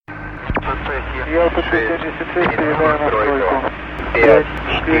Я подтверждение ситуации, передаю настройку. 5, 4,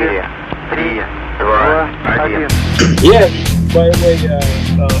 3, 2, 1. Yeah, by the way,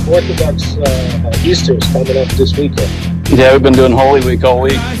 Orthodox Easter is coming up this weekend. Yeah, we've been doing Holy Week all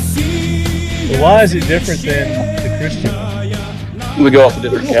week. So why is it different than the Christian one? We go off a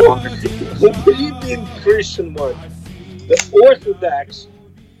different calendar. The Believing Christian one. The Orthodox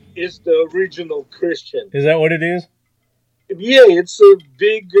is the original Christian. Is that what it is? Yeah, it's a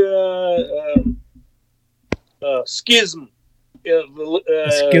big schism.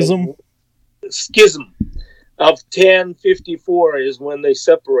 Schism? Schism of 1054 is when they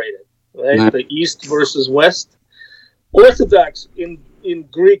separated, right? Right. The East versus West. Orthodox in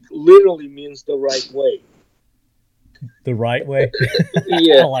Greek literally means the right way. The right way?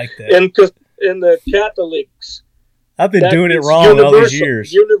 Yeah. I like that. And the Catholics. I've been that doing it is wrong all these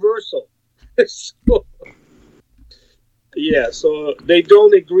years. Universal. So they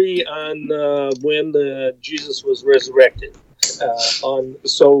don't agree on when Jesus was resurrected.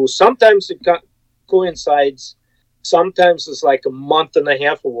 So sometimes it coincides. Sometimes it's like a month and a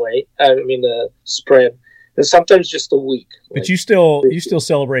half away. Spread, and sometimes just a week. But you still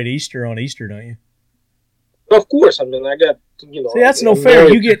celebrate Easter on Easter, don't you? Of course. I got See, that's no fair.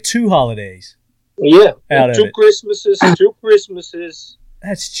 You get two holidays. Yeah, out of two it. Christmases.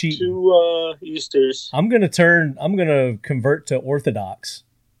 That's cheap. 2 Easters. I'm gonna convert to Orthodox.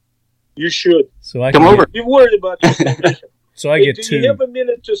 You should. So I Come can over. You're worried about your salvation. So I Hey, get do two. you have a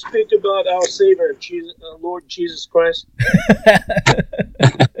minute to speak about our Savior, Lord Jesus Christ?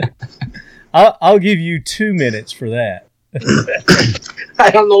 I'll give you 2 minutes for that. I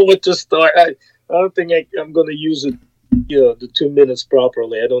don't know what to start. I don't think I'm going to use it. The 2 minutes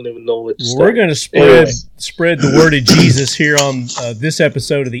properly. I don't even know what to start. We're going to spread the word of Jesus here on this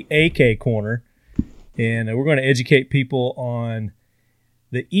episode of the AK Corner, and we're going to educate people on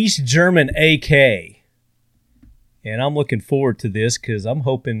the East German AK. And I'm looking forward to this because I'm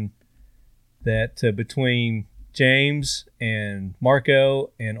hoping that between James and Marco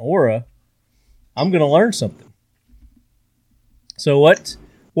and Aura, I'm going to learn something. So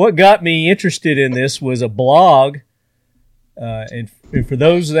what got me interested in this was a blog. And for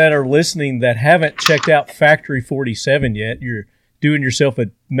those that are listening that haven't checked out Factory 47 yet, you're doing yourself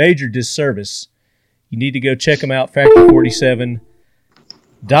a major disservice. You need to go check them out,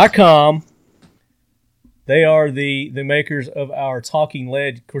 factory47.com. They are the makers of our Talking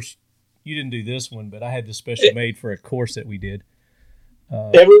Lead. Of course, you didn't do this one, but I had this special made for a course that we did.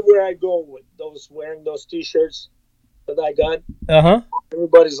 Everywhere I go with wearing those T-shirts that I got,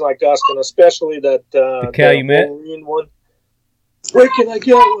 everybody's like asking, especially that the Calumet Wolverine one. Where can I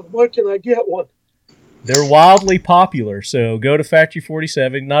get one? Where can I get one? They're wildly popular, so go to Factory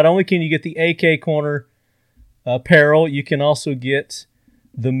 47. Not only can you get the AK Corner apparel, you can also get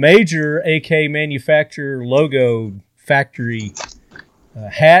the major AK manufacturer logo factory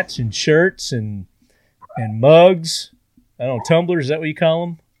hats and shirts and mugs. I don't know, tumblers, is that what you call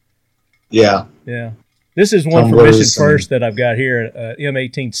them? Yeah. Yeah. This is one for Mission First that I've got here,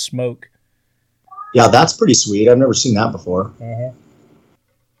 M18 Smoke. Yeah, that's pretty sweet. I've never seen that before.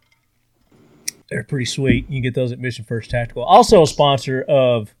 They're pretty sweet. You can get those at Mission First Tactical. Also a sponsor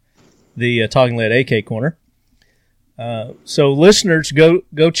of the Talking Lead AK Corner. So listeners, go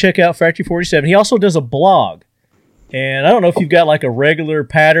check out Factory 47. He also does a blog. And I don't know if you've got like a regular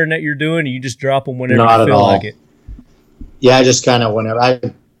pattern that you're doing, or you just drop them whenever you feel like it. Yeah, I just kind of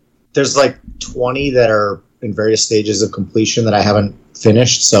whenever. There's like 20 that are in various stages of completion that I haven't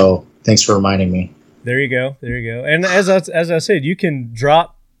finished, so thanks for reminding me. There you go. And as I said, you can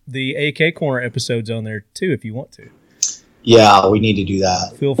drop the AK Corner episodes on there too if you want to. Yeah, we need to do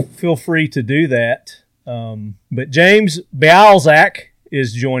that. Feel free to do that. But James Bialzak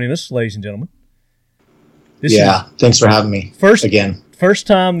is joining us, ladies and gentlemen. Thanks for having me. First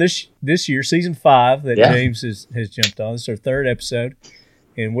time this year, season 5, that James has jumped on. This is our 3rd episode,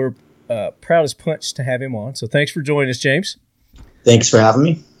 and we're proud as punch to have him on. So thanks for joining us, James. Thanks for having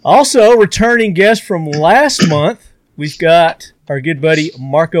me. Also, returning guest from last month, we've got our good buddy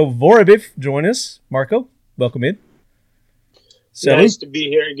Marco Vorobiev join us. Marco, welcome in. Nice to be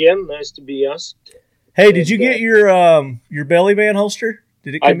here again. Nice to be us. Hey, did you get your belly band holster?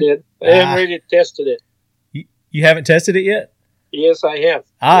 Did it come I did. I haven't already tested it. You haven't tested it yet? Yes, I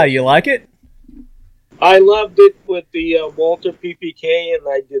have. You like it? I loved it with the Walter PPK, and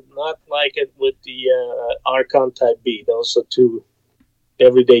I did not like it with the Archon Type B. Those are 2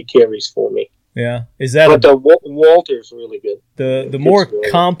 everyday carries for me. Yeah, but the Walter's really good. The more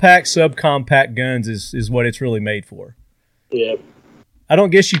compact, subcompact guns is what it's really made for. Yeah. I don't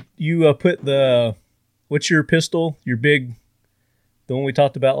guess you put the what's your pistol? Your big The one we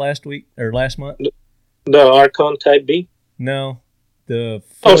talked about last week or last month? The Archon Type B? No. The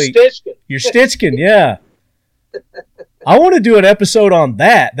Stitchkin. Your Stitchkin, yeah. I want to do an episode on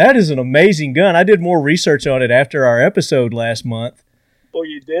that. That is an amazing gun. I did more research on it after our episode last month. Oh,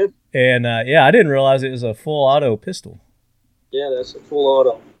 you did? And, yeah, I didn't realize it was a full auto pistol. Yeah, that's a full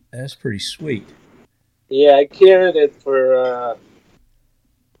auto. That's pretty sweet. Yeah, I carried it for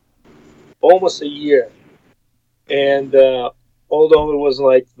almost a year. And although it was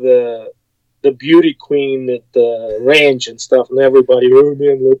like the beauty queen at the range and stuff, and everybody, oh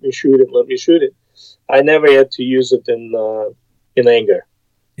man, let me shoot it. I never had to use it in anger.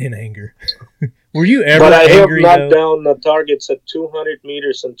 In anger. Were you ever but I angry, have knocked down the targets at 200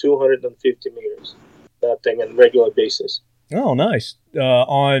 meters and 250 meters. That thing on a regular basis. Oh, nice.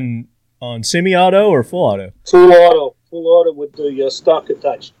 On semi-auto or full auto? Full auto with the stock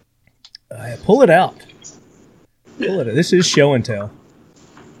attached. Pull it out. This is show and tell.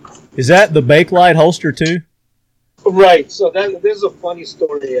 Is that the Bakelite holster too? Right. So there's a funny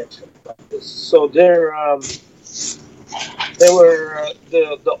story actually about this. So there were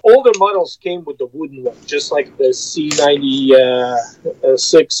the older models came with the wooden one, just like the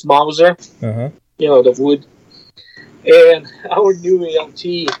C96 Mauser. Uh-huh. You know, the wood. And our new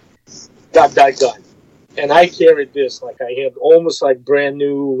LT got that gun, and I carried this like I had almost like brand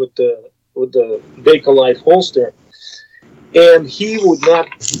new with the Bakelite holster. And he would not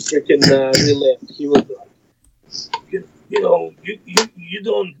freaking relent. He would like, you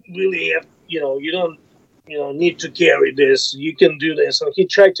don't really have, you don't need to carry this. You can do this. So he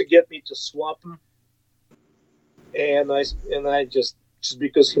tried to get me to swap him. And I just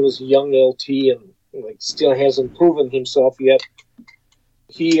because he was a young LT and like still hasn't proven himself yet,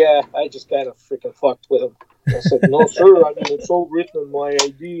 I just kind of freaking fucked with him. I said, no, sir. I mean, it's all written in my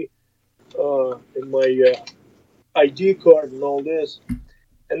ID, in my ID card and all this.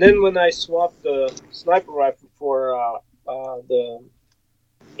 And then when I swapped the sniper rifle for the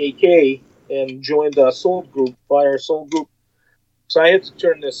AK and joined the fire assault group, so I had to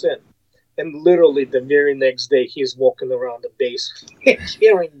turn this in. And literally the very next day, he's walking around the base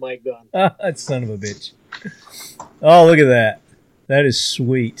carrying my gun. That son of a bitch. Oh, look at that. That is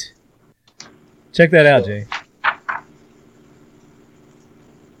sweet. Check that out, Jay.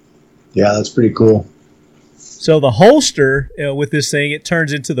 Yeah, that's pretty cool. So the holster with this thing, it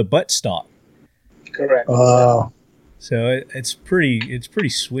turns into the buttstock. Correct. Oh. So it's pretty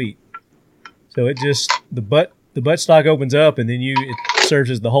sweet. So it just the buttstock opens up and then it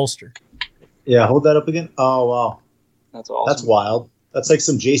serves as the holster. Yeah, hold that up again. Oh wow, That's awesome. that's wild. That's like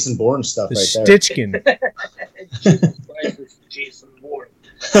some Jason Bourne stuff The right Stitchkin. Jesus Christ, it's Jason Bourne.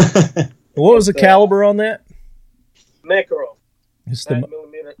 there. What was the caliber on that? Macro. It's 9mm,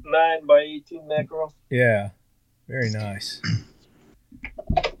 9x18 macro. Yeah, very nice.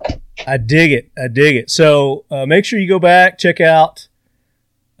 I dig it. So make sure you go back, check out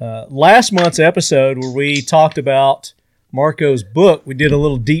last month's episode where we talked about Marco's book. We did a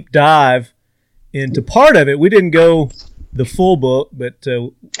little deep dive into part of it. We didn't go the full book, but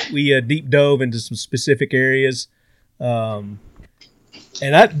we deep dove into some specific areas. And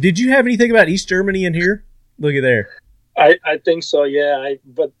did you have anything about East Germany in here? Look at there. I think so, yeah.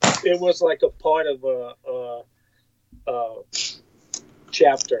 But it was like a part of a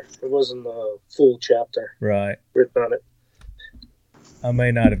chapter. It wasn't a full chapter Right. written on it. I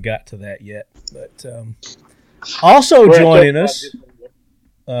may not have got to that yet, but also We're joining talking us,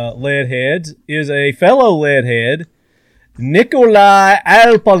 about Leadheads, is a fellow Leadhead, Nikolai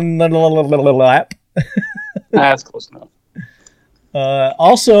Alpanlap. That's close enough.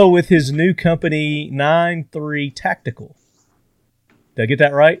 Also with his new company, 9-3 Tactical. Did I get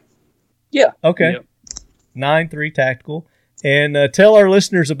that right? Yeah. Okay. Yep. 9-3 Tactical. And tell our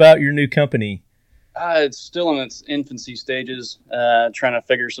listeners about your new company. It's still in its infancy stages, trying to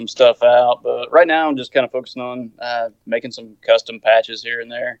figure some stuff out. But right now, I'm just kind of focusing on making some custom patches here and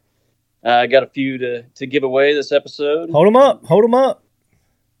there. I got a few to give away this episode. Hold them up.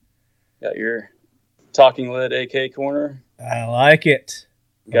 Got your Talking Lead AK corner. I like it.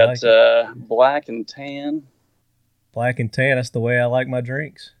 Got black and tan. Black and tan. That's the way I like my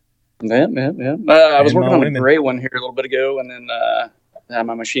drinks. Yeah. I was And working my on women. a gray one here a little bit ago, and then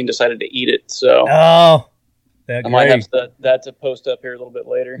my machine decided to eat it. So Oh, that I might gray. have that to post up here a little bit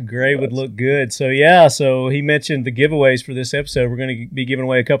later. Gray would look good. So, yeah, so he mentioned the giveaways for this episode. We're going to be giving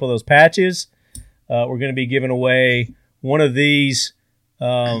away a couple of those patches. We're going to be giving away one of these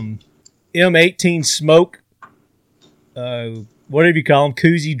M18 smoke, whatever you call them,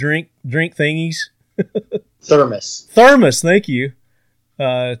 koozie drink thingies. Thermos. Thermos, thank you.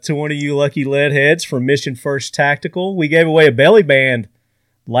 to one of you lucky lead heads from Mission First Tactical. We gave away a belly band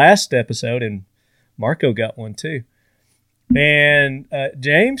last episode, and Marco got one too. And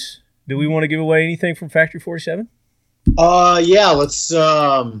James, do we want to give away anything from Factory 47? Yeah, let's.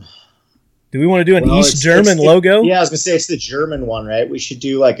 Do we want to do an East German logo? Yeah, I was gonna say it's the German one, right? We should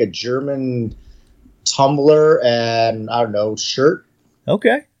do like a German tumbler and I don't know, shirt.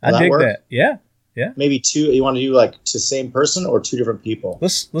 Okay, I dig that. Yeah. Maybe two. You want to do like to the same person or two different people?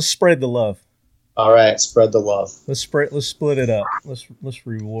 Let's spread the love. All right, spread the love. Let's split it up. Let's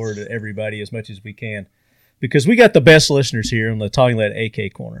reward everybody as much as we can, because we got the best listeners here on the Talking Lead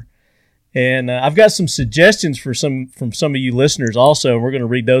AK Corner. And I've got some suggestions from some of you listeners also, and we're going to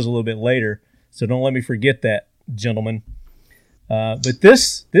read those a little bit later. So don't let me forget that, gentlemen. But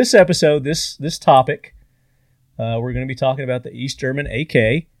this episode, this topic, we're going to be talking about the East German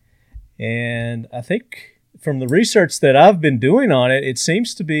AK. And I think from the research that I've been doing on it, it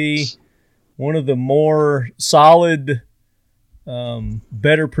seems to be one of the more solid,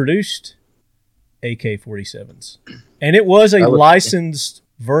 better produced AK-47s. And it was a licensed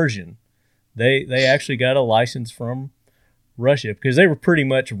version. They actually got a license from Russia because they were pretty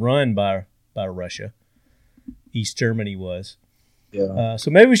much run by Russia. East Germany was. Yeah. So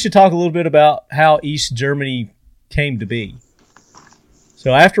maybe we should talk a little bit about how East Germany came to be.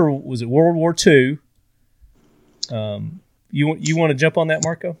 So after, was it World War II? You want to jump on that,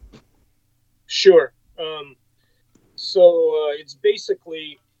 Marco? Sure. So it's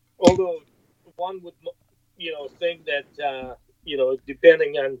basically, although one would, think that,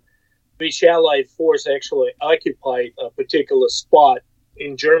 depending on which Allied force actually occupied a particular spot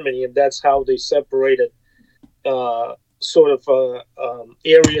in Germany, and that's how they separated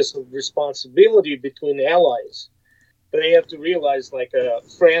areas of responsibility between the Allies. But they have to realize, like,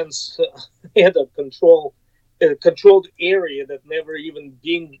 France had a controlled area that never even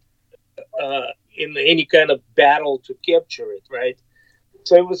been in any kind of battle to capture it, right?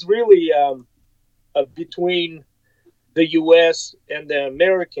 So it was really between the U.S. and the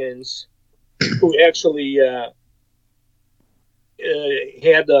Americans who actually had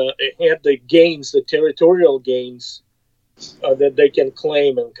the gains, the territorial gains that they can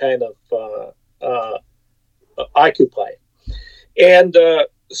claim and kind of occupy. And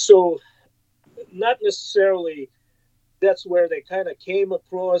so not necessarily that's where they kind of came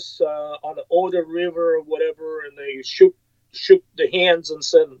across on the Oder River or whatever, and they shook the hands and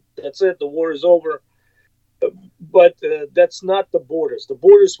said, that's it, the war is over. But that's not the borders. The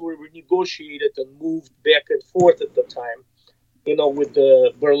borders were renegotiated and moved back and forth at the time, with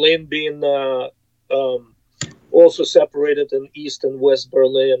Berlin being also separated in East and West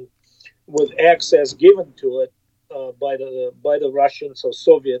Berlin, with access given to it by the Russians or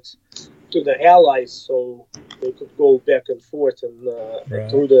Soviets to the Allies, so they could go back and forth and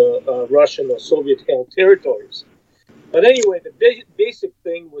through the Russian or Soviet-held territories. But anyway, the basic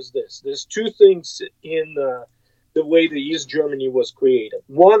thing was this. There's two things in the way the East Germany was created.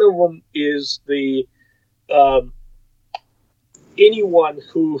 One of them is the anyone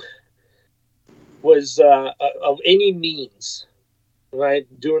who was of any means, right,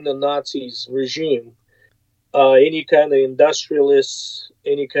 during the Nazis' regime, any kind of industrialists,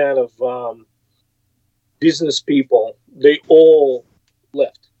 any kind of business people, they all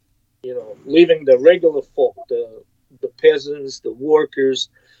left, leaving the regular folk, the peasants, the workers,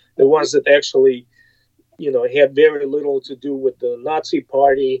 the ones that actually, had very little to do with the Nazi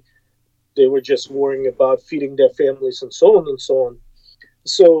party. They were just worrying about feeding their families and so on and so on.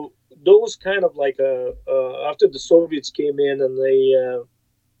 So those kind of like, after the Soviets came in and they,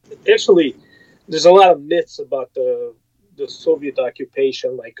 actually, there's a lot of myths about the Soviet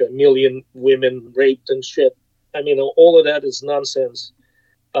occupation, like 1 million women raped and shit. I mean, all of that is nonsense.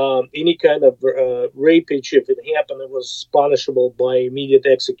 Any kind of rapage, if it happened, it was punishable by immediate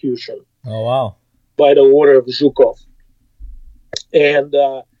execution. Oh, wow. By the order of Zhukov. And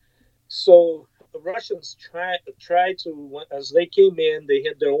so the Russians tried to, as they came in, they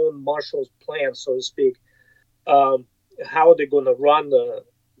had their own Marshall's plan, so to speak, how they're going to run the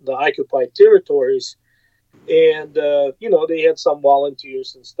occupied territories. And, they had some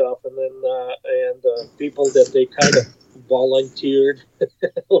volunteers and stuff, and then people that they kind of volunteered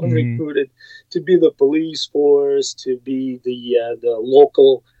or recruited to be the police force, to be the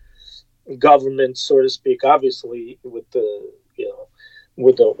local government, so to speak, obviously with the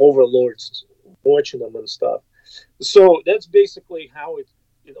overlords watching them and stuff. So that's basically how it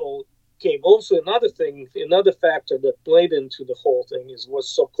all came. Also, another factor that played into the whole thing is what's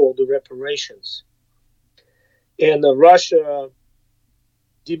so-called the reparations. And Russia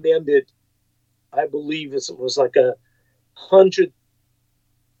demanded, I believe it was like $100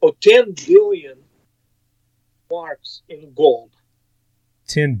 or 10 billion marks in gold.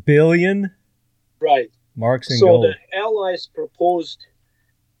 10 billion Right. marks in so gold. the Allies proposed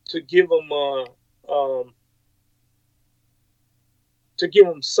to give them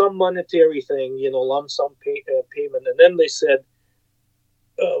some monetary thing, lump sum payment, and then they said,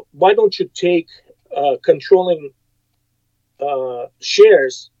 "Why don't you take controlling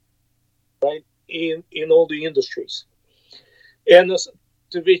shares, right, in all the industries?" And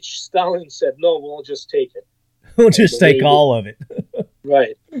to which Stalin said, "No, we'll just take it. We'll just take all of it."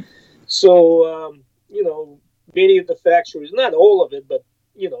 Right. So many of the factories, not all of it, but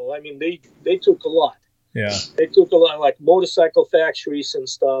they took a lot. Yeah. They took a lot, like motorcycle factories and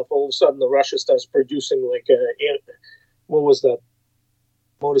stuff. All of a sudden, the Russia starts producing what was that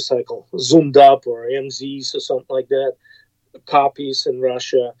motorcycle? Zoomed Up or MZs or something like that. Copies in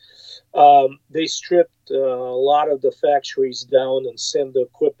Russia. They stripped a lot of the factories down and sent the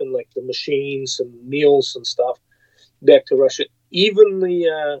equipment, like the machines and mills and stuff, back to Russia. Even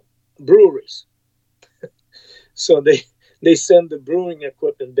the breweries. So they send the brewing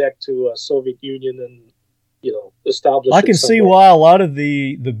equipment back to Soviet Union and establish. I can see why a lot of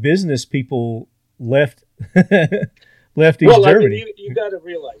the business people left East Germany. You got to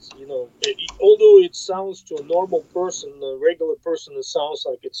realize, although it sounds to a normal person, a regular person, it sounds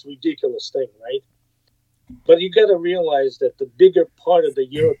like it's a ridiculous thing, right? But you got to realize that the bigger part of the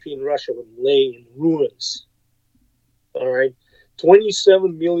European Russia would lay in ruins. All right,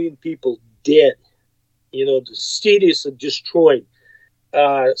 27 million people dead. The cities are destroyed.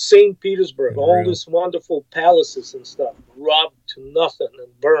 St. Petersburg, all these wonderful palaces and stuff, robbed to nothing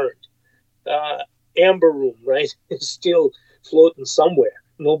and burned. Amber Room, right, is still floating somewhere.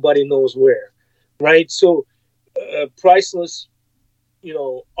 Nobody knows where, right? So priceless,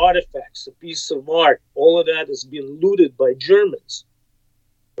 artifacts, a piece of art, all of that has been looted by Germans,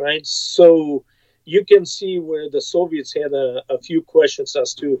 right? So you can see where the Soviets had a few questions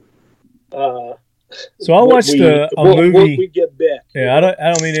as to so I watched a movie. What we get back. Yeah, I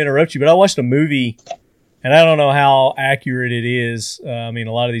don't mean to interrupt you, but I watched a movie, and I don't know how accurate it is. A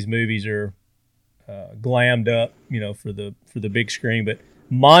lot of these movies are glammed up, for the big screen. But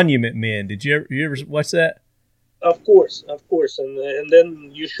Monument Men, did you ever watch that? Of course, and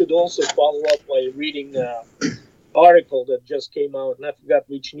then you should also follow up by reading an article that just came out, and I forgot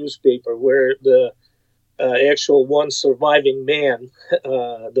which newspaper, where the actual one surviving man,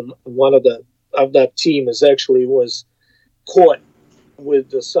 one of that team, was caught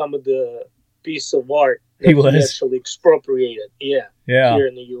with some of the piece of art that he actually expropriated. Yeah. Here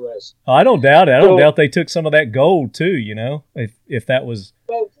in the U.S. Oh, I don't doubt it. I don't doubt they took some of that gold too. If that was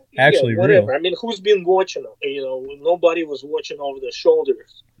actually real. Who's been watching them? Nobody was watching over their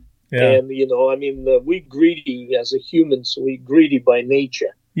shoulders. Yeah. And we greedy as a humans. We greedy by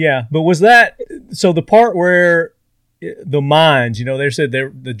nature. Yeah, but was that so? The part where the mines, they said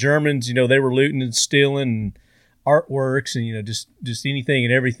the Germans, they were looting and stealing artworks and just anything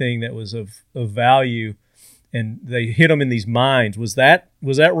and everything that was of value, and they hit them in these mines. Was that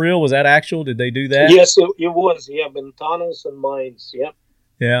real? Was that actual? Did they do that? Yes, it was. Yeah, in tunnels and mines. Yep.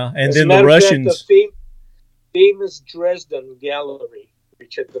 Yeah, and then the Russians. The famous Dresden Gallery,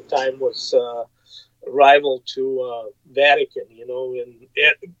 which at the time was rival to Vatican, and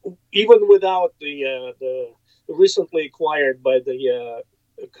even without the recently acquired by the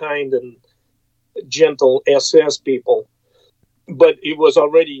kind and gentle SS people, but it was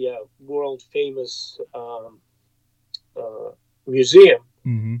already a world famous museum.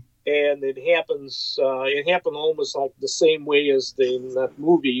 Mm-hmm. And it happened almost like the same way as in that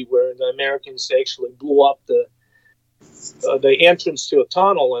movie where the Americans actually blew up the entrance to a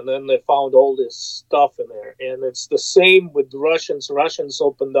tunnel, and then they found all this stuff in there. And it's the same with the Russians. Russians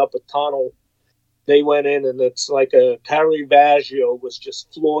opened up a tunnel. They went in, and it's like a Caravaggio was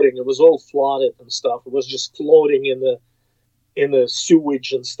just floating. It was all flooded and stuff. It was just floating in the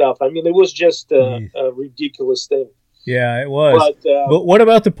sewage and stuff. It was just a ridiculous thing. Yeah, it was. But what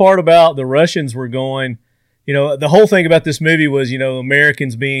about the part about the Russians were going, the whole thing about this movie was,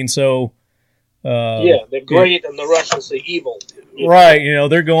 Americans being so... they're great and the Russians are evil. Right,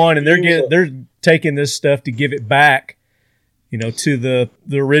 they're going and they're taking this stuff to give it back, to the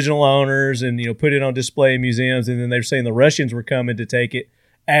original owners and, put it on display in museums. And then they're saying the Russians were coming to take it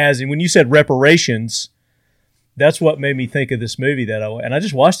and when you said reparations, that's what made me think of this movie and I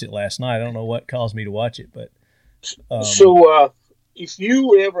just watched it last night. I don't know what caused me to watch it, but... So if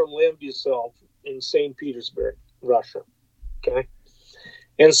you ever land yourself in St. Petersburg, Russia, okay?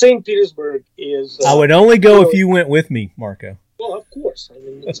 And St. Petersburg is... I would only go if you went with me, Marco. Well, of course.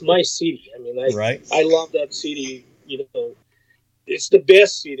 It's my city. Right. I love that city, It's the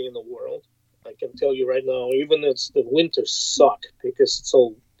best city in the world. I can tell you right now. Even it's the winters suck because it's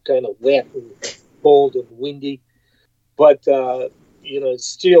all kind of wet and cold and windy. But it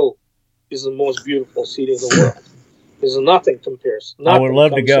still is the most beautiful city in the world. There's nothing compares. Nothing I would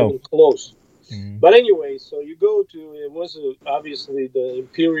love to go. even close. Mm-hmm. But anyway, so you go to, it was obviously the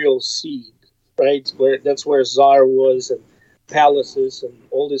imperial seat, right? That's where Tsar was, and palaces and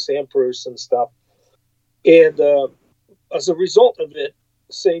all these emperors and stuff. And as a result of it,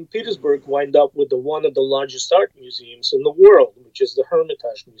 St. Petersburg wind up with one of the largest art museums in the world, which is the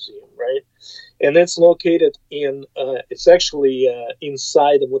Hermitage Museum, right? And it's located it's actually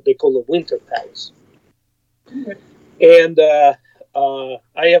inside of what they call the Winter Palace. And I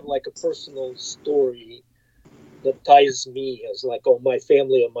have like a personal story that ties me as like all my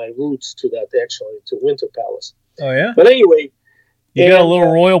family and my roots to that, actually, to Winter Palace. Oh, yeah? But anyway, you got a little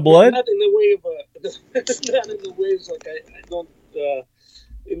royal blood? Not in the way of not in the ways like I don't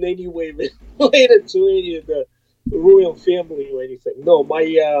in any way related to any of the royal family or anything. No,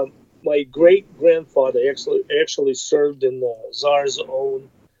 my great grandfather actually served in the Tsar's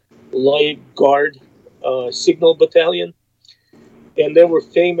own Light Guard signal battalion, and they were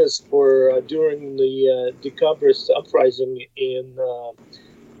famous for during the Decabrist uprising in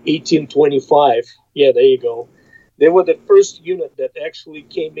 1825. Yeah, there you go. They were the first unit that actually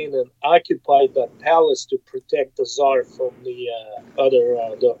came in and occupied that palace to protect the Tsar from the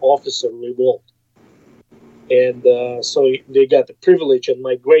officer revolt. And so they got the privilege, and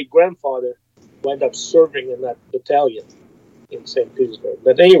my great-grandfather wound up serving in that battalion in St. Petersburg.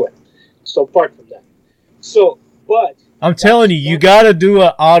 But anyway, so apart from that. But I'm telling you, you got to do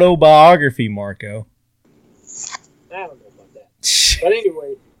an autobiography, Marco. I don't know about that. But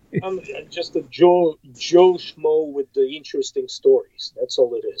anyway, I'm just a Joe Schmo with the interesting stories. That's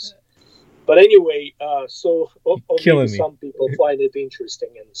all it is. But anyway, maybe some people find it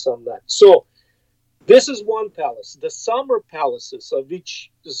interesting and some not. So this is one palace. The summer palaces of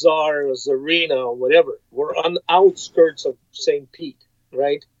each Tsar or Tsarina or whatever were on the outskirts of St. Pete,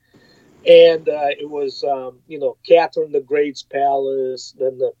 right? And it was, Catherine the Great's palace,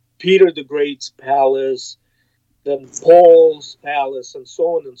 then the Peter the Great's palace, then Paul's palace, and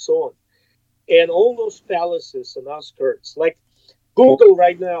so on and so on. And all those palaces and outskirts, like Google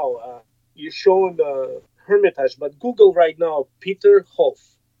right now, you're showing the Hermitage, but Google right now, Peterhof,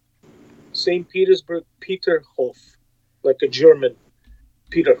 St. Petersburg, Peterhof, like a German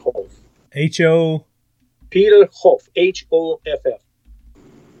Peterhof. H-O? Peterhof, H-O-F-F.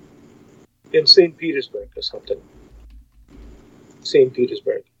 In St. Petersburg or something. St.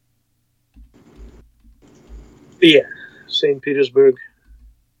 Petersburg. Yeah, St. Petersburg.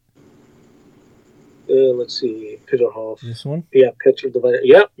 Let's see, Peterhof. This one? Yeah, Petro Divider.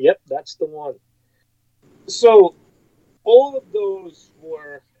 Yep, that's the one. So, all of those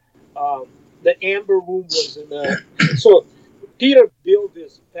were, the Amber Room was in the, so Peter built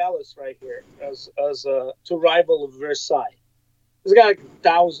this palace right here as to rival of Versailles. It's got like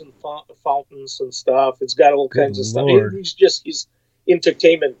 1,000 fountains and stuff. It's got all kinds of stuff. It's just his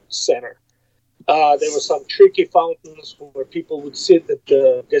entertainment center. There were some tricky fountains where people would sit at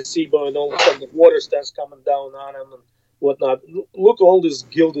the gazebo, and all of a sudden the water starts coming down on them and whatnot. Look at all this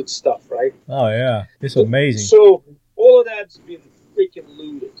gilded stuff, right? Oh, yeah. It's amazing. So all of that's been freaking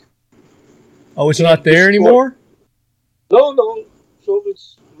looted. Oh, it's not there anymore? No. So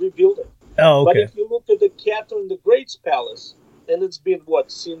it's rebuilding. Oh, okay. But if you look at the Catherine the Great's palace, and it's been,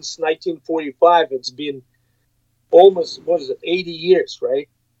 since 1945, it's been almost, 80 years, right?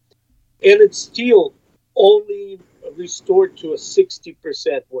 And it's still only restored to a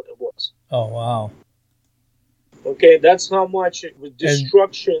 60% what it was. Oh, wow. Okay, that's how much it was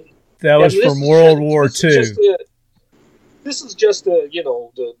destruction. And that was from World War II. This is just the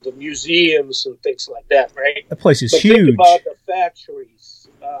museums and things like that, right? That place is but huge. Think about the factories,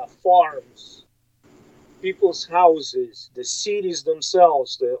 farms, people's houses, the cities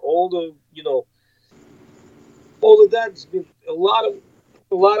themselves, all of that's been a lot of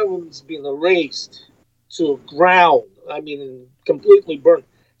them's been erased to ground. I mean, completely burned.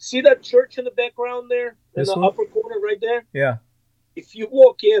 See that church in the background there, in the upper corner, right there? Yeah. If you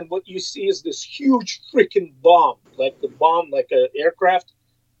walk in, what you see is this huge freaking bomb, like an aircraft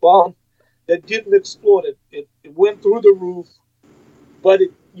bomb that didn't explode. It went through the roof, but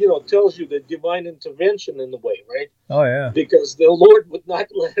it tells you the divine intervention in the way, right? Oh, yeah. Because the Lord would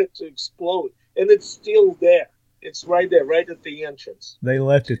not let it to explode. And it's still there. It's right there, right at the entrance. They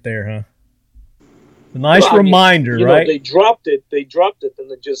left it there, huh? A nice reminder, right? They dropped it,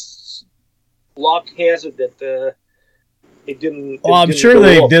 and it just lock hazard that it didn't. Well, I'm sure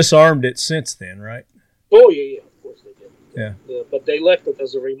they've disarmed it since then, right? Oh, yeah, of course they did. Yeah. But they left it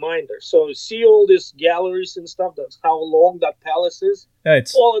as a reminder. So see all these galleries and stuff. That's how long that palace is.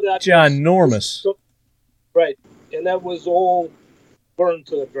 It's all of that ginormous. Right, and that was all burned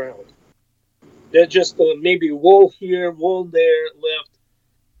to the ground. There's just maybe wall here, wall there left.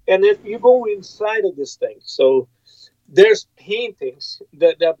 And if you go inside of this thing, so there's paintings,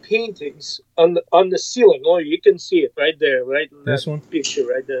 that paintings on the ceiling. Oh, you can see it right there, right in this that one picture,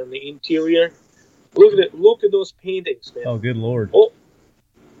 right there in the interior. Look at it. Look at those paintings, man. Oh, good Lord!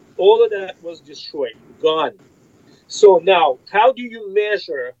 All of that was destroyed, gone. So now, how do you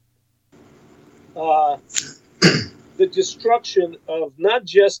measure the destruction of not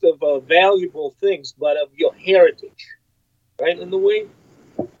just of valuable things, but of your heritage, right? In the way,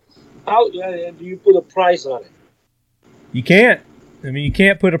 how do you put a price on it? You can't. I mean, you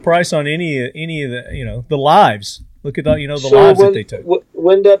can't put a price on any of the the lives. Look at the lives that they took.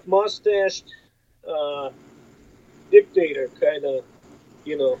 When that mustached dictator kind of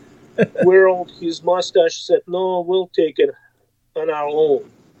whirled his mustache, said, "No, we'll take it on our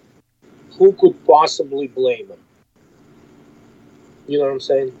own." Who could possibly blame him? You know what I'm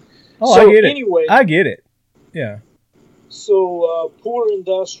saying? Oh, so I get it. Anyway, I get it. Yeah. So poor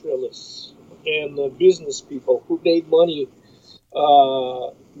industrialists and business people who made money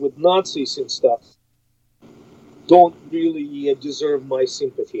with Nazis and stuff don't really deserve my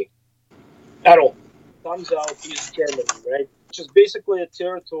sympathy at all. Comes out East Germany, right? Which is basically a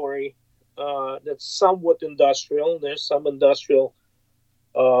territory that's somewhat industrial. There's some industrial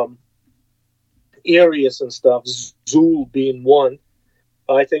areas and stuff. Zool being one.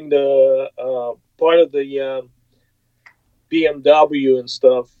 I think the part of the BMW and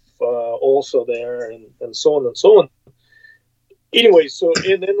stuff also there, and so on and so on. Anyway, so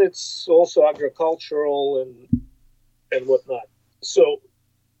and then it's also agricultural and whatnot. So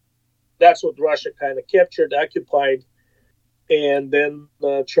that's what Russia kind of captured, occupied, and then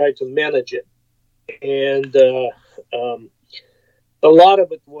tried to manage it. And a lot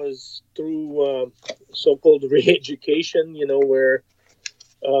of it was through so-called re-education, where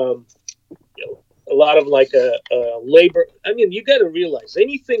a lot of like a labor. I mean, you got to realize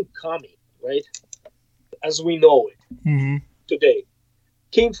anything commie, right, as we know it today,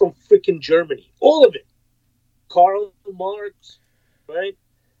 came from freaking Germany. All of it. Karl Marx, right?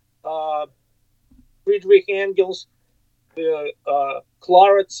 Friedrich Engels,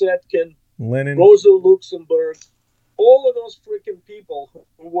 Clara Zetkin, Lenin, Rosa Luxemburg. All of those freaking people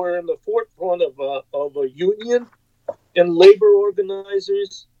who were in the forefront of a union and labor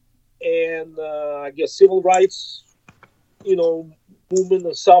organizers and I guess civil rights, movement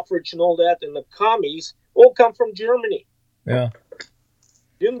and suffrage and all that, and the commies all come from Germany. Yeah.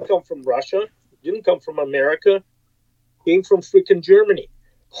 Didn't come from Russia. Didn't come from America. Came from freaking Germany.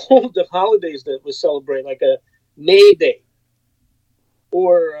 All the holidays that we celebrate, like a May Day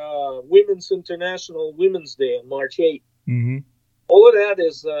or Women's International Women's Day on March 8th. Mm-hmm. All of that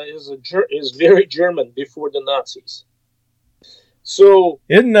is very German before the Nazis. So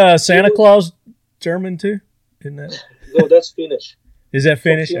isn't Santa Claus German too? Isn't that? No, that's Finnish. Is that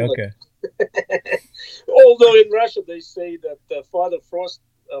Finnish? Okay. Although in Russia they say that Father Frost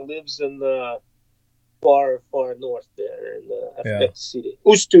lives in far north there in the city.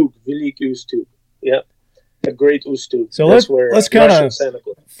 Ustug, Veliki Ustug. Yeah, a great Ustug. So let's kind of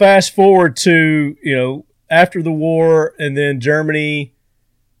fast forward to after the war, and then Germany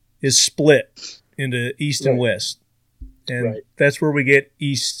is split into East and West, and that's where we get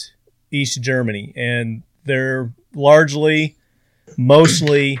East Germany, and they're mostly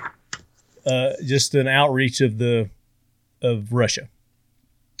just an outreach of Russia.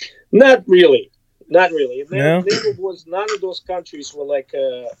 Not really. None of those countries were like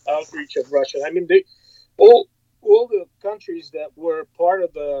outreach of Russia. I mean, all the countries that were part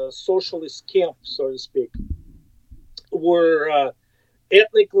of the socialist camp, so to speak, were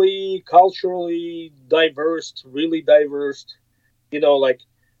ethnically, culturally diverse, really diverse. The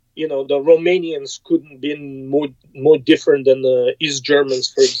Romanians couldn't be more different than the East Germans,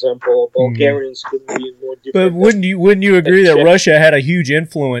 for example. Bulgarians couldn't be more different. But wouldn't you agree that Russia had a huge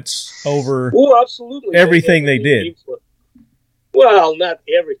influence over absolutely everything they did? Well, not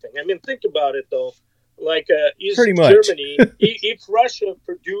everything. I mean, think about it though. Like East Germany, if Russia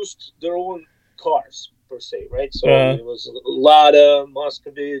produced their own cars per se, right? So it was Lada,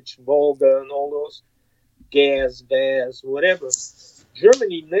 Moscovich, Volga, and all those gas, whatever.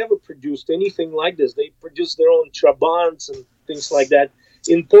 Germany never produced anything like this. They produced their own Trabants and things like that.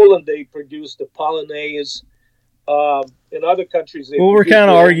 In Poland, they produced the Polonaise. In other countries, we're kind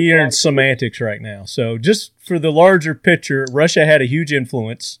of arguing semantics right now. So just for the larger picture, Russia had a huge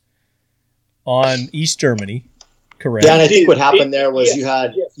influence on East Germany Correct. Yeah, and I think what happened there was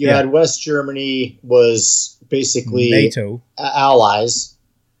yes, you had West Germany was basically NATO allies,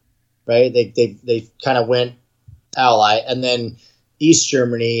 right? They kind of went ally, and then East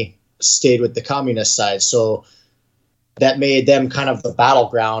Germany stayed with the communist side. So that made them kind of the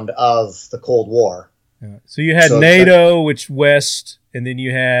battleground of the Cold War. Yeah. So you had NATO, which West, and then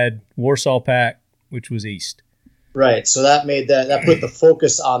you had Warsaw Pact, which was East. Right. So that made that put the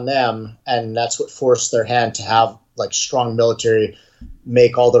focus on them, and that's what forced their hand to have like strong military,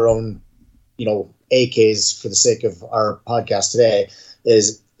 make all their own, AKs for the sake of our podcast today,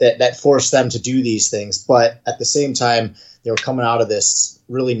 is that forced them to do these things. But at the same time, they were coming out of this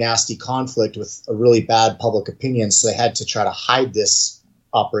really nasty conflict with a really bad public opinion. So they had to try to hide this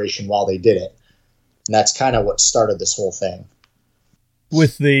operation while they did it. And that's kind of what started this whole thing.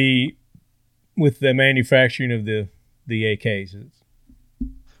 With the manufacturing of the AKs.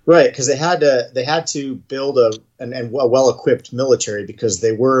 Right, because they had to build a well-equipped military, because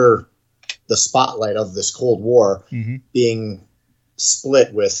they were the spotlight of this Cold War, being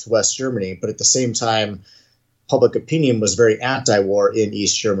split with West Germany. But at the same time, public opinion was very anti-war in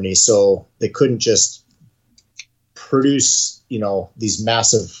East Germany, so they couldn't just produce, these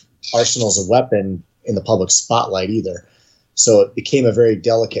massive arsenals of weapon in the public spotlight either. So it became a very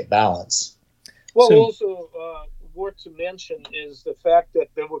delicate balance. Well, also worth to mention is the fact that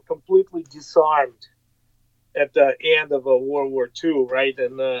they were completely disarmed at the end of World War II, right?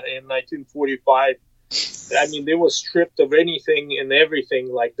 In 1945. I mean, they were stripped of anything and everything,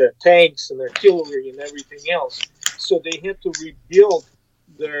 like their tanks and their artillery and everything else. So they had to rebuild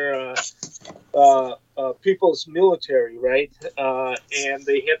their people's military, right? And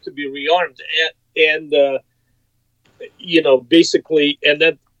they had to be rearmed. And basically, and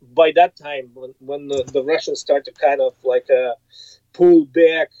then by that time, when the Russians start to kind of like pull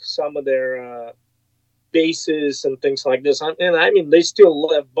back some of their bases and things like this, and I mean, they still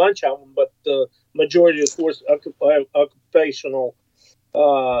left a bunch of them, but the majority of force occupational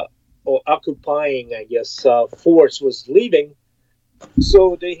or occupying, I guess, force was leaving.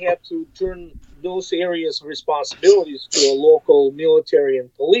 So they had to turn those areas of responsibilities to a local military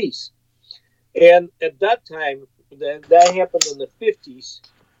and police. And at that time, that happened in the 50s,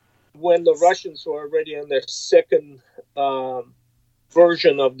 when the Russians were already on their second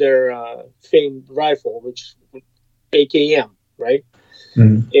version of their famed rifle, which AKM, right?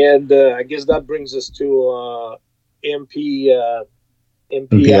 Mm-hmm. And I guess that brings us to MPI,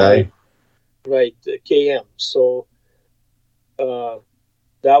 right? KM. So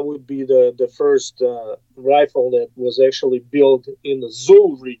that would be the first rifle that was actually built in the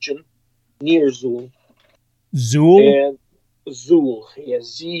Zul region, near Zul. Zul? And Zul,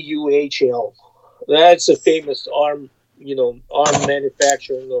 Zuhl. That's a famous arm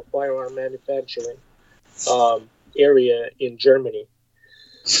manufacturing or firearm manufacturing area in Germany.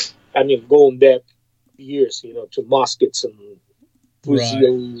 I mean, going back years, to muskets and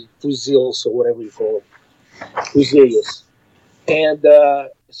fuzils or whatever you call it, fuzils. And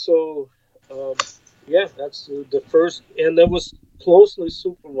that's the first, and that was closely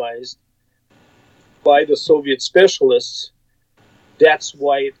supervised by the Soviet specialists. That's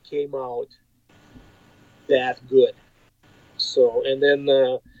why it came out that good. So, and then,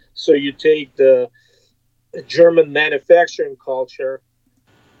 so you take the German manufacturing culture,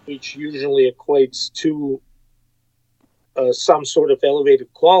 which usually equates to some sort of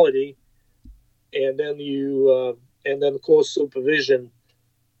elevated quality, and then and then close supervision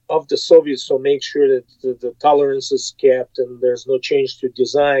of the Soviets, so make sure that the tolerance is kept and there's no change to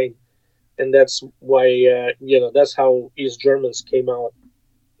design. And that's why, that's how East Germans came up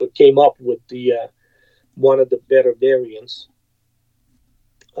with the one of the better variants,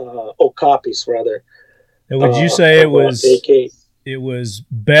 or copies rather. And would you say it was AK? It was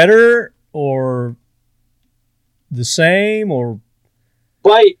better or the same, or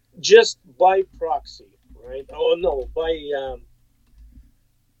by proxy, right? Oh no, by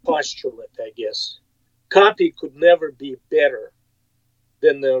postulate, I guess. Copy could never be better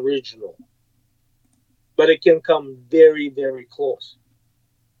than the original, but it can come very, very close.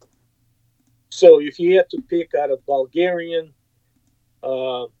 So if you had to pick out a Bulgarian,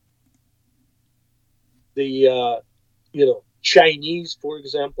 Chinese, for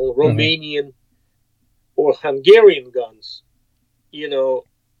example, Romanian, or Hungarian guns,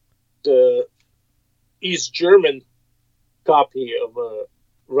 the East German copy of a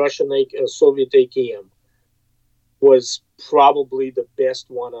Soviet AKM was probably the best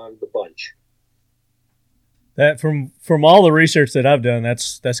one on the bunch. That from all the research that I've done,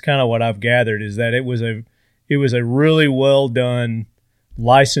 that's kind of what I've gathered, is that it was a really well done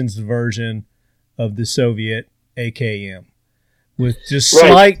licensed version of the Soviet AKM, with just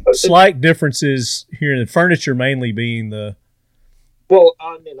slight differences here in the furniture, mainly being the. Well,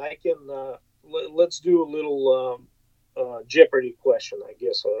 I mean, I can let's do a little Jeopardy question, I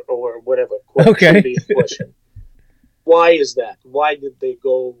guess, or whatever. Okay. Question. Why is that? Why did they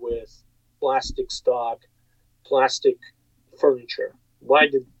go with plastic stock, plastic furniture? Why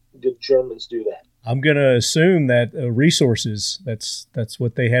did Germans do that? I'm going to assume that resources, that's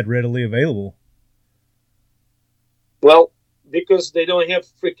what they had readily available. Well, because they don't have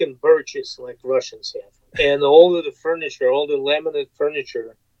freaking birches like Russians have. And all of the furniture, all the laminate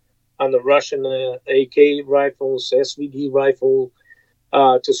furniture on the Russian AK rifles, SVD rifle,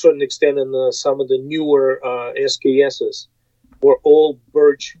 to a certain extent in some of the newer SKSs, were all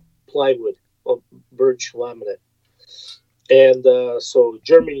birch plywood or birch laminate. And so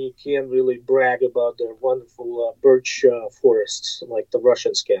Germany can't really brag about their wonderful birch forests like the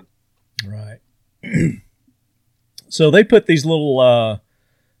Russians can. Right. So they put these little,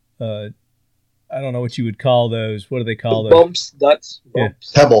 I don't know what you would call those. What do they call those? Bumps, bumps. Yeah.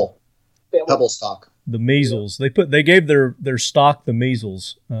 Pebble stock. The measles. Yeah. They gave their stock the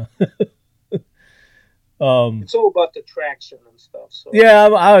measles. It's all about the traction and stuff. So. Yeah,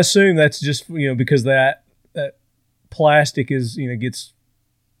 I assume that's just because that plastic is gets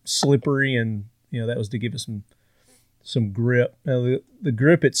slippery, and that was to give it some grip. Now the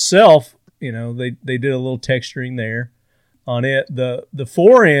grip itself, they did a little texturing there on it. The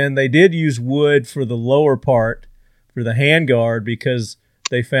forend, they did use wood for the lower part for the handguard because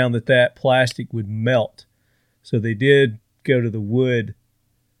they found that plastic would melt, so they did go to the wood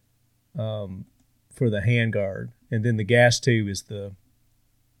for the handguard. And then the gas tube is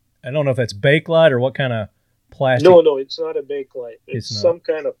I don't know if that's Bakelite or what kind of plastic. No, it's not a Bakelite. It's some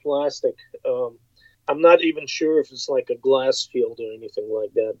kind of plastic. I'm not even sure if it's like a glass field or anything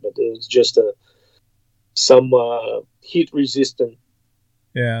like that, but it's just some heat resistant.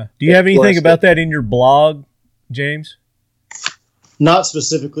 Yeah. Do you have anything plastic about that in your blog, James? Not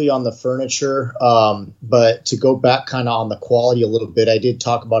specifically on the furniture, but to go back kind of on the quality a little bit, I did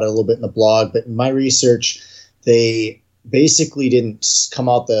talk about it a little bit in the blog, but in my research, they basically didn't come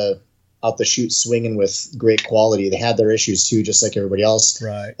out the chute swinging with great quality. They had their issues too, just like everybody else.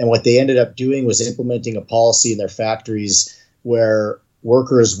 Right. And what they ended up doing was implementing a policy in their factories where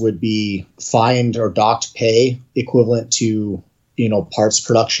workers would be fined or docked pay equivalent to, parts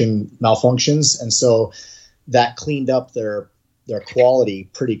production malfunctions. And so that cleaned up their quality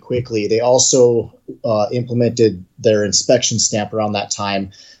pretty quickly. They also implemented their inspection stamp around that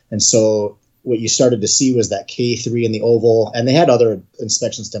time. And so what you started to see was that K3 in the oval, and they had other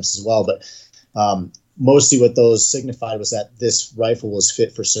inspection stamps as well, but mostly what those signified was that this rifle was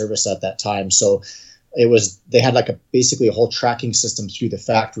fit for service at that time. So they had basically a whole tracking system through the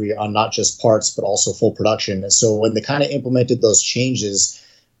factory on not just parts, but also full production. And so when they kind of implemented those changes,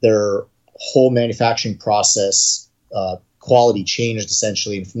 their whole manufacturing process quality changed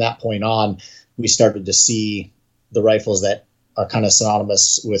essentially. And from that point on, we started to see the rifles that are kind of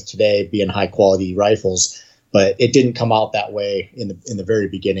synonymous with today being high quality rifles, but it didn't come out that way in the very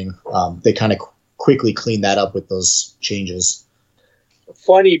beginning. They kind of quickly cleaned that up with those changes.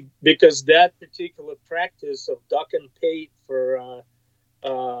 Funny, because that particular practice of duck and pay for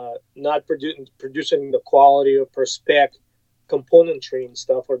not producing the quality or per spec componentry and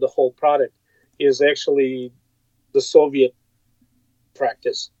stuff, or the whole product, is actually the Soviet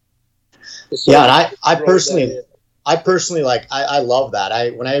practice. Yeah, and I personally I love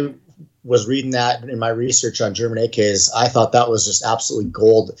that. When I was reading that in my research on German AKs, I thought that was just absolutely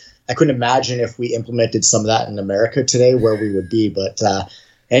gold. I couldn't imagine if we implemented some of that in America today where we would be. But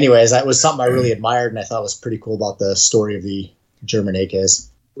anyways, that was something I really admired and I thought was pretty cool about the story of the German AKs.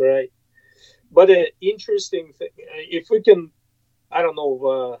 Right. But an interesting thing, if we can, I don't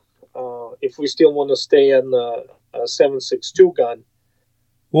know if we still want to stay on the 7.62 gun.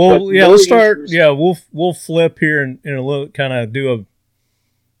 Well, yeah, let's start. Yeah, we'll flip here and a little kind of do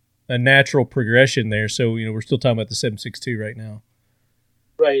a natural progression there. So we're still talking about the 7.62 right now.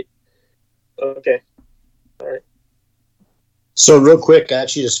 Right. Okay. All right. So real quick, I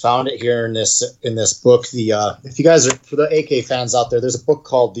actually just found it here in this book. If you guys are, for the AK fans out there, there's a book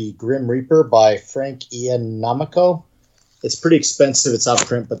called The Grim Reaper by Frank Iannamico. It's pretty expensive. It's out of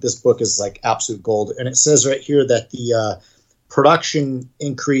print, but this book is like absolute gold. And it says right here that the production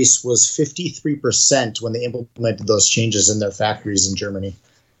increase was 53% when they implemented those changes in their factories in Germany.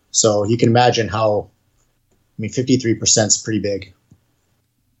 So you can imagine 53% is pretty big.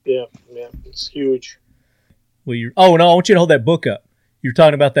 Yeah, it's huge. Well, I want you to hold that book up. You're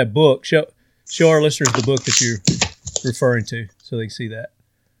talking about that book. Show our listeners the book that you're referring to so they can see that.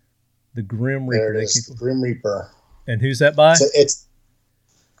 The Grim There Reaper. it is, Grim Reaper. And who's that by? So it's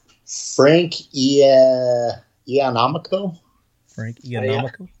Frank Iannomico. Frank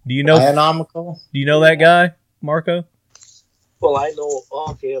Iannomico. Do you know? Iannomico? Do you know that guy, Marco? Well, I know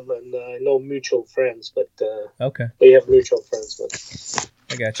of him, and I know mutual friends, but Okay, they have mutual friends. But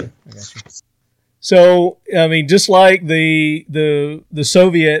I got you. So, I mean, just like the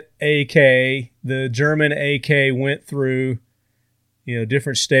Soviet AK, the German AK went through,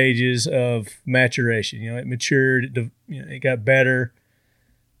 different stages of maturation. It matured. It got better,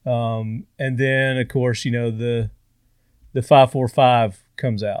 and then of course, the 545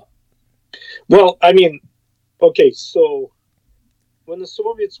 comes out. well, I mean, okay, so when the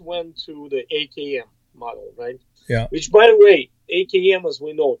Soviets went to the AKM model, right? Yeah. Which, by the way, AKM, as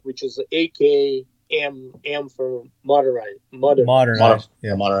we know, which is AKM for modernized. Modernized.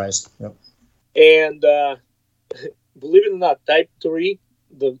 Yeah, modernized. Yep. And believe it or not, Type 3,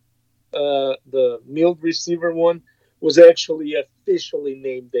 the milled receiver one, was actually officially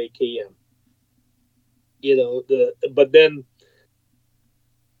named AKM. But then,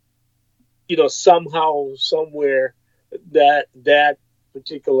 somehow, somewhere, that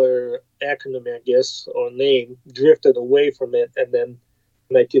particular acronym, I guess, or name, drifted away from it, and then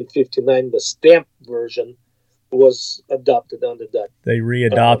 1959, the stamped version was adopted under that. They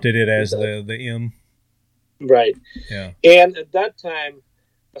readopted it as the M. Right. Yeah. And at that time,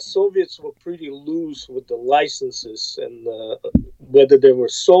 the Soviets were pretty loose with the licenses, and whether they were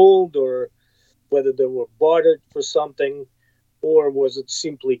sold or whether they were bartered for something, or was it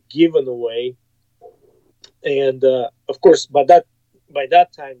simply given away. And of course, by that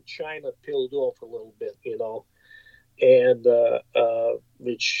time, China peeled off a little bit, and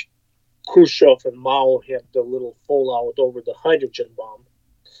which Khrushchev and Mao had the little fallout over the hydrogen bomb.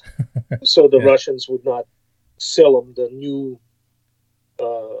 So the Russians would not sell them the new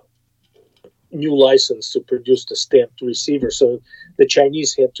license to produce the stamped receiver. So the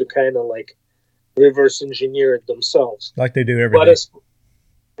Chinese had to kind of like reverse engineer it themselves. Like they do everything.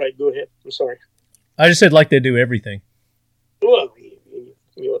 Right, go ahead. I'm sorry. I just said like they do everything. Well,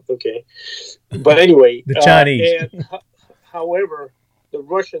 okay. But anyway. The Chinese. However, the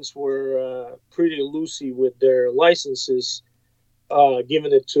Russians were pretty loosey with their licenses,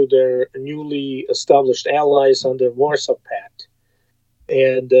 giving it to their newly established allies under Warsaw Pact.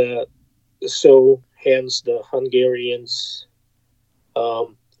 And so, hence the Hungarians,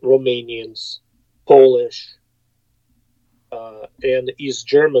 Romanians, Polish, and East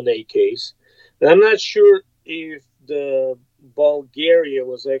German AKs. And I'm not sure if the Bulgaria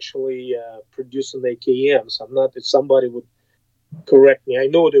was actually producing AKMs. I'm not. If somebody would correct me. I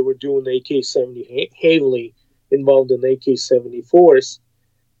know they were doing AK-70, heavily involved in AK-74s,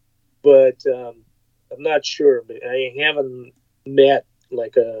 but I'm not sure. But I haven't met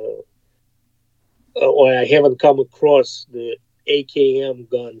or I haven't come across the AKM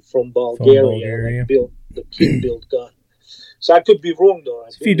gun from Bulgaria. Like the kit-built gun. So I could be wrong, though.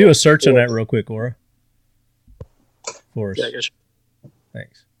 If you do a search on that real quick, Aura, for us. Yeah, I guess.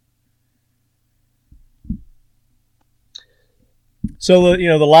 Thanks. So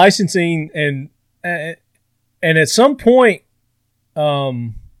the licensing and at some point,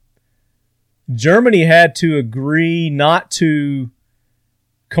 Germany had to agree not to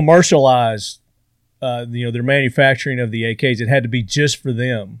commercialize, their manufacturing of the AKs. It had to be just for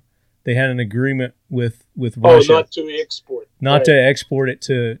them. They had an agreement with Russia. Oh, not to export. Not to export it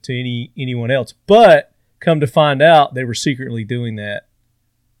to anyone else. But come to find out, they were secretly doing that.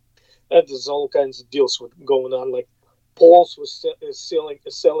 There's all kinds of deals going on. Like Poles was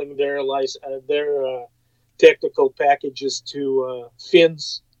selling their technical packages to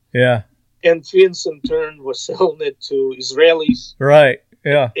Finns. Yeah. And Finns in turn were selling it to Israelis. Right.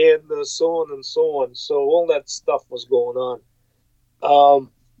 Yeah. And so on and so on. So all that stuff was going on.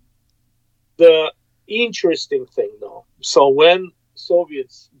 The interesting thing, though, so when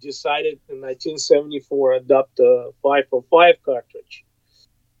Soviets decided in 1974 adopt the 505 cartridge,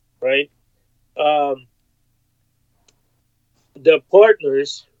 right? The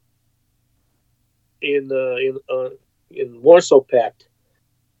partners in Warsaw Pact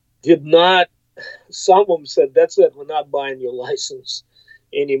did not. Some of them said, "That's it. We're not buying your license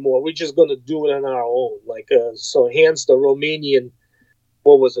anymore. We're just going to do it on our own." So hence the Romanian.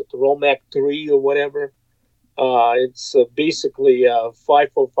 What was it, the Romac 3 or whatever? It's basically a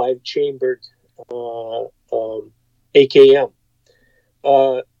 505 chambered AKM,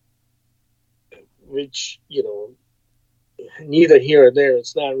 which, neither here or there.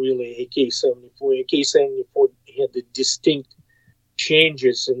 It's not really AK-74. AK-74 had the distinct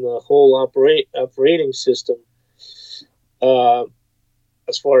changes in the whole operating system.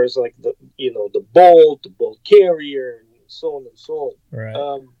 as far as like the bolt carrier, and so on and so on. Right.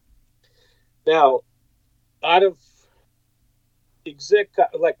 Now, out of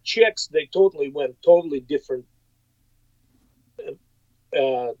like Czechs, they went totally different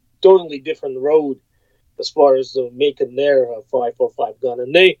road as far as making their 545 gun,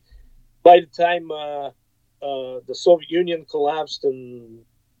 and they, by the time the Soviet Union collapsed and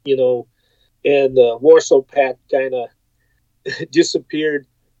Warsaw Pact kind of disappeared,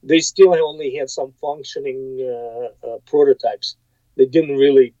 they still only had some functioning prototypes. They didn't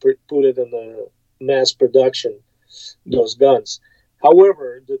really put it in the mass production, those guns.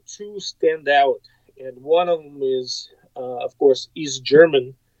 However, the two stand out, and one of them is, of course, East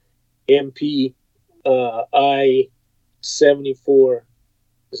German MP I-74,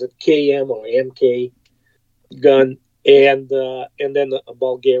 is it KM or MK gun, and then a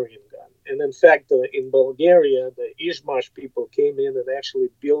Bulgarian gun. And in fact, in Bulgaria, the Izhmash people came in and actually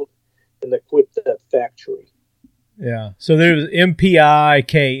built and equipped that factory. Yeah. So there was MPI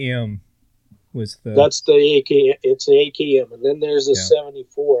KM was the. That's the AK. It's an AKM, and then there's a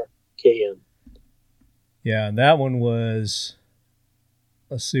 74 KM. Yeah, and that one was.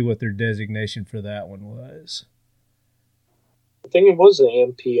 Let's see what their designation for that one was. I think it was an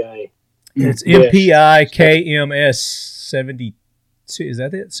MPI. It's MPI KMS 72. Is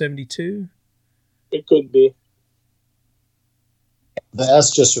that it? 72? It could be. The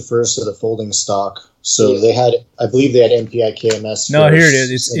S just refers to the folding stock. So they had, I believe they had MPI KMS. No, here it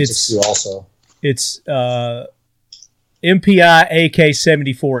is. It's also. It's MPI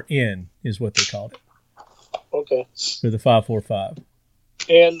AK-74N is what they called it. Okay. For the 545.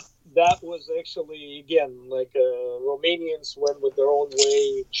 And that was actually, again, like Romanians went with their own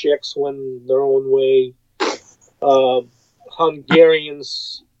way, Czechs went their own way,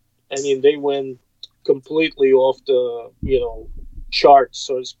 Hungarians, I mean, they went completely off the, charts,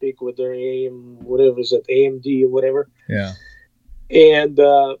 so to speak, with their AMD or whatever. Yeah. And,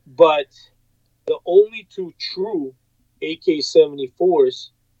 but the only two true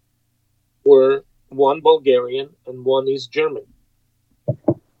AK-74s were one Bulgarian and one East German.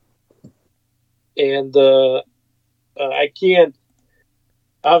 And I can't.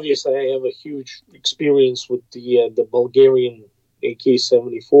 Obviously, I have a huge experience with the Bulgarian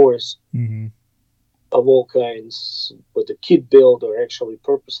AK-74s of all kinds, with the kit build or actually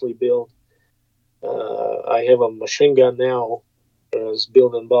purposely built. I have a machine gun now, it's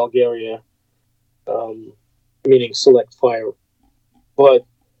built in Bulgaria, meaning select fire. But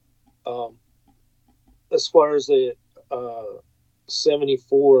as far as the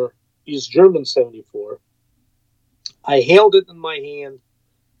 74. East German 74. I held it in my hand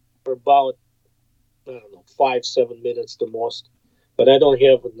for about, 5-7 minutes the most, but I don't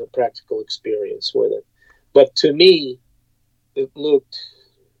have the practical experience with it. But to me, it looked,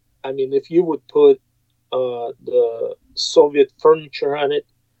 if you would put the Soviet furniture on it,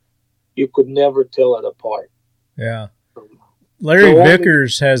 you could never tell it apart. Yeah. Larry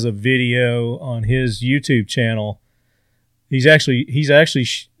Vickers has a video on his YouTube channel. He's actually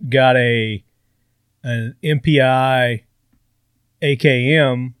got an MPI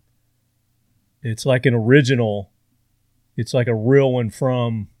AKM. It's like an original. It's like a real one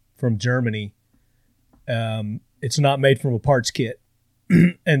from Germany. It's not made from a parts kit.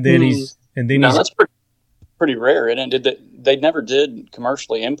 and then that's pretty rare, isn't it? They never did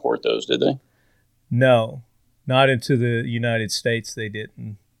commercially import those, did they? No, not into the United States. They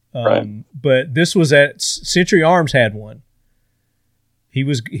didn't. Right. But this was at Century Arms had one.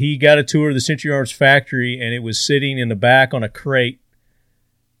 He got a tour of the Century Arms factory, and it was sitting in the back on a crate,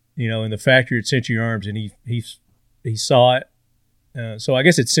 in the factory at Century Arms, and he saw it. So I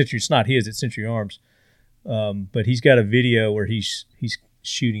guess it's Century. It's not his. It's Century Arms. But he's got a video where he's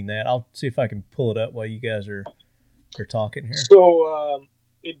shooting that. I'll see if I can pull it up while you guys are talking here. So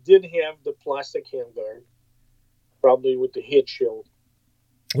it did have the plastic handguard, probably with the heat shield.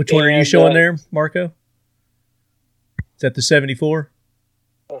 Which one are you showing there, Marco? Is that the 74?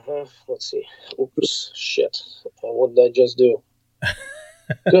 Let's see. Oops, shit. What did I just do?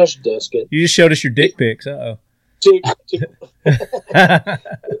 Gosh, Desket. You just showed us your dick pics. Uh-oh.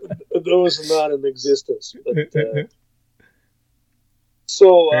 Those are not in existence. But,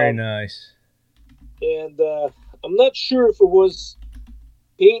 so very nice. And I'm not sure if it was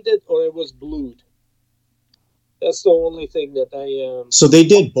painted or it was blued. That's the only thing that I. So they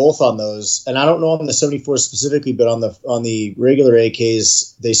did both on those, and I don't know on the 74 specifically, but on the regular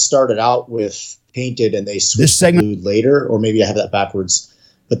AKs, they started out with painted and they switched to blued later, or maybe I have that backwards.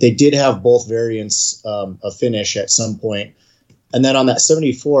 But they did have both variants of finish at some point. And then on that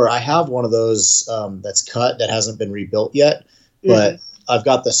 74, I have one of those that's cut that hasn't been rebuilt yet, but I've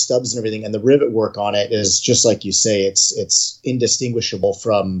got the stubs and everything, and the rivet work on it is just like you say. It's indistinguishable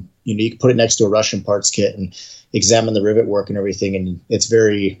from, you can put it next to a Russian parts kit and examine the rivet work and everything, and it's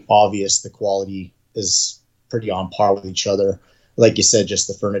very obvious the quality is pretty on par with each other. Like you said, just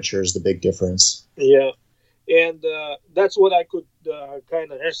the furniture is the big difference. Yeah, and that's what I could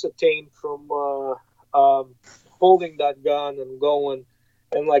kind of ascertain from holding that gun and going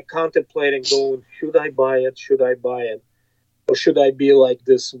and like contemplating, going, should I buy it? Should I buy it? Or should I be like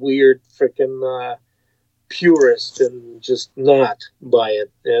this weird freaking purist and just not buy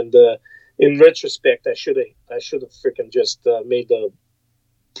it? And in retrospect, I should have freaking just made the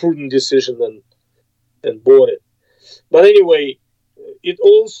prudent decision and bought it. But anyway, it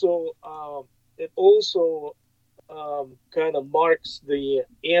also kind of marks the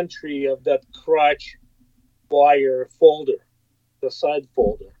entry of that crotch wire folder, the side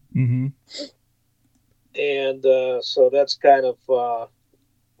folder. Mm-hmm. And so that's kind of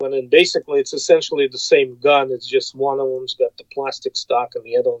basically it's essentially the same gun. It's just one of them's got the plastic stock and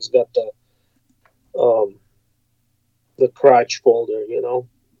the other one's got the crotch folder, you know.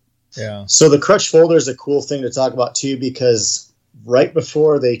 Yeah. So the crutch folder is a cool thing to talk about too, because right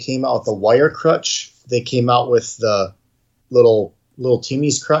before they came out with the wire crutch, they came out with the little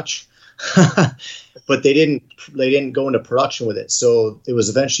Timmy's crutch. But they didn't go into production with it. So it was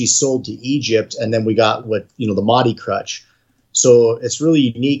eventually sold to Egypt, and then we got the Mahdi crutch. So it's really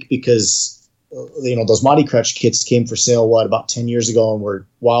unique because those Mahdi crutch kits came for sale about 10 years ago and were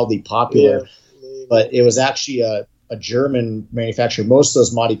wildly popular. Yeah. But it was actually a German manufacturer. Most of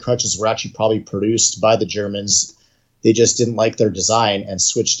those Mahdi crutches were actually probably produced by the Germans. They just didn't like their design and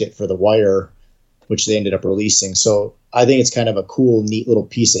switched it for the wire, which they ended up releasing. So I think it's kind of a cool, neat little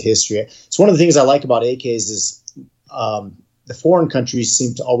piece of history. It's one of the things I like about AKs is the foreign countries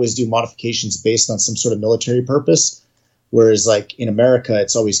seem to always do modifications based on some sort of military purpose, whereas like in America,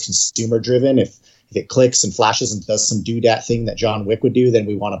 it's always consumer driven. If it clicks and flashes and does some doodat thing that John Wick would do, then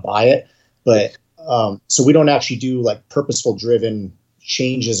we want to buy it. But so we don't actually do like purposeful driven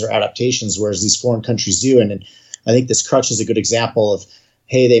changes or adaptations, whereas these foreign countries do. And I think this crutch is a good example of,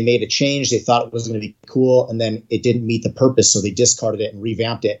 hey, they made a change. They thought it was going to be cool, and then it didn't meet the purpose, so they discarded it and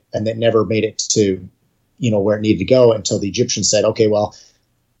revamped it, and it never made it to, where it needed to go until the Egyptians said, okay, well,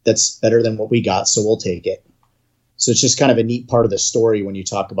 that's better than what we got, so we'll take it. So it's just kind of a neat part of the story when you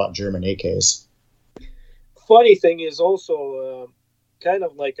talk about German AKs. Funny thing is also kind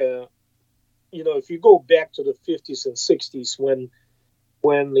of like if you go back to the 50s and 60s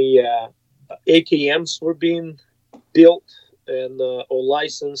when the AKMs were being built and or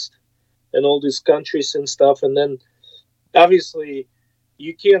licensed in all these countries and stuff, and then obviously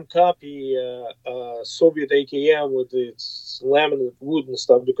you can't copy Soviet AKM with its laminate wood and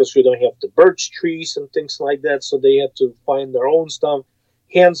stuff because you don't have the birch trees and things like that, so they had to find their own stuff.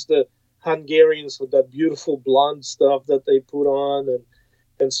 Hence the Hungarians with that beautiful blonde stuff that they put on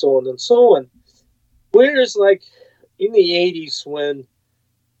and so on and so on. Whereas like in the 80s when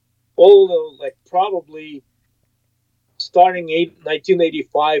probably starting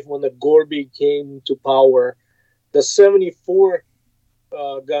 1985 when the Gorby came to power, the 74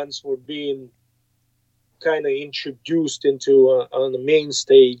 guns were being kind of introduced into on the main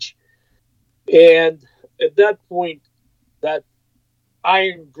stage. And at that point, that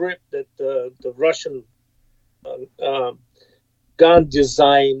iron grip that the Russian gun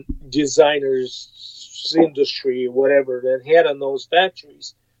designers industry, whatever, that had on those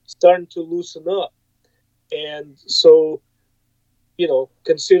factories starting to loosen up. And so,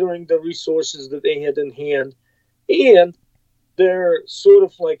 considering the resources that they had in hand and their sort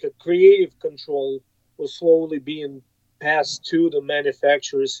of like a creative control was slowly being passed to the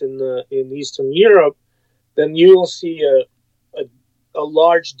manufacturers in Eastern Europe, then you'll see a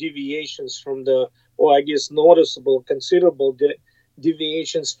large deviations from noticeable, considerable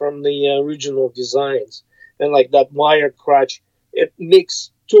deviations from the original designs. And like that wire crutch, it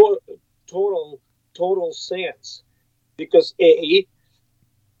makes total sense because it's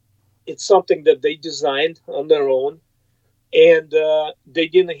something that they designed on their own, and they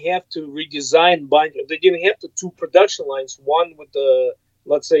didn't have to redesign. They didn't have the two production lines, one with the,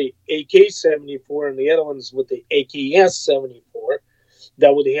 let's say, AK-74 and the other ones with the AKS-74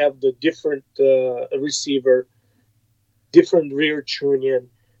 that would have the different receiver, different rear tuning,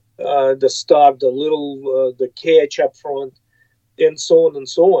 the stock, the catch up front, and so on and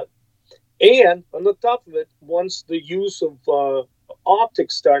so on. And on the top of it, once the use of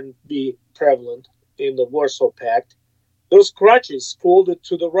optics started to be prevalent in the Warsaw Pact, those crutches folded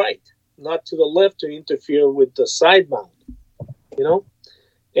to the right, not to the left to interfere with the side mount,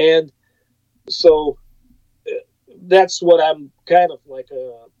 And so that's what I'm kind of like.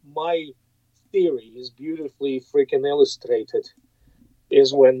 My theory is beautifully freaking illustrated.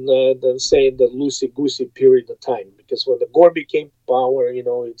 Is when the say the loosey goosey period of time, because when the Gorby came to power,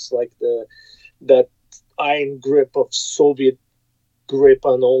 it's like that iron grip of Soviet grip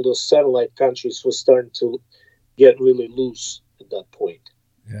on all the satellite countries was starting to get really loose at that point.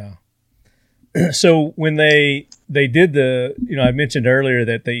 Yeah. So when they did the, I mentioned earlier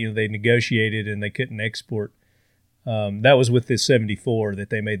that they negotiated and they couldn't export. That was with the 74 that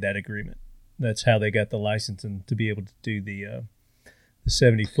they made that agreement. That's how they got the licensing to be able to do the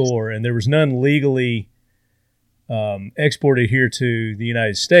 74, and there was none legally exported here to the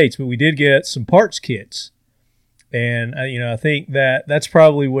United States, but we did get some parts kits. And I think that's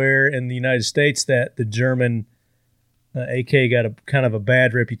probably where in the United States that the German AK got a kind of a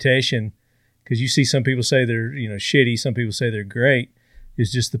bad reputation, because you see some people say they're shitty, some people say they're great.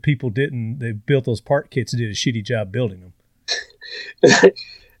 It's just the people they built those part kits did a shitty job building them.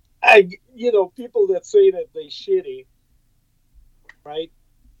 People that say that they're shitty, right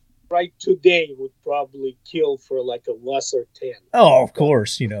today would probably kill for like a lesser 10. Oh, of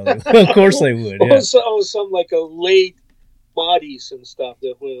course, of course they would. Yeah. Also, some like a late bodies and stuff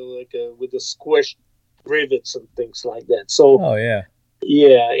that were like with the squished rivets and things like that. So, oh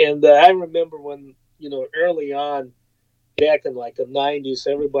yeah, and I remember when early on, back in like the 90s,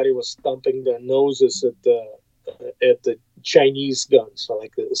 everybody was thumping their noses at the Chinese guns, so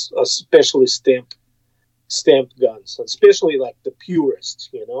like especially stamped guns, especially like the purists,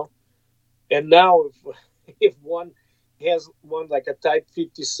 And now if one has one like a Type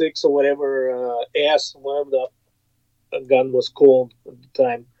 56 or whatever, whatever the gun was called at the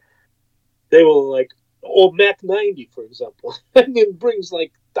time, they were like, Mac 90, for example. And it brings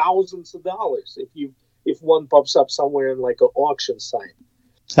like thousands of dollars if one pops up somewhere in like an auction site.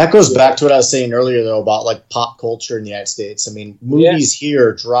 That goes back to what I was saying earlier, though, about like pop culture in the United States. I mean, movies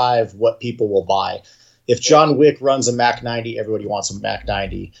here drive what people will buy. If John Wick runs a Mac 90, everybody wants a Mac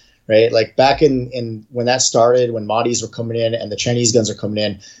 90, right? Like back in when that started, when Mahdi's were coming in and the Chinese guns are coming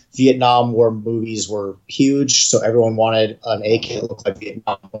in, Vietnam War movies were huge, so everyone wanted an AK that looked like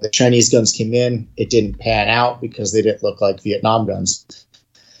Vietnam. When the Chinese guns came in, it didn't pan out because they didn't look like Vietnam guns.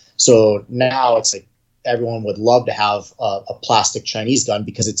 So now it's like everyone would love to have a plastic Chinese gun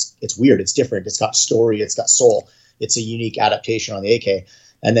because it's weird, it's different, it's got story, it's got soul, it's a unique adaptation on the AK.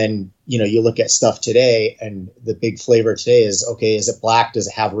 And then, you look at stuff today, and the big flavor today is, okay, is it black? Does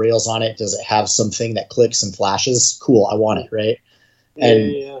it have rails on it? Does it have something that clicks and flashes? Cool, I want it, right?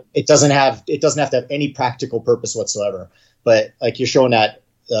 And it doesn't have to have any practical purpose whatsoever. But like you're showing that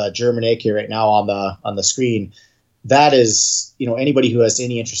German AK right now on the screen, that is, anybody who has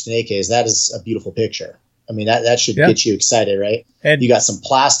any interest in AKs, that is a beautiful picture. I mean, that should get you excited, right? And you got some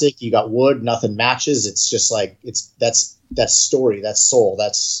plastic, you got wood, nothing matches. It's just like that's story, that's soul,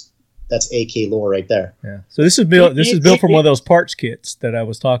 that's AK lore right there. Yeah. So this is built from one of those parts kits that I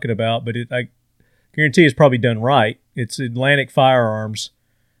was talking about, but I guarantee it's probably done right. It's Atlantic Firearms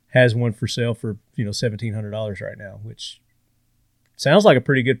has one for sale for $1,700 right now, which sounds like a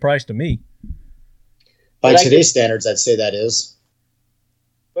pretty good price to me. By today's standards, I'd say that is.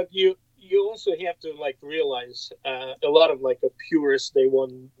 But you also have to like realize a lot of like a purists, they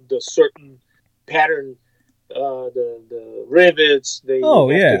want the certain pattern, the rivets. They have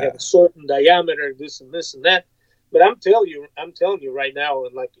to have a certain diameter, this and that. But I'm telling you right now,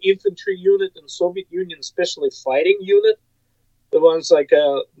 like infantry unit in Soviet Union, especially fighting unit, the ones like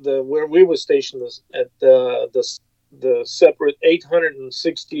where we were stationed at the separate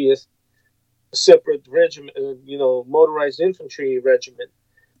 860th separate regiment, motorized infantry regiment.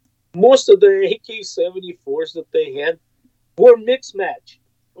 Most of the AK-74s that they had were mixed match.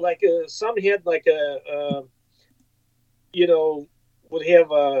 Like some had like would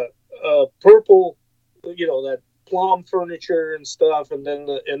have a purple, that plum furniture and stuff, and then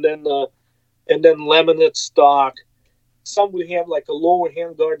laminate stock. Some would have like a lower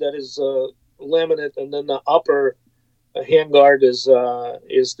handguard that is laminate, and then the upper handguard is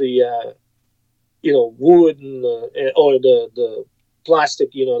the wood and or the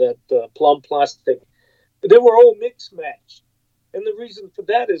plastic, that plum plastic. They were all mixed matched. And the reason for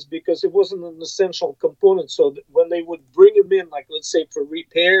that is because it wasn't an essential component. So when they would bring them in, like let's say for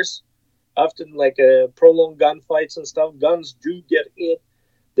repairs, often like prolonged gunfights and stuff, guns do get hit.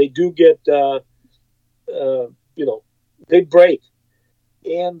 They do get, they break.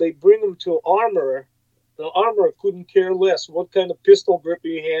 And they bring them to armorer. The armorer couldn't care less what kind of pistol grip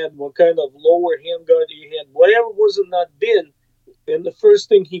you had, what kind of lower handguard you had, whatever was in that bin. And the first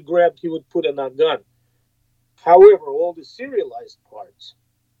thing he grabbed, he would put in that gun. However, all the serialized parts,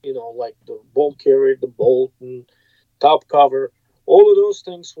 like the bolt carrier, the bolt, and top cover. All of those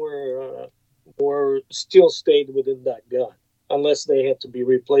things were still stayed within that gun, unless they had to be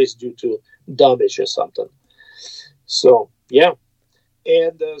replaced due to damage or something. So yeah,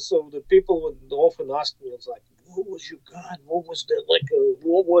 and so the people would often ask me, it's like, "What was your gun? What was that? Like,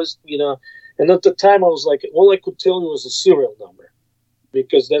 what was And at the time, I was like, all I could tell you was a serial number,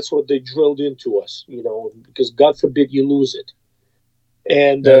 because that's what they drilled into us, because God forbid you lose it.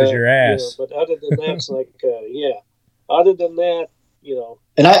 And that was your ass. but other than that, it's like, other than that,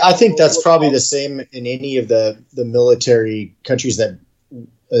 And I think that's probably the same in any of the military countries that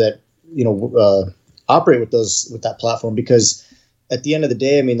operate with that platform, because at the end of the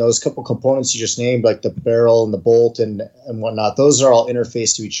day, I mean, those couple components you just named, like the barrel and the bolt and whatnot, those are all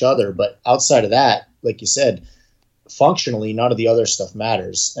interfaced to each other. But outside of that, like you said, functionally, none of the other stuff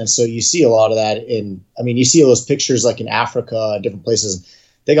matters. And so you see a lot of that you see those pictures like in Africa and different places.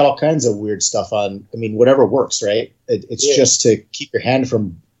 They got all kinds of weird stuff on. I mean, whatever works, right? It's just to keep your hand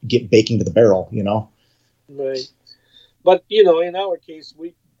from baking to the barrel, Right. But, in our case,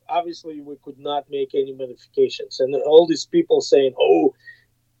 we could not make any modifications. And all these people saying,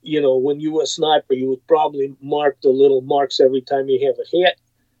 when you were a sniper, you would probably mark the little marks every time you have a hit.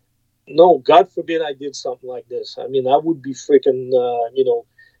 No, God forbid I did something like this. I mean, I would be freaking,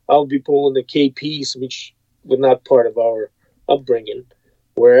 I would be pulling the KPs, which were not part of our upbringing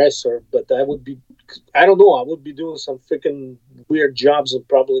where I served, but I would be doing some freaking weird jobs and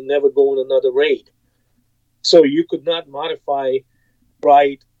probably never go on another raid. So you could not modify,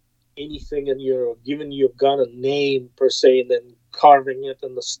 right, anything in giving your gun a name per se, and then carving it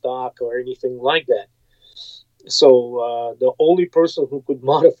in the stock or anything like that. So the only person who could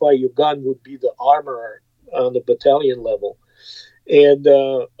modify your gun would be the armorer on the battalion level. And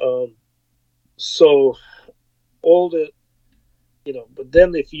so all the, but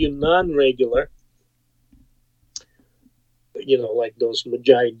then if you're non-regular, like those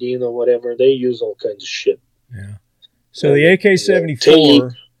Mujahideen or whatever, they use all kinds of shit. Yeah. So the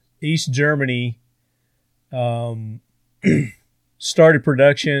AK-74, East Germany, started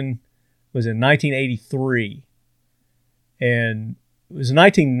production was in 1983. And it was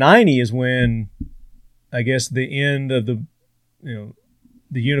 1990 is when, I guess, the end of the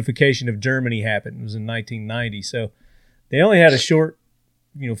unification of Germany happened. It was in 1990. So they only had a short,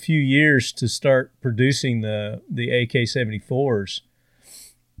 few years to start producing the AK-74s.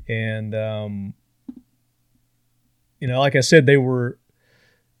 And, like I said, they were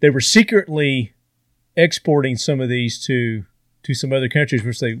secretly exporting some of these to some other countries,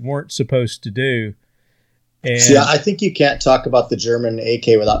 which they weren't supposed to do. And see, I think you can't talk about the German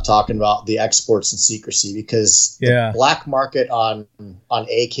AK without talking about the exports and secrecy, because the black market on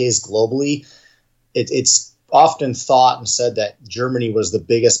AKs globally, it's often thought and said that Germany was the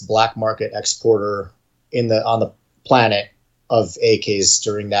biggest black market exporter on the planet of AKs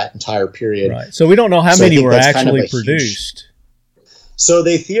during that entire period. Right. So we don't know how many were actually produced. So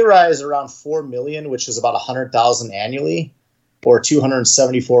they theorize around 4 million, which is about 100,000 annually, or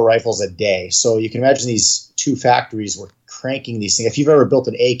 274 rifles a day. So you can imagine these two factories were cranking these things. If you've ever built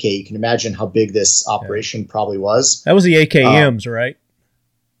an AK, you can imagine how big this operation probably was. That was the AKMs, right?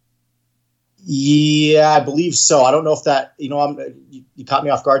 Yeah, I believe so. I don't know if that, you caught me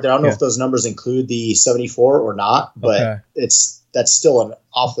off guard there. I don't know if those numbers include the 74 or not, but that's still an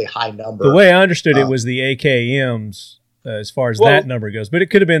awfully high number. The way I understood it was the AKMs as far as that number goes, but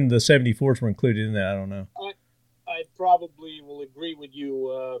it could have been the 74s were included in that. I don't know. I probably will agree with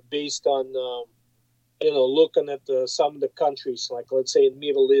you based on, looking at some of the countries, like let's say in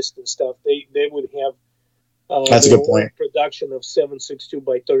Middle East and stuff, they would have that's a good point. Production of 7.62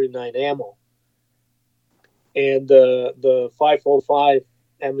 by 39 ammo. And the 505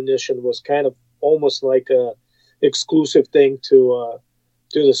 ammunition was kind of almost like a exclusive thing to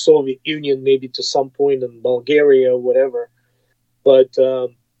the Soviet Union, maybe to some point in Bulgaria or whatever. But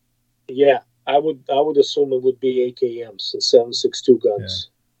I would assume it would be AKMs and 7.62 guns.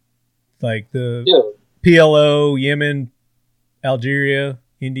 Yeah. Like the PLO, Yemen, Algeria,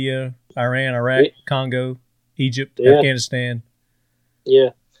 India, Iran, Iraq, Congo, Egypt, Afghanistan. Yeah.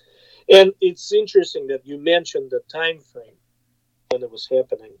 And it's interesting that you mentioned the time frame when it was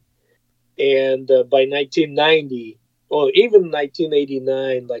happening. And by 1990, or even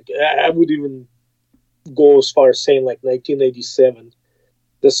 1989, like I would even go as far as saying like 1987,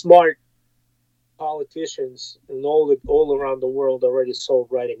 the smart politicians and all around the world already saw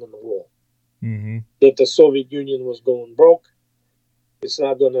writing on the wall. Mm-hmm. That the Soviet Union was going broke. It's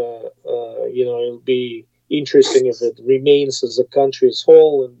not going to, it'll be interesting if it remains as a country as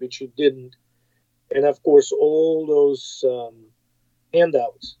whole, and which it didn't. And of course, all those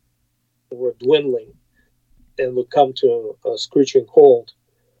handouts were dwindling. and would come to a screeching halt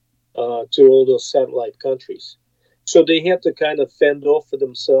to all those satellite countries. So they had to kind of fend off for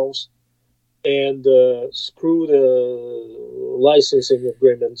themselves and screw the licensing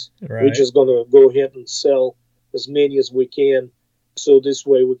agreements. Right. We're just going to go ahead and sell as many as we can, so this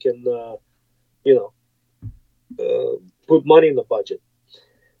way we can, put money in the budget.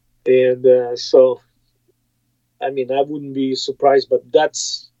 And so, I mean, I wouldn't be surprised, but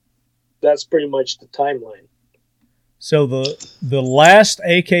that's pretty much the timeline. So the last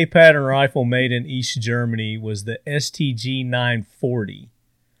AK pattern rifle made in East Germany was the STG 940.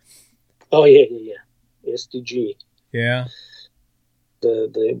 Oh yeah. STG. Yeah.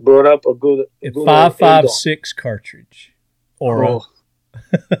 They brought up a good 5.56 cartridge. Or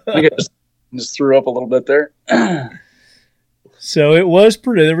I just threw up a little bit there. So it was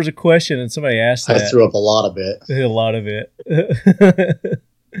pretty. There was a question, and somebody asked that. I threw up a lot of it. A lot of it.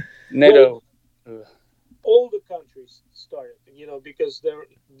 NATO. All the countries started, because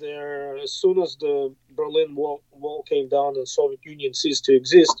they're as soon as the Berlin Wall came down and the Soviet Union ceased to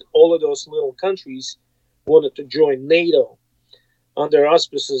exist, all of those little countries wanted to join NATO under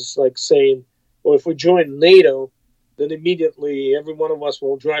auspices, like saying, well, if we join NATO, then immediately every one of us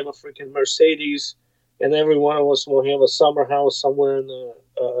will drive a freaking Mercedes, and every one of us will have a summer house somewhere in the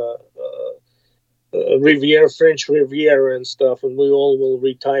Riviera, French Riviera and stuff, and we all will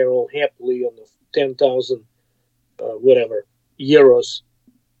retire all happily on the 10,000 euros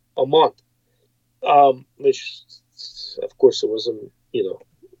a month, which of course it wasn't,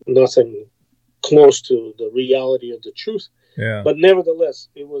 nothing close to the reality of the truth. Yeah. But nevertheless,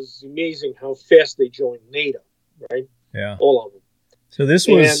 it was amazing how fast they joined NATO, right? Yeah. All of them. So this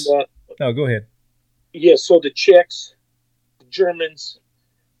was. No, go ahead. Yeah. So the Czechs, the Germans,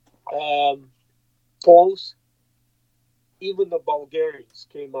 Poles, even the Bulgarians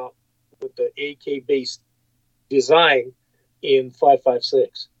came up with the AK-based design in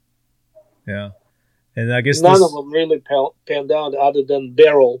 5.56. Yeah, and I guess none of them really panned out, other than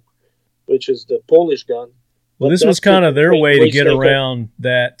Barrel, which is the Polish gun. Well, this was kind of their way to get around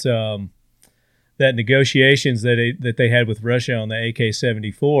that that negotiations that they had with Russia on the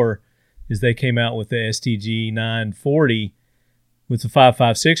AK-74, is they came out with the STG 940 with the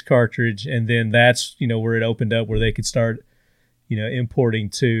 5.56 cartridge, and then that's where it opened up, where they could start importing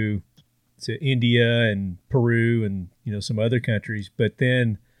to India and Peru and some other countries. But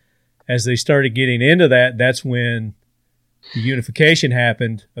then as they started getting into that, that's when the unification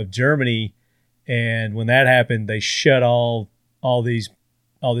happened of Germany. And when that happened, they shut all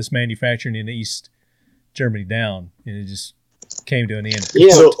this manufacturing in East Germany down, and it just came to an end.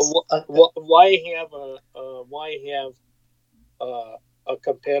 Yeah. So, why have a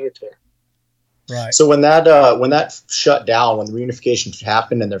competitor? Right. So when that shut down, when the reunification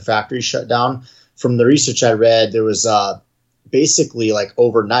happened and their factories shut down, from the research I read, there was basically like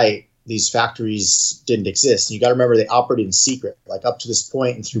overnight these factories didn't exist. And you got to remember, they operated in secret. Like up to this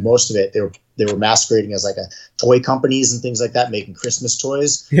point and through most of it, they were masquerading as like a toy companies and things like that, making Christmas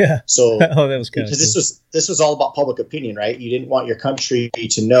toys. Yeah. So that was kind of because cool. this was all about public opinion, right? You didn't want your country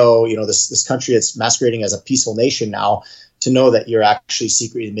to know, this country that's masquerading as a peaceful nation now, to know that you're actually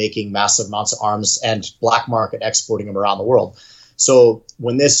secretly making massive amounts of arms and black market exporting them around the world. So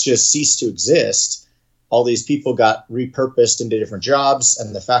when this just ceased to exist, all these people got repurposed into different jobs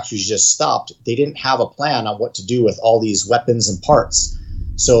and the factories just stopped. They didn't have a plan on what to do with all these weapons and parts.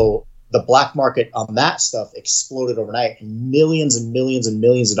 So the black market on that stuff exploded overnight, and millions and millions and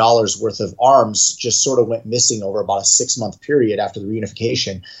millions of dollars worth of arms just sort of went missing over about a 6-month period after the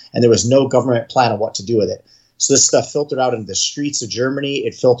reunification. And there was no government plan on what to do with it. So this stuff filtered out into the streets of Germany.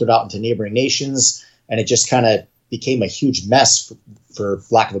 It filtered out into neighboring nations, and it just kind of became a huge mess, for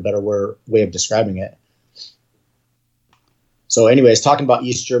lack of a better way of describing it. So anyways, talking about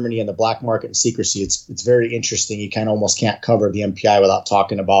East Germany and the black market and secrecy, it's very interesting. You kind of almost can't cover the MPI without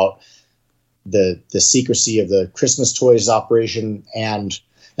talking about the secrecy of the Christmas toys operation. And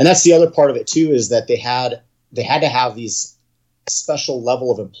that's the other part of it too, is that they had to have these special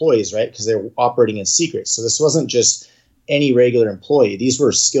level of employees, right? Because they were operating in secret. So this wasn't just any regular employee. These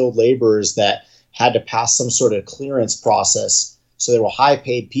were skilled laborers that had to pass some sort of clearance process. So there were high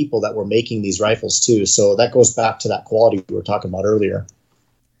paid people that were making these rifles too. So that goes back to that quality we were talking about earlier.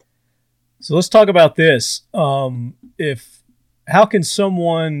 So let's talk about this. How can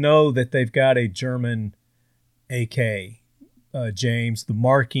someone know that they've got a German AK, James, the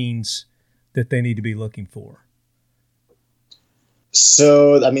markings that they need to be looking for?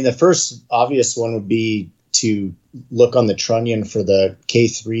 So, I mean, the first obvious one would be to look on the trunnion for the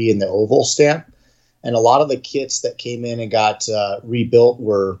K3 and the oval stamp. And a lot of the kits that came in and got rebuilt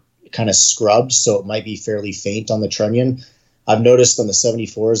were kind of scrubbed, so it might be fairly faint on the trunnion. I've noticed on the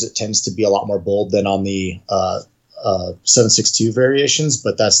 74s it tends to be a lot more bold than on the 7.62 variations,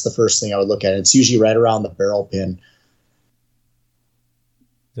 but that's the first thing I would look at. It's usually right around the barrel pin.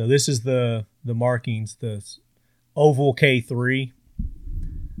 So this is the markings, the oval K3.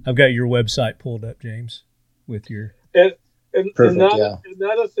 I've got your website pulled up, James, with your... Perfect,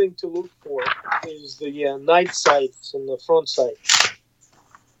 another thing to look for is the night sights and the front sights.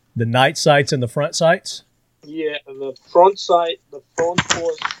 The night sights and the front sights? Yeah, and the front sight, the front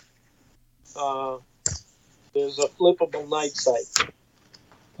post, there's a flippable night sight.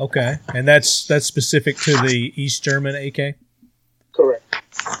 Okay, and that's specific to the East German AK? Correct.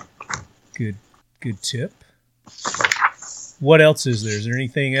 Good tip. What else is there? Is there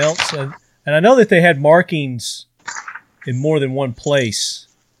anything else? And I know that they had markings in more than one place.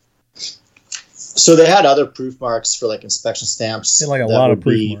 So they had other proof marks for like inspection stamps. They had like a lot of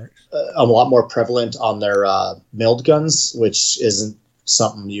proof marks. A lot more prevalent on their milled guns, which isn't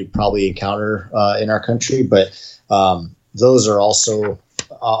something you probably encounter in our country, but those are also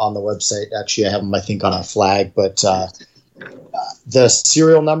on the website. Actually, I have them, I think, on a flag, but the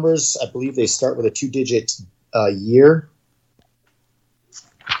serial numbers, I believe they start with a 2-digit year.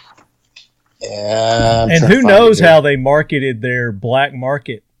 And who knows how they marketed their black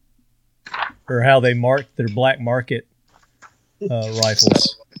market, or how they marked their black market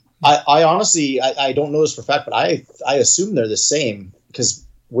rifles. I honestly, I don't know this for a fact, but I assume they're the same, because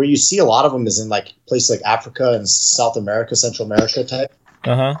where you see a lot of them is in like places like Africa and South America, Central America type.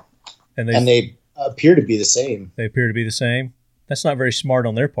 Uh-huh. And they appear to be the same. They appear to be the same. That's not very smart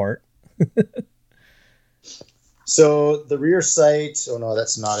on their part. So the rear sight, oh no,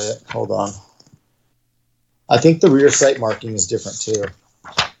 that's not it. Hold on. I think the rear sight marking is different too.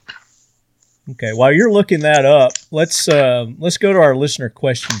 Okay, while you're looking that up, let's go to our listener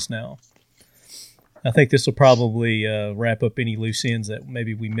questions now. I think this will probably wrap up any loose ends that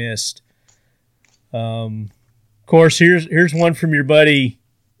maybe we missed. Of course, here's one from your buddy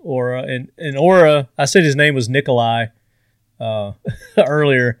Aura, and Aura. I said his name was Nikolai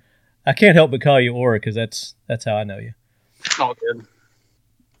earlier. I can't help but call you Aura because that's how I know you. All good.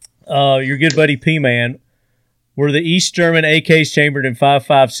 Your good buddy P-Man. Were the East German AKs chambered in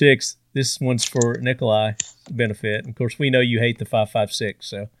 5.56? This one's for Nikolai benefit. And of course, we know you hate the 5.56,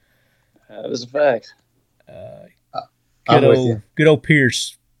 so that was a fact. Good old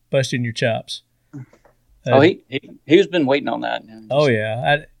Pierce busting your chops. He's been waiting on that. Oh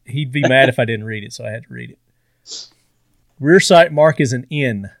yeah, he'd be mad if I didn't read it, so I had to read it. Rear sight mark is an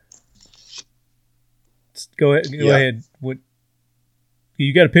N. Go ahead. What?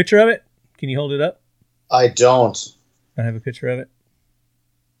 You got a picture of it? Can you hold it up? I don't. I have a picture of it.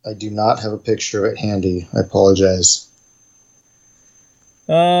 I do not have a picture of it handy. I apologize.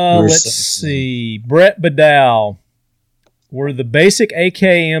 Let's see. Brett Badal. Were these basic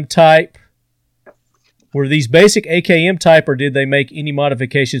AKM type, or did they make any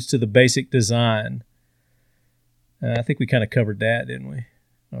modifications to the basic design? I think we kind of covered that, didn't we,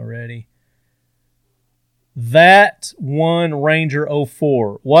 already? That one Ranger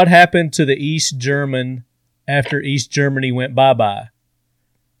 04. What happened to the East German after East Germany went bye-bye?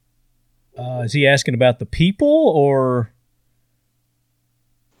 Is he asking about the people, or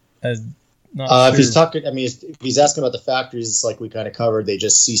not sure. If he's talking, if he's asking about the factories, it's like we kind of covered. They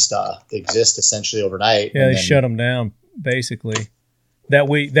just ceased to exist essentially overnight. Yeah, they shut them down basically. That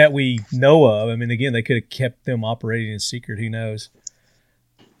we know of. I mean, again, they could have kept them operating in secret. Who knows?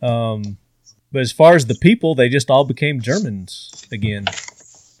 But as far as the people, they just all became Germans again.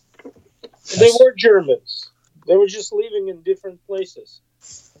 They were Germans. They were just living in different places.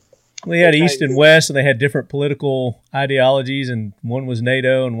 They had East and West, and they had different political ideologies, and one was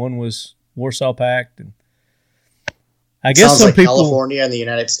NATO, and one was Warsaw Pact. And I guess some people, California and the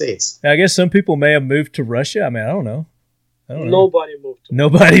United States. I guess some people may have moved to Russia. I mean, I don't know. Nobody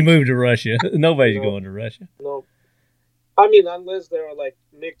moved to Russia. Nobody's going to Russia. No. I mean, unless there are like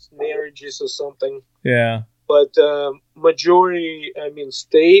mixed marriages or something. Yeah. But majority,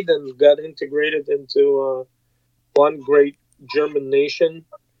 stayed and got integrated into one great German nation.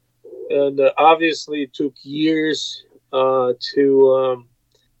 And obviously it took years to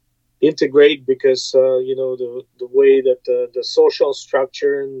integrate because, the way that the social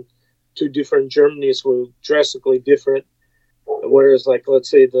structure in two different Germanys were drastically different. Whereas, like, let's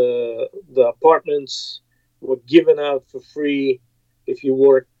say the apartments were given out for free if you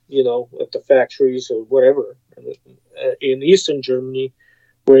work, at the factories or whatever. In Eastern Germany,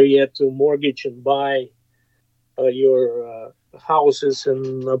 where you had to mortgage and buy your houses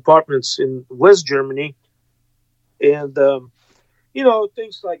and apartments in West Germany. And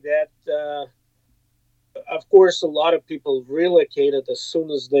things like that. Of course, a lot of people relocated as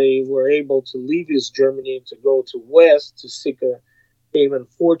soon as they were able to leave East Germany to go to West to seek a fame and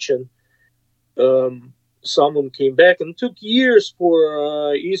fortune. Some of them came back, and it took years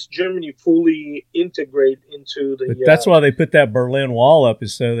for East Germany fully integrate into the. But that's why they put that Berlin Wall up,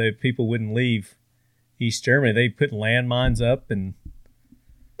 is so that people wouldn't leave East Germany. They put landmines up, and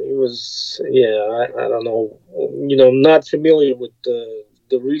it was, I don't know, not familiar with the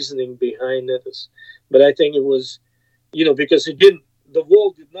reasoning behind it, but I think it was, because the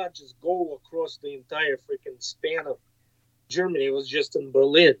wall did not just go across the entire freaking span of Germany. It was just in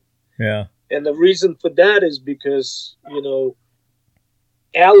Berlin. Yeah. And the reason for that is because,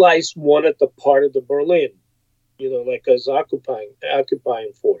 Allies wanted the part of the Berlin, like as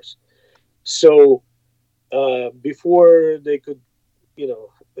occupying force. So before they could,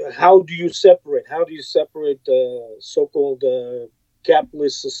 how do you separate? How do you separate the so-called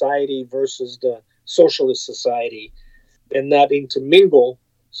capitalist society versus the socialist society and not intermingle?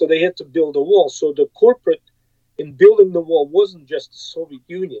 So they had to build a wall. So the corporate in building the wall wasn't just the Soviet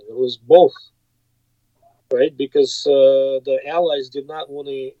Union; it was both, right? Because the Allies did not want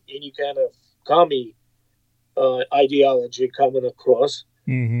any kind of commie ideology coming across.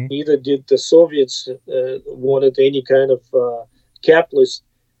 Mm-hmm. Neither did the Soviets wanted any kind of capitalist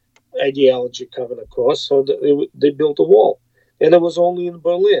ideology coming across. So they built a wall, and it was only in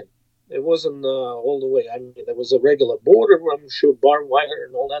Berlin. It wasn't all the way. I mean, there was a regular border, I'm sure, barbed wire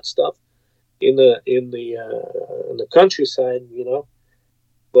and all that stuff in the countryside,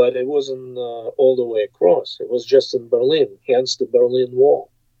 but it wasn't all the way across. It was just in Berlin, hence the Berlin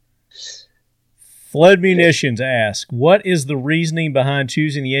Wall. Flood Munitions asks, what is the reasoning behind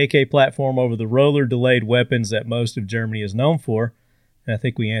choosing the AK platform over the roller-delayed weapons that most of Germany is known for? And I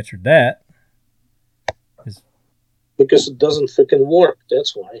think we answered that. Because it doesn't freaking work,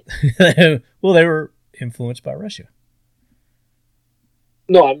 that's why. Well, they were influenced by Russia.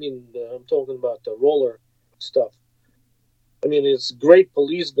 No, I mean, I'm talking about the roller stuff. I mean, it's great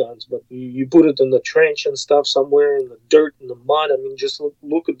police guns, but you put it in the trench and stuff somewhere in the dirt and the mud. I mean, just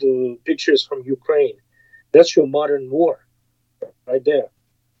look at the pictures from Ukraine. That's your modern war right there.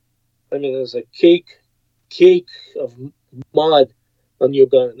 I mean, there's a cake of mud on your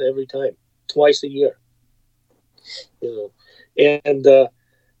gun every time, twice a year. And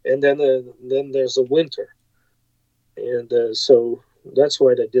then there's a winter. And so that's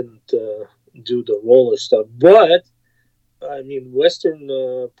why they didn't do the roller stuff. But I mean, western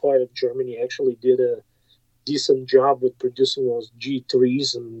part of Germany actually did a decent job with producing those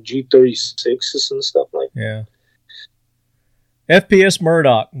G3s and G36s and stuff like that. Yeah. FPS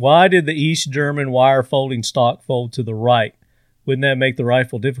Murdoch, why did the East German wire folding stock fold to the right? Wouldn't that make the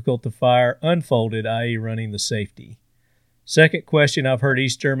rifle difficult to fire unfolded, i.e. running the safety? Second question, I've heard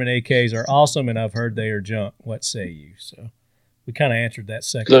East German AKs are awesome, and I've heard they are junk. What say you? So we kind of answered that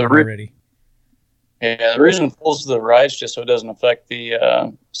second one already. Yeah, the reason it folds to the right is just so it doesn't affect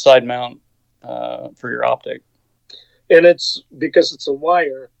the side mount for your optic. And it's because it's a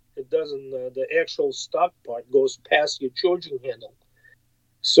wire, it doesn't, the actual stock part goes past your charging handle.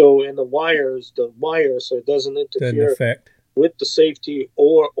 So, and the wire, so it doesn't interfere with the safety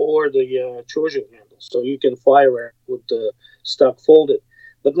or the charging handle. So you can fire it with the stock folded.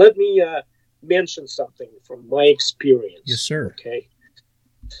 But let me mention something from my experience. Yes, sir. Okay.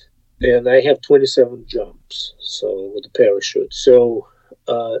 And I have 27 jumps, so with a parachute. So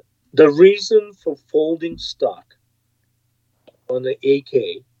the reason for folding stock on the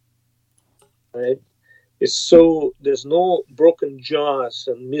AK, right, is so there's no broken jaws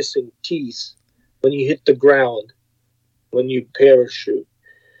and missing teeth when you hit the ground when you parachute.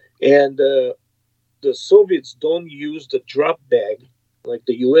 And the Soviets don't use the drop bag like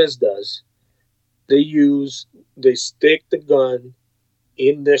the US does. They stick the gun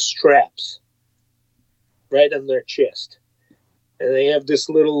in their straps, right on their chest. And they have this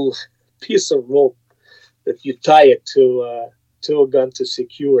little piece of rope that you tie it to a gun to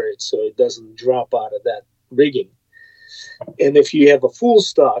secure it so it doesn't drop out of that rigging. And if you have a full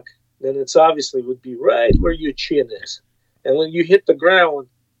stock, then it's obviously would be right where your chin is. And when you hit the ground,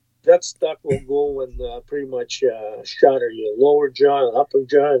 that stock will go and pretty much shatter your lower jaw and upper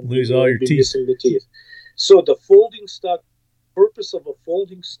jaw and lose all your teeth. Missing the teeth. So the folding stock, purpose of a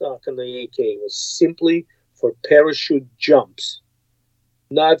folding stock on the AK was simply for parachute jumps,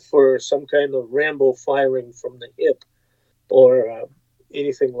 not for some kind of Rambo firing from the hip or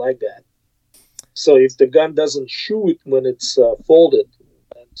anything like that. So if the gun doesn't shoot when it's folded,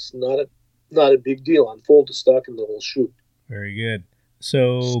 that's not a big deal. Unfold the stock and it will shoot. Very good.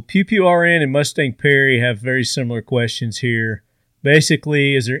 So Pew Pew RN and Mustang Perry have very similar questions here.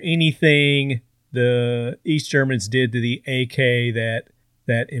 basically, is there anything the East Germans did to the AK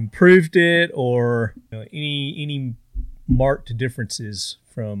that improved it, or any marked differences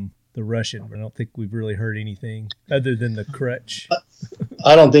from the Russian? I don't think we've really heard anything other than the crutch.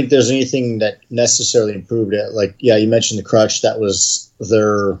 I don't think there's anything that necessarily improved it. Like, yeah, you mentioned the crutch. That was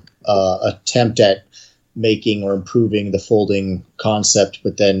their attempt at making or improving the folding concept,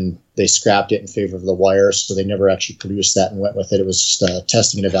 but then they scrapped it in favor of the wire, so they never actually produced that and went with it. It was just a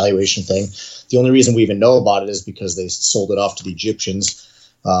testing and evaluation thing. The only reason we even know about it is because they sold it off to the Egyptians.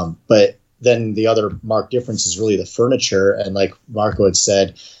 But then the other marked difference is really the furniture, and like Marco had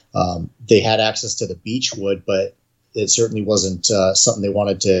said, they had access to the beech wood, but it certainly wasn't something they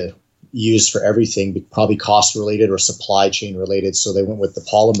wanted to use for everything, probably cost related or supply chain related. So they went with the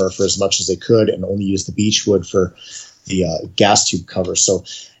polymer for as much as they could and only used the beech wood for the gas tube cover. So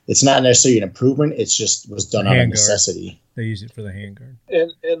it's not necessarily an improvement. It's just was done out of necessity. They use it for the handguard.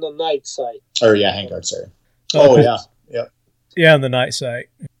 And the night sight. Or handguard, sorry. Yeah, on the night sight.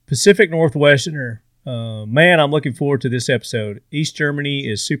 Pacific Northwesterner. Man, I'm looking forward to this episode. East Germany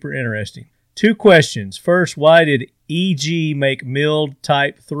is super interesting. 2 questions. First, why did EG make milled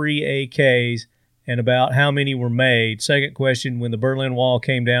Type 3 AKs, and about how many were made? Second question, when the Berlin Wall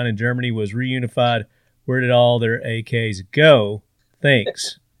came down and Germany was reunified, where did all their AKs go?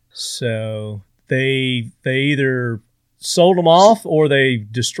 Thanks. So they either sold them off or they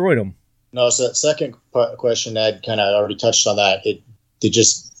destroyed them. No, so that second question, Ed kind of already touched on that. They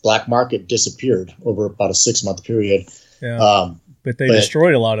just, black market disappeared over about a 6-month period. Yeah, but they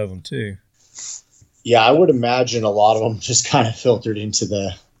destroyed a lot of them too. Yeah, I would imagine a lot of them just kind of filtered into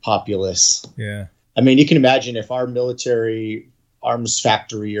the populace. Yeah. I mean, you can imagine if our military arms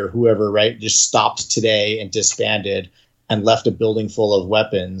factory or whoever, right, just stopped today and disbanded and left a building full of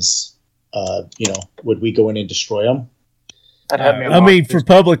weapons, would we go in and destroy them?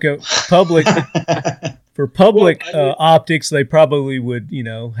 For public optics, they probably would,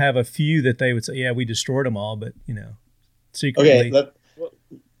 have a few that they would say, yeah, we destroyed them all, but, secretly. Okay,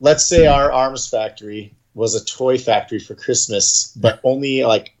 let's say our arms factory was a toy factory for Christmas, but only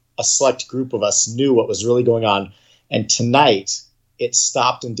like a select group of us knew what was really going on. And tonight it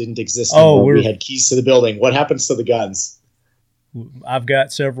stopped and didn't exist anymore. We had keys to the building. What happens to the guns? I've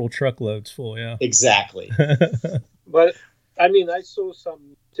got several truckloads full, yeah. Exactly. But, I mean, I saw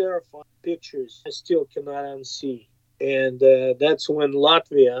some terrifying pictures I still cannot unsee. And that's when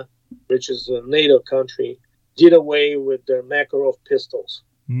Latvia, which is a NATO country, did away with their Makarov pistols.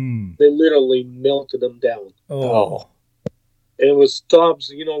 They literally melted them down. Oh. It was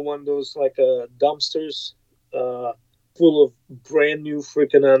tubs, one of those like dumpsters full of brand new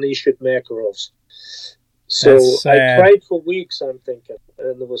freaking unissued Makarovs. So I cried for weeks, I'm thinking,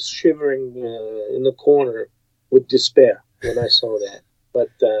 and I was shivering in the corner with despair when I saw that.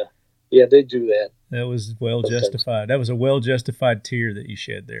 But they do that. That was well justified. That was a well justified tear that you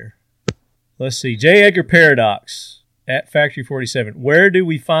shed there. Let's see. J. Edgar Paradox. At Factory 47, where do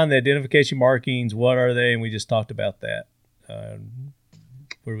we find the identification markings? What are they? And we just talked about that.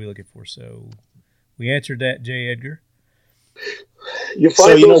 What are we looking for? So we answered that, J. Edgar.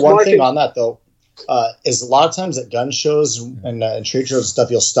 One thing on that, though, is a lot of times at gun shows and trade shows and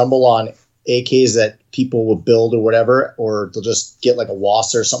stuff, you'll stumble on AKs that people will build or whatever, or they'll just get like a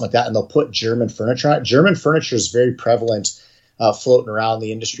Wasser or something like that, and they'll put German furniture on it. German furniture is very prevalent floating around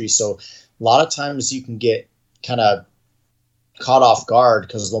the industry. So a lot of times you can get kind of caught off guard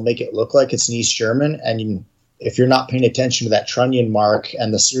because they'll make it look like it's an East German, and if you're not paying attention to that trunnion mark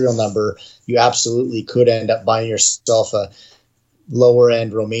and the serial number, you absolutely could end up buying yourself a lower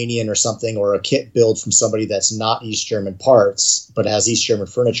end Romanian or something, or a kit build from somebody that's not East German parts but has East German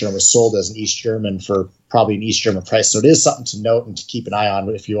furniture and was sold as an East German for probably an East German price. So it is something to note and to keep an eye on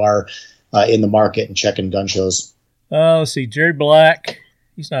if you are in the market and checking gun shows. Let's see, Jerry Black,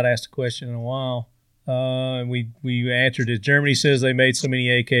 he's not asked a question in a while. And we answered it. Germany says they made so many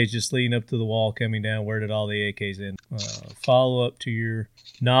AKs just leading up to the wall coming down. Where did all the AKs end? Follow up to your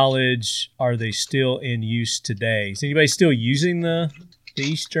knowledge, are they still in use today? Is anybody still using the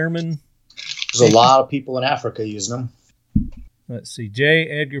East German? There's a lot of people in Africa using them. Let's see. J.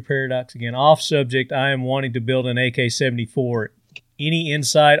 Edgar Paradox again. Off subject, I am wanting to build an AK-74. Any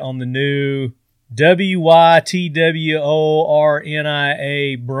insight on the new WYTWORNIA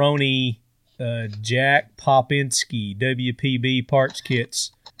Brony Jack Popinski WPB parts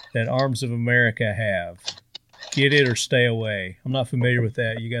kits that Arms of America have? Get it or stay away. I'm not familiar with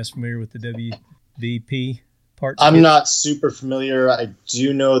that. You guys familiar with the WBP parts I'm kits? not super familiar. I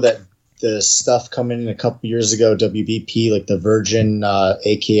do know that the stuff coming in a couple years ago, WBP, like the Virgin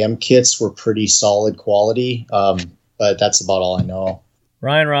AKM kits, were pretty solid quality. but that's about all I know.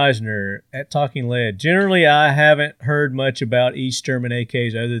 Ryan Reisner at Talking Lead. Generally, I haven't heard much about East German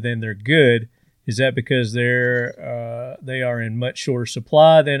AKs other than they're good. Is that because they are in much shorter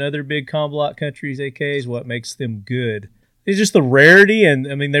supply than other big Comblot countries AKs? What makes them good? It's just the rarity, and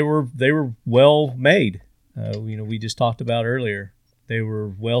I mean they were well made. We just talked about earlier. They were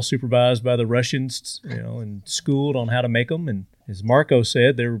well supervised by the Russians, and schooled on how to make them. And as Marco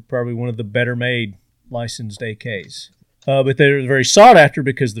said, they were probably one of the better made licensed AKs. But they're very sought after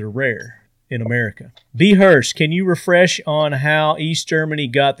because they're rare in America. B. Hurst, can you refresh on how East Germany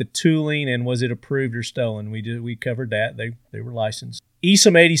got the tooling, and was it approved or stolen? We covered that. They were licensed.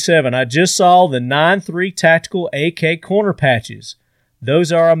 ESOM87, I just saw the 9.3 tactical AK corner patches.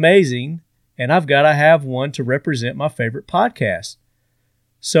 Those are amazing, and I've got to have one to represent my favorite podcast.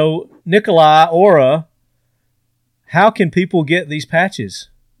 So, Nikolai, Aura, how can people get these patches?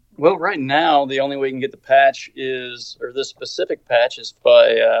 Well, right now, the only way you can get the patch this specific patch is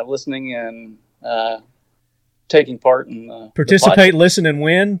by listening and taking part in the Participate, listen, and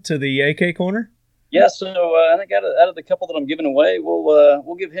win to the AK Corner? Yeah, so I think out of the couple that I'm giving away,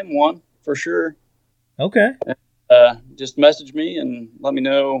 we'll give him one for sure. Okay. Just message me and let me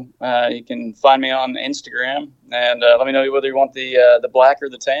know. You can find me on Instagram and let me know whether you want the black or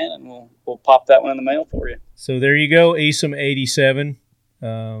the tan, and we'll pop that one in the mail for you. So there you go, ESOM87.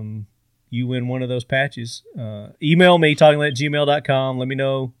 You win one of those patches. Email me, talkinglead@gmail.com. Let me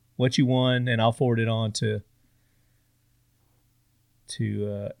know what you won, and I'll forward it on to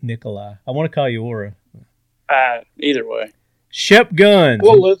Nikolai. I want to call you Aura. Either way. Shep Guns.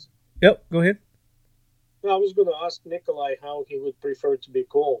 Well, Yep, go ahead. I was going to ask Nikolai how he would prefer to be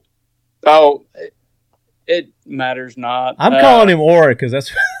called. Oh, it matters not. I'm calling him Aura because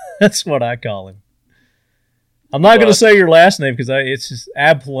that's what I call him. I'm not going to say your last name because it's just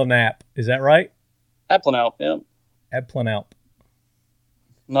Abplanap. Is that right? Abplanalp, yeah. Abplanalp.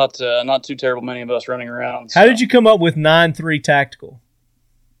 Not too terrible many of us running around. So. How did you come up with 9.3 tactical?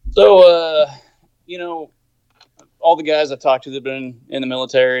 So, all the guys I've talked to that have been in the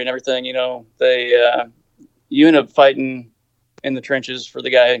military and everything, you end up fighting in the trenches for the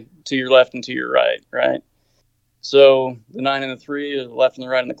guy to your left and to your right? So the 9 and the 3 is the left and the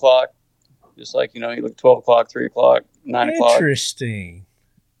right on the clock. Just like, you look 12 o'clock, 3 o'clock, 9 o'clock. Interesting.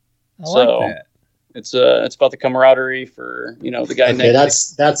 I like that. It's about the camaraderie for, the guy. Okay,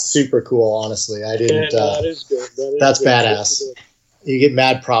 that's super cool, honestly. I didn't. Yeah, that is good. That's good. Badass. You get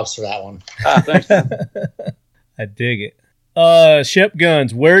mad props for that one. Thanks. I dig it. Shep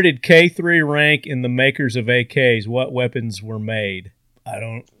Guns, where did K3 rank in the makers of AKs? What weapons were made? I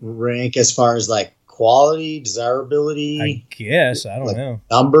don't rank as far as like quality, desirability. I guess I don't know.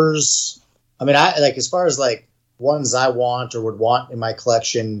 Numbers. I mean, I like as far as like ones I want or would want in my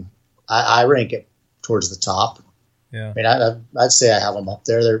collection. I rank it towards the top. Yeah. I mean, I'd say I have them up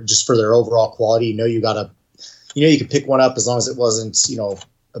there. They're just for their overall quality. You can pick one up as long as it wasn't,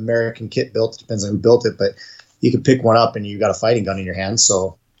 American kit built. It depends on who built it, but you can pick one up and you got a fighting gun in your hand.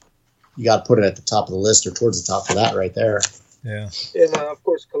 So you got to put it at the top of the list or towards the top for that right there. Yeah. And of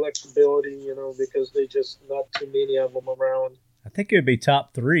course, collectability, because they just not too many of them around. I think it would be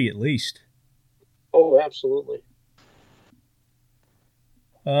top 3 at least. Oh, absolutely.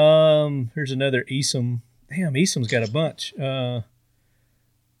 Here's another ESOM. Damn, ESOM's got a bunch. Let's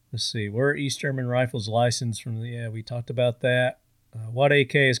see. Where are East German rifles licensed from? We talked about that. What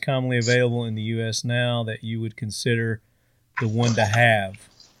AK is commonly available in the U.S. now that you would consider the one to have?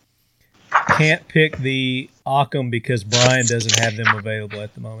 Can't pick the Occam because Brian doesn't have them available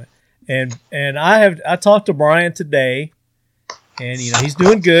at the moment. And I talked to Brian today, and he's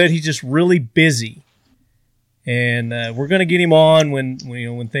doing good. He's just really busy. And we're going to get him on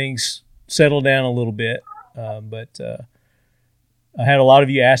when things settle down a little bit. But I had a lot of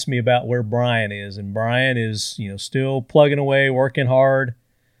you ask me about where Brian is, and Brian is still plugging away, working hard,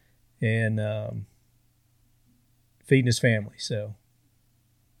 and feeding his family. So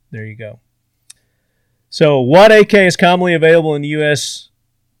there you go. So what AK is commonly available in the U.S.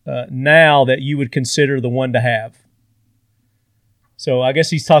 Now that you would consider the one to have? So I guess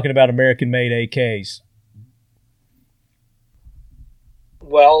he's talking about American-made AKs.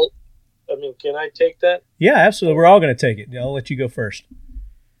 Well, can I take that? Yeah, absolutely. We're all going to take it. I'll let you go first.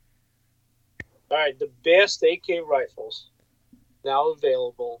 All right, the best AK rifles now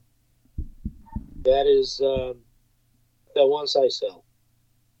available. That is the ones I sell.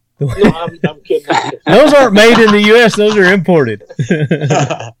 No, I'm kidding. Those aren't made in the U.S. Those are imported.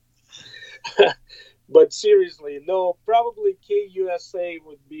 But seriously, no. Probably KUSA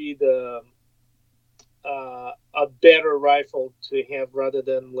would be a better rifle to have rather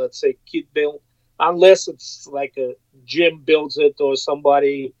than, let's say, kit built. unless it's like a Jim builds it or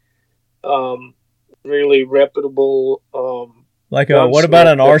somebody really reputable. Like what about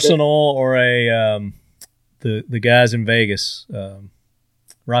an Arsenal or a the guys in Vegas,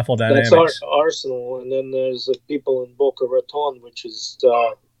 Rifle Dynamics? That's Arsenal, and then there's the people in Boca Raton, which is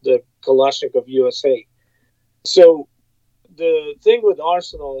the Kalashnikov USA. So the thing with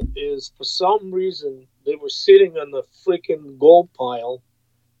Arsenal is, for some reason, they were sitting on the freaking gold pile,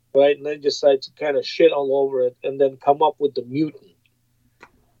 right? And they decided to kind of shit all over it and then come up with the Mutant.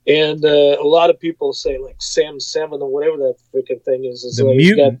 And a lot of people say, like, Sam 7 or whatever that freaking thing is. The like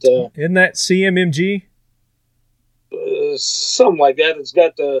Mutant? Isn't that CMMG? Something like that. It's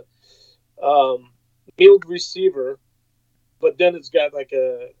got the milled receiver, but then it's got like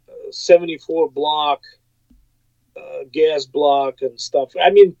a 74 block, gas block and stuff. I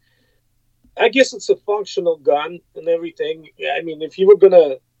mean, I guess it's a functional gun and everything. I mean, if you were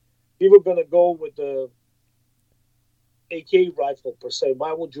gonna go with the AK rifle per se,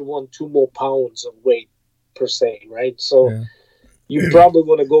 why would you want 2 more pounds of weight per se, right? So you probably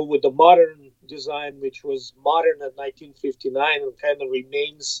want to go with the modern design, which was modern in 1959 and kind of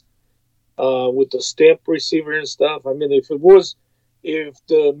remains with the stamp receiver and stuff. I mean, if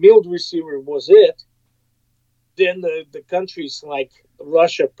the milled receiver was it, then the countries like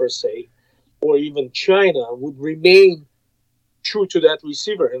Russia per se, or even China, would remain true to that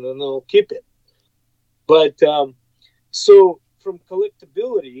receiver, and then they'll keep it. But so from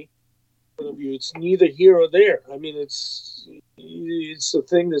collectability point of view, it's neither here or there. I mean, it's a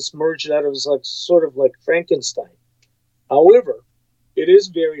thing that's merged out of like sort of like Frankenstein. However, it is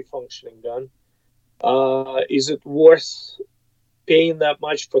very functioning gun. Is it worth paying that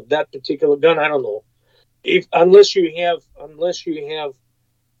much for that particular gun? I don't know. Unless you have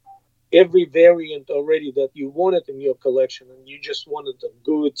every variant already that you wanted in your collection, and you just wanted a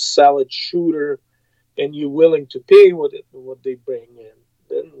good, solid shooter, and you're willing to pay what they bring in,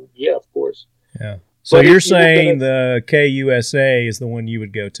 then yeah, of course. Yeah. So you're saying the KUSA is the one you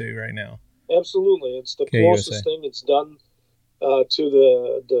would go to right now? Absolutely, it's the closest thing it's done to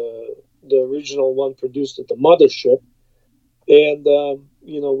the original one produced at the mothership, and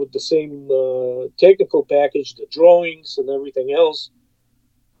with the same technical package, the drawings and everything else.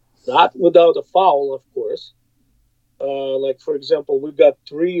 Not without a foul, of course. Like, for example, we've got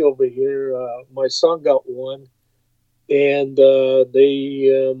 3 over here. My son got 1, and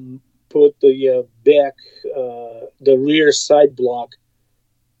they put the back, the rear side block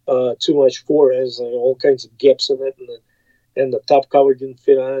too much for it. It has all kinds of gaps in it, and the top cover didn't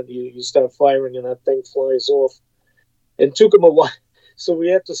fit on it. You start firing, and that thing flies off. It took them a while, so we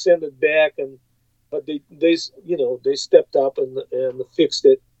had to send it back. But they stepped up and fixed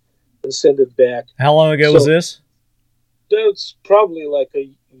it and send it back. How long ago was this? That's probably like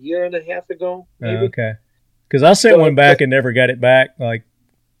a year and a half ago, maybe. Okay. Because I sent one back and never got it back, like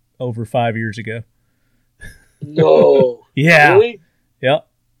over 5 years ago. No. Yeah. Really? Yep.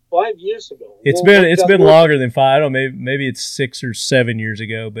 5 years ago. It's been longer than 5. I don't know, maybe it's 6 or 7 years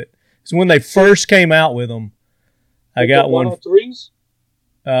ago, but it's when they first came out with them. I got one. 103s?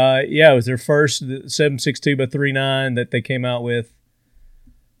 Yeah, it was their first 7.62 by 3.9 that they came out with.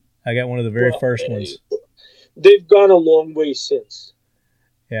 I got one of the very first ones. They've gone a long way since.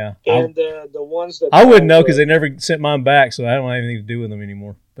 Yeah. And the ones that I wouldn't know because they never sent mine back, so I don't have anything to do with them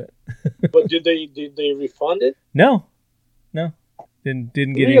anymore. But but did they refund it? No. Didn't get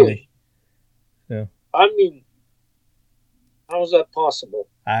really? anything. So I mean, how is that possible?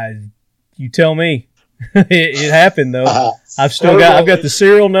 You tell me. it happened though. I've got the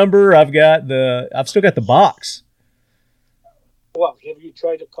serial number. I've still got the box. Well, have you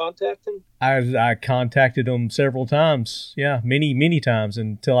tried to contact him? I contacted him several times. Yeah, many times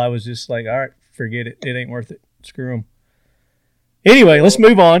until I was just like, all right, forget it. It ain't worth it. Screw him. Anyway, let's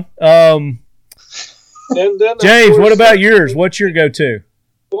move on. And then, James, what about yours? What's your go-to?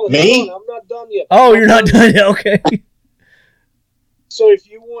 Well, Me? I'm not done yet. Oh, you're not done yet? Okay. So if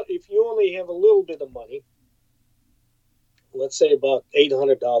you only have a little bit of money, let's say about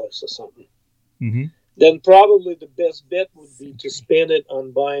 $800 or something, mm-hmm. then probably the best bet would be to spend it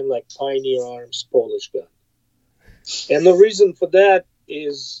on buying like Pioneer Arms Polish gun. And the reason for that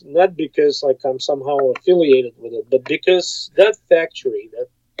is not because like I'm somehow affiliated with it, but because that factory,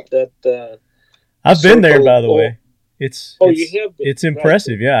 that I've been there, by the way. You have been. It's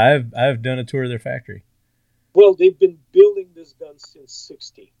impressive. Right? Yeah, I've done a tour of their factory. Well, they've been building this gun since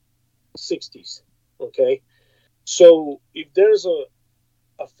 60s. Okay, so if there's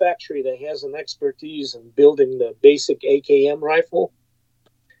a factory that has an expertise in building the basic AKM rifle,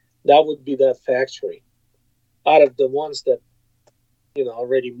 that would be that factory. Out of the ones that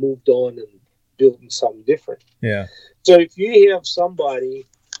already moved on and building something different. Yeah. So if you have somebody,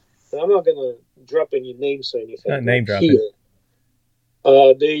 and I'm not going to drop any names or anything. Not name dropping.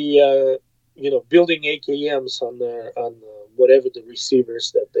 Here, they building AKMs on whatever the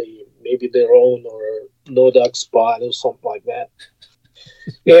receivers that they maybe their own or no duck spot or something like that,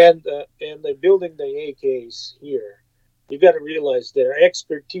 and they're building the AKs here. You got to realize their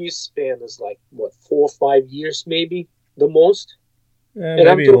expertise span is like what 4 or 5 years, maybe the most. And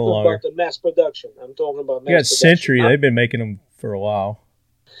I'm maybe talking about the mass production. I'm talking about mass production. Century. They've been making them for a while.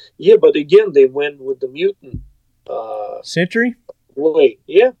 Yeah, but again, they went with the Mutant. Century? Wait,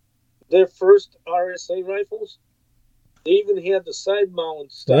 yeah. Their first RSA rifles. They even had the side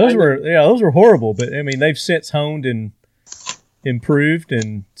mounts. Those were horrible, but I mean they've since honed and improved,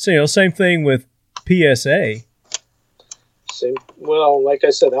 and same thing with PSA. Well, like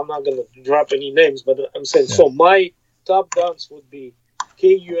I said, I'm not going to drop any names, but I'm saying so. My top guns would be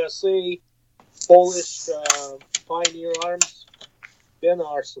KUSA, Polish Pioneer Arms, then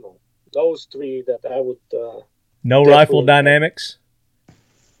Arsenal. Those three that I would. No Rifle Dynamics.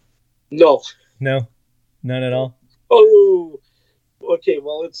 No, none at all. Oh, okay.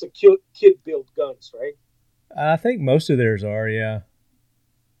 Well, it's a kid-built guns, right? I think most of theirs are, yeah.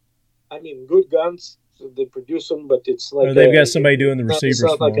 I mean, good guns. They produce them, but it's like they've got somebody doing the receivers.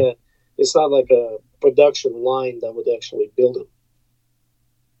 It's not like a production line that would actually build them.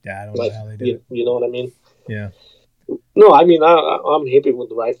 Yeah, I don't know how they do it. You know what I mean? Yeah. No, I mean I'm happy with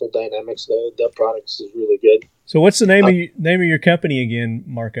the Rifle Dynamics. Their products is really good. So what's the name of your company again,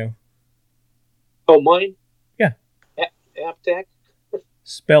 Marco? Oh, mine? Yeah. AppTech.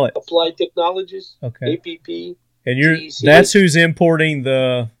 Spell it. Applied Technologies. Okay. APP. And that's who's importing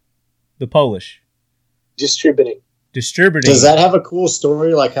the Polish. Distributing. Does that have a cool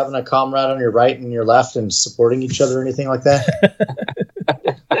story, like having a comrade on your right and your left and supporting each other or anything like that?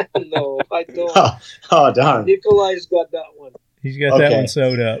 No, I don't. Oh, darn. Nikolai's got that one. He's got that one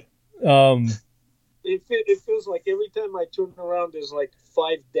sewed up. It feels like every time I turn around, there's like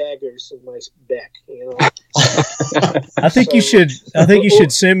 5 daggers in my back. I think you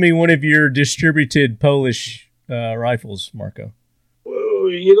should send me one of your distributed Polish rifles, Marco. Well,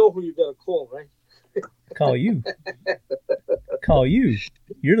 you know who you got to call, right? Call you.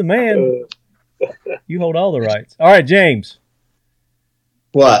 You're the man. You hold all the rights. All right, James.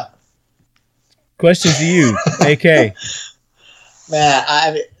 What? Question to you, AK. Man,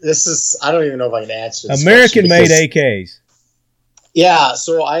 I don't even know if I can answer this. American-made AKs. Yeah,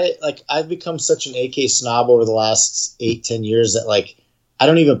 so I've become such an AK snob over the last 8-10 years that I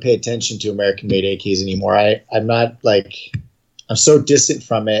don't even pay attention to American-made AKs anymore. I'm so distant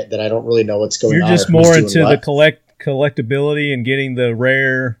from it that I don't really know what's going on. You're just more into the collectability and getting the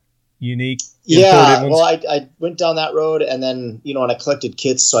rare, unique. Yeah, well, I went down that road, and then and I collected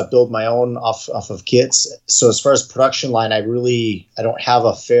kits, so I build my own off of kits. So as far as production line, I don't have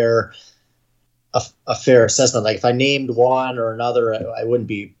a fair assessment. Like if I named one or another, it wouldn't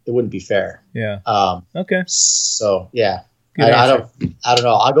be fair. Yeah. Okay. So yeah, I don't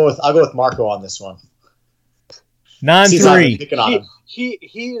know. I'll go with Marco on this one. 9-3. He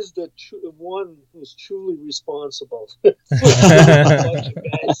is the one who's truly responsible.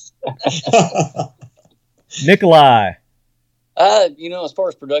 As Nikolai. far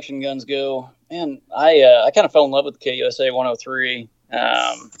as production guns go, man, I kind of fell in love with the KUSA 103.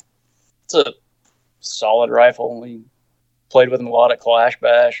 It's a solid rifle. We played with them a lot at Clash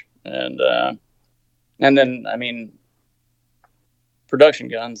Bash, and then I mean, production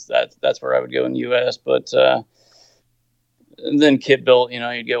guns. That's where I would go in the U.S. But and then kit built, you'd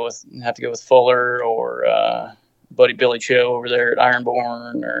have to go with Fuller or Buddy Billy Cho over there at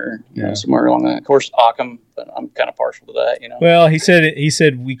Ironborn, or somewhere along that. Of course, Occam, but I'm kind of partial to that. Well, he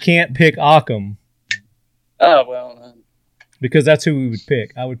said we can't pick Occam. Oh well, because that's who we would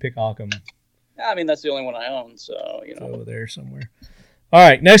pick. I would pick Occam. I mean, that's the only one I own, so It's over there somewhere. All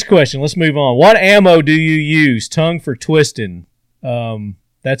right, next question. Let's move on. What ammo do you use? Tongue for twisting.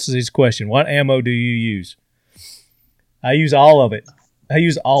 That's his question. What ammo do you use? I use all of it. I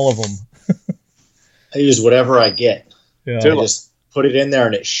use all of them. I use whatever I get. Yeah. I just put it in there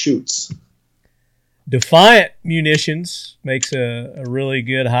and it shoots. Defiant Munitions makes a really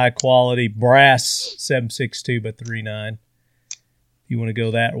good high quality brass 7.62 by 3.9. If you want to go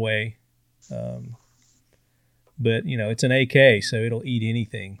that way. But it's an AK, so it'll eat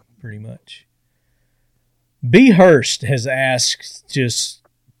anything pretty much. B. Hurst has asked just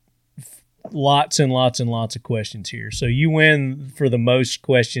lots and lots and lots of questions here. So you win for the most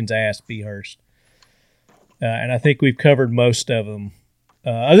questions asked, B. Hurst. And I think we've covered most of them.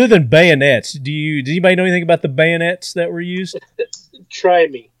 Other than bayonets, does anybody know anything about the bayonets that were used? Try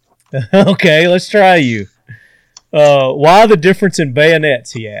me. Okay, let's try you. Why the difference in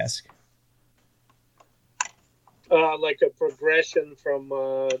bayonets, he asked. Like a progression from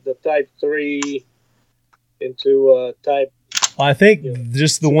the Type 3 into Type. Well, I think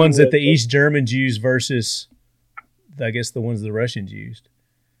just the ones that the with East Germans used versus, I guess, the ones the Russians used.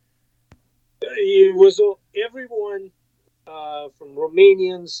 It was everyone from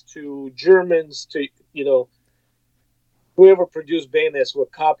Romanians to Germans to, whoever produced bayonets were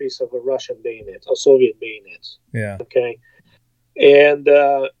copies of a Russian bayonet, a Soviet bayonet. Yeah. Okay. And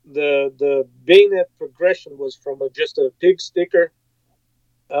the bayonet progression was from just a pig sticker.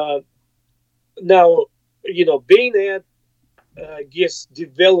 Now, bayonet, I guess,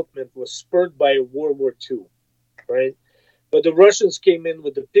 development was spurred by World War II, right? But the Russians came in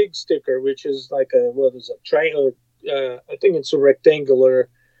with the pig sticker, which is like a triangle? I think it's a rectangular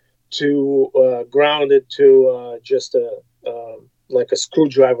to grounded to just like a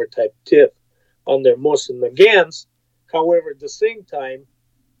screwdriver type tip on their Mosin Nagants. However, at the same time,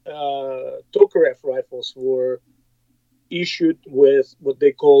 Tokarev rifles were issued with what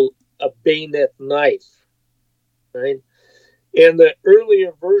they call a bayonet knife, right? And the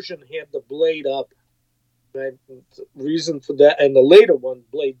earlier version had the blade up. Right? The reason for that, and the later one,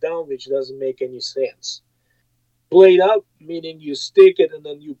 blade down, which doesn't make any sense. Blade up, meaning you stick it and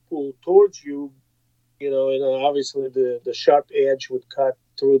then you pull towards you, and obviously the sharp edge would cut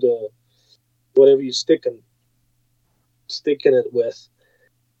through the whatever you're sticking it with.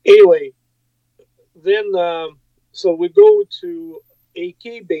 Anyway, then so we go to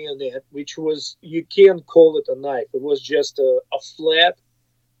AK bayonet, which was, you can't call it a knife. It was just a flat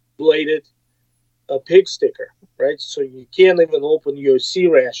bladed a pig sticker, right? So you can't even open your C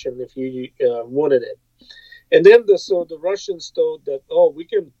ration if you wanted it. And then the Russians thought that, we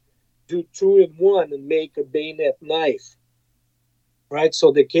can do 2-in-1 and make a bayonet knife, right?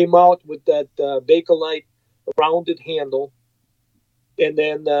 So they came out with that Bakelite rounded handle, and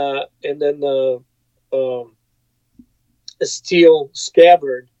then a steel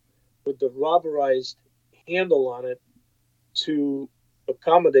scabbard with the rubberized handle on it to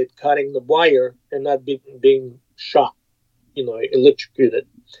accommodate cutting the wire and not being shocked, electrocuted.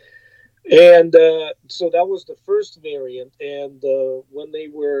 And so that was the first variant. And when they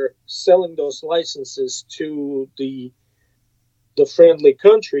were selling those licenses to the friendly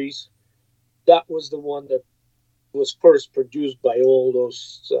countries, that was the one that was first produced by all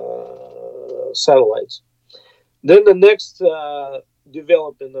those satellites. Then the next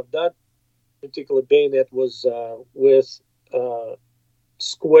development of that particular bayonet was with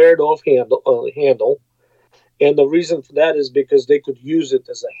squared off handle. And the reason for that is because they could use it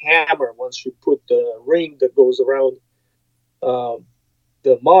as a hammer once you put the ring that goes around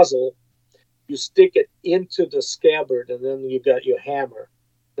the muzzle. You stick it into the scabbard, and then you got your hammer.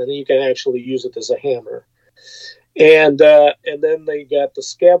 And then you can actually use it as a hammer. And then they got the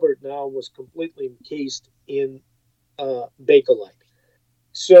scabbard now was completely encased in Bakelite.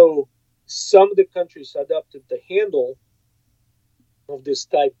 So some of the countries adopted the handle of this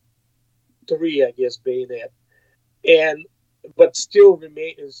Type 3, I guess, bayonet, but still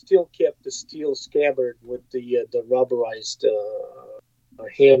kept the steel scabbard with the rubberized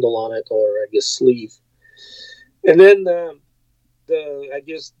handle on it, or I guess sleeve. And then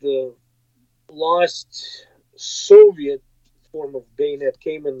the last Soviet form of bayonet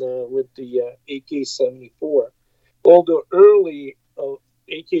came in with the AK-74. All the early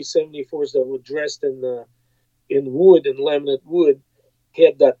AK-74s that were dressed in wood and laminate wood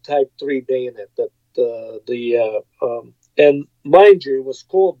had that Type 3 bayonet. And mind you, it was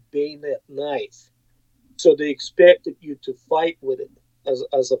called bayonet knife. So they expected you to fight with it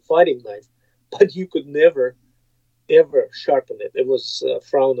as a fighting knife, but you could never, ever sharpen it. It was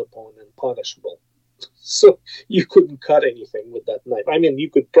frowned upon and punishable. So you couldn't cut anything with that knife. I mean, you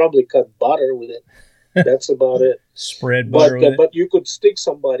could probably cut butter with it. That's about it. Spread butter with it. But you could stick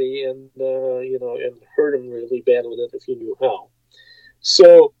somebody and hurt them really bad with it if you knew how.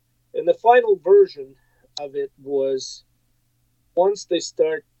 So, and the final version of it was, once they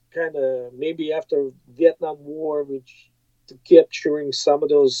start kind of, maybe after Vietnam War, which capturing some of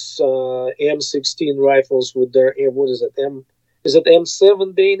those M16 rifles with their, what is it,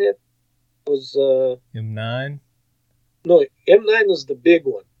 M7 bayonet? Was M9? No, M9 is the big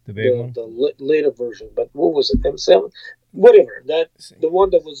one. The big one? The later version. But what was it, M7? Whatever. The one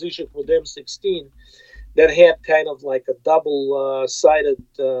that was issued with M16 that had kind of like a double-sided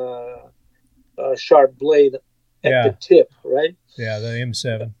sharp blade at the tip, right? Yeah, the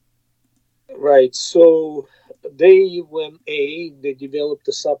M7. Right. So they developed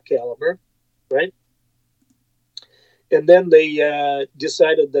the subcaliber, right? And then they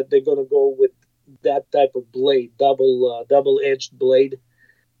decided that they're going to go with that type of blade, double-edged blade.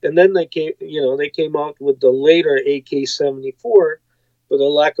 And then they came out with the later AK-74. For the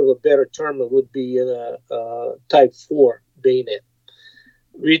lack of a better term, it would be a Type 4 bayonet,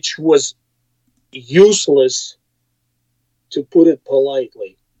 which was useless, to put it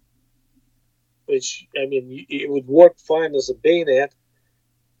politely. Which, I mean, it would work fine as a bayonet,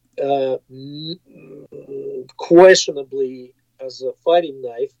 questionably as a fighting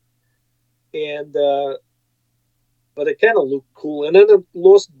knife, and but it kind of looked cool. And then it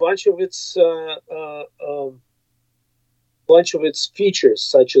lost a bunch of its features,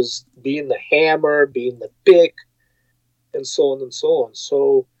 such as being the hammer, being the pick, and so on and so on.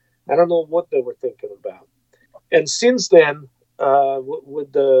 So I don't know what they were thinking about. And since then,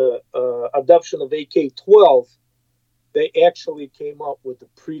 with the adoption of AK-12, they actually came up with a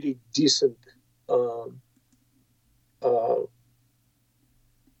pretty decent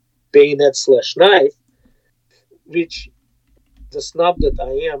bayonet/knife, which, the snob that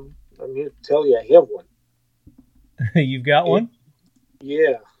I'm here to tell you I have one. You've got one?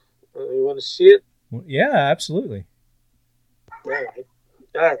 Yeah. You want to see it? Yeah, absolutely. All right,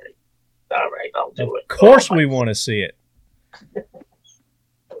 I'll do it. Of course we want to see it.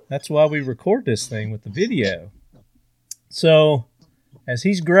 That's why we record this thing with the video. So, as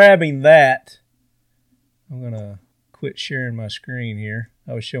he's grabbing that, I'm going to quit sharing my screen here.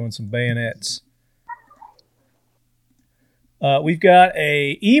 I was showing some bayonets. We've got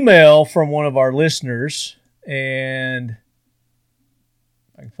an email from one of our listeners, and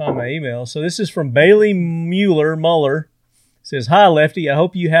I can find my email. So this is from Bailey Muller. It says, "Hi, Lefty. I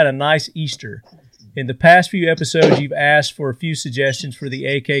hope you had a nice Easter. In the past few episodes, you've asked for a few suggestions for the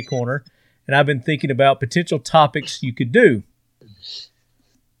AK Corner, and I've been thinking about potential topics you could do."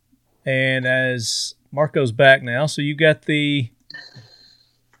 And as Marco's back now, so you got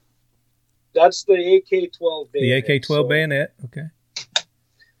that's the AK-12 bayonet. The AK-12 bayonet, okay.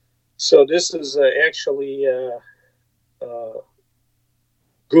 So this is actually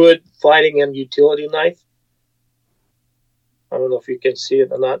good fighting and utility knife. I don't know if you can see it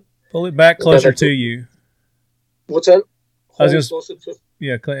or not. Pull it back closer to you. What's that? I was closer to.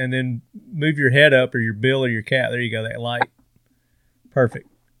 Yeah, and then move your head up, or your bill, or your cat. There you go, that light. Perfect.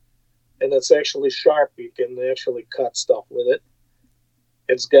 And it's actually sharp. You can actually cut stuff with it.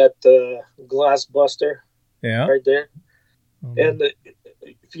 It's got glass buster right there. Mm-hmm. And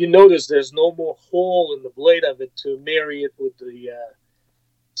if you notice, there's no more hole in the blade of it to marry it with the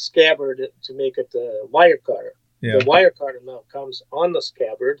scabbard to make it the wire cutter. Yeah. The wire cutter now comes on the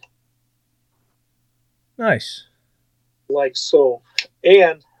scabbard. Nice. Like so.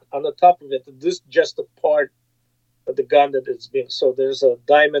 And on the top of it, this is just a part of the gun that it's been. So there's a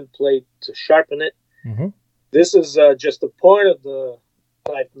diamond plate to sharpen it. Mm-hmm. This is just a part of the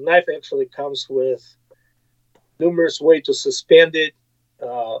knife. The knife actually comes with numerous ways to suspend it.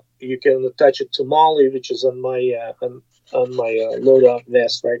 You can attach it to Molly, which is on my loadout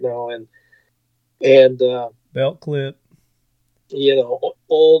vest right now, and belt clip. You know,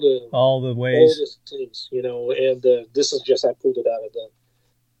 all the ways, all the things. You know, and this is just I pulled it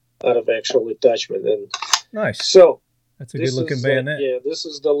out of actual attachment. And nice. So that's a good looking bayonet. Yeah, this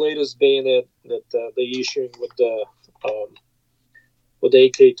is the latest bayonet that they're issuing with the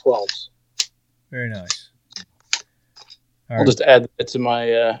AK-12s. Very nice. I'll just add that to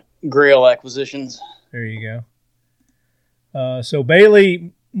my Grail acquisitions. There you go. So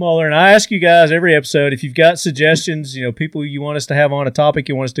Bailey Muller, and I ask you guys every episode, if you've got suggestions, you know, people you want us to have on, a topic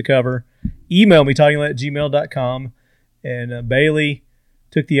you want us to cover, email me, talkinglet@gmail.com. And Bailey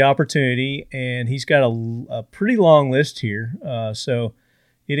took the opportunity, and he's got a pretty long list here. So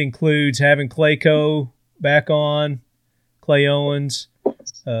it includes having Clayco back on, Clay Owens,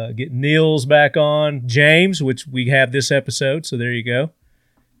 get Niels back on, James, which we have this episode, so there you go.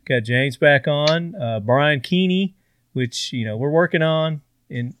 Got James back on, Brian Keeney, which, you know, we're working on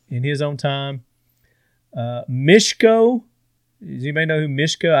in his own time. Mishko, does anybody know who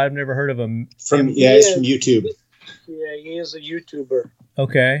Mishko? I've never heard of him. He's from YouTube. Yeah, he is a YouTuber.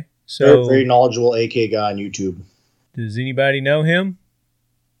 Okay, so very knowledgeable AK guy on YouTube. Does anybody know him?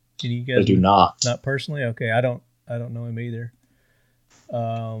 Can you guys? I do not. Not personally. Okay, I don't know him either.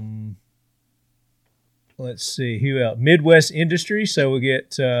 Let's see who else. Midwest Industry. So we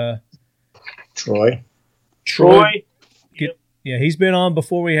get Troy. Yeah, he's been on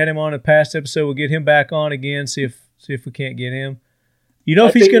before. We had him on a past episode. We'll get him back on again. See if we can't get him. You know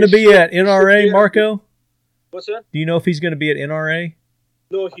if he's going to be at NRA, Marco? What's that? Do you know if he's going to be at NRA?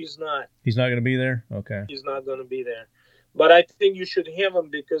 No, he's not. He's not going to be there? Okay. He's not going to be there. But I think you should have him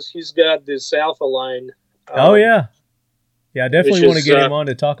because he's got this Alpha line. Oh, yeah. Yeah, I definitely want to get him on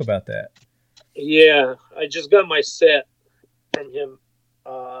to talk about that. Yeah, I just got my set from him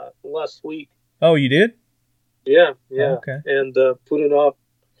last week. Oh, you did? Yeah. Oh, okay. And put it on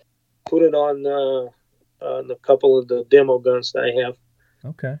a couple of the demo guns that I have.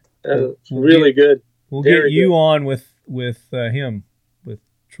 Okay. Really good. We'll Very get you good. on with him, with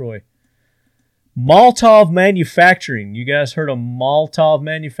Troy. Molotov Manufacturing. You guys heard of Molotov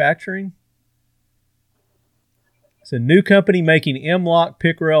Manufacturing? It's a new company making M-LOK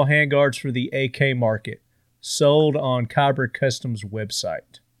pick rail handguards for the AK market. Sold on Kyber Customs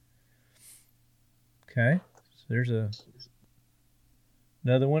website. Okay. So there's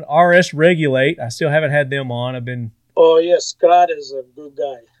another one. RS Regulate. I still haven't had them on. I've been... Oh, yeah, Scott is a good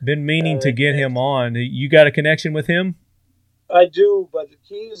guy. Been meaning to get him on. You got a connection with him? I do, but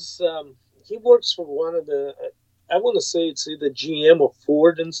he works for one of the, I want to say it's either GM or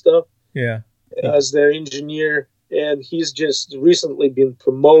Ford and stuff. Yeah. As their engineer, and he's just recently been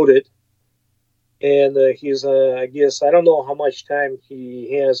promoted. And he's, I guess, I don't know how much time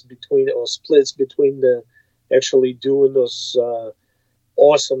he has between, or splits between the actually doing those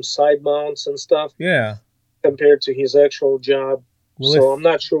awesome side mounts and stuff. Yeah. Compared to his actual job. Well, so I'm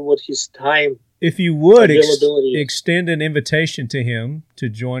not sure what his time if you would availability is. Extend an invitation to him to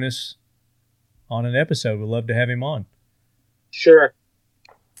join us on an episode. We'd love to have him on. Sure.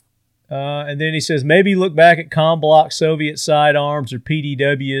 And then he says, maybe look back at Comblock Soviet sidearms or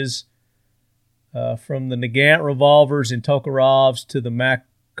PDWs from the Nagant revolvers and Tokharovs to the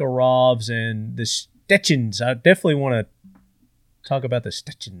Makarovs and the Stechins. I definitely want to talk about the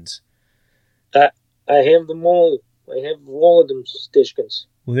Stechins. I have them all. I have all of them Stechkins.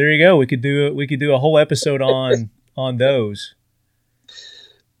 Well, there you go. We could do a whole episode on those.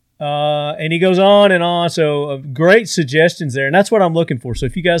 And he goes on and on. So great suggestions there, and that's what I'm looking for. So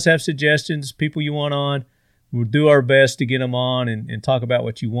if you guys have suggestions, people you want on, we'll do our best to get them on and talk about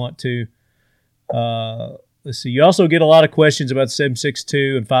what you want to. Let's see. You also get a lot of questions about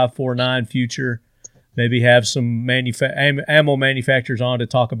 7.62 and 5.49 future. Maybe have some ammo manufacturers on to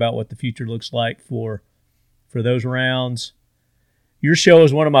talk about what the future looks like for those rounds. Your show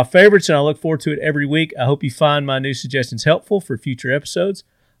is one of my favorites, and I look forward to it every week. I hope you find my new suggestions helpful for future episodes.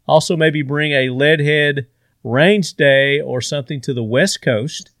 Also, maybe bring a Leadhead range day or something to the West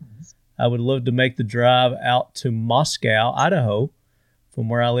Coast. I would love to make the drive out to Moscow, Idaho, from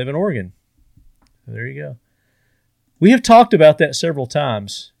where I live in Oregon. So there you go. We have talked about that several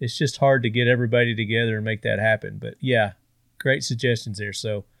times. It's just hard to get everybody together and make that happen. But, yeah, great suggestions there.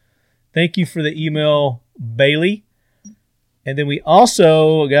 So thank you for the email, Bailey. And then we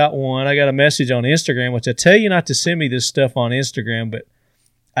also got one. I got a message on Instagram, which I tell you not to send me this stuff on Instagram, but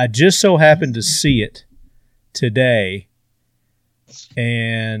I just so happened to see it today.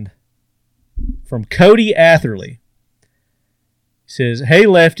 And from Cody Atherley. Says, hey,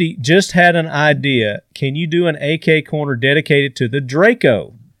 Lefty, just had an idea. Can you do an AK corner dedicated to the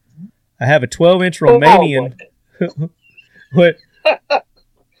Draco? I have a 12-inch Romanian. What?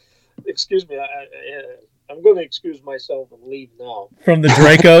 Excuse me. I'm going to excuse myself and leave now. From the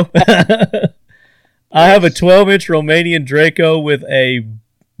Draco? I have a 12-inch Romanian Draco with a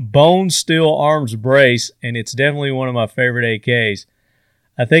bone steel arms brace, and it's definitely one of my favorite AKs.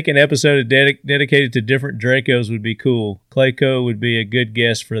 I think an episode dedicated to different Dracos would be cool. Clayco would be a good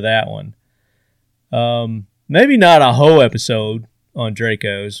guest for that one. Maybe not a whole episode on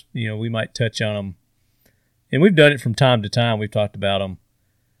Dracos. You know, we might touch on them. And we've done it from time to time. We've talked about them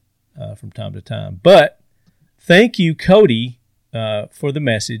from time to time. But thank you, Cody, for the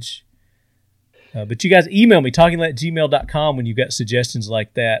message. But you guys email me, talkinglet@gmail.com, when you've got suggestions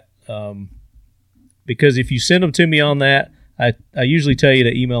like that. Because if you send them to me on that, I usually tell you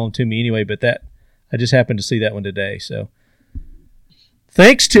to email them to me anyway, but that I just happened to see that one today. So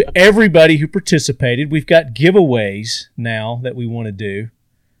thanks to everybody who participated. We've got giveaways now that we want to do.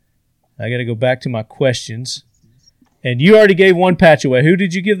 I got to go back to my questions. And you already gave one patch away. Who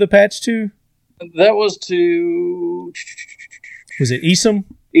did you give the patch to? That was to... Was it Esom?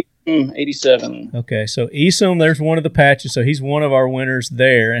 87. Okay, so Esom, there's one of the patches. So he's one of our winners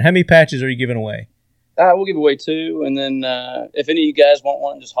there. And how many patches are you giving away? We'll give away 2, and then if any of you guys want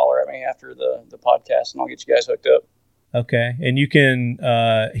one, just holler at me after the podcast, and I'll get you guys hooked up. Okay, and you can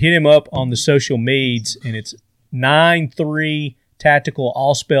hit him up on the social medias, and it's 93 Tactical,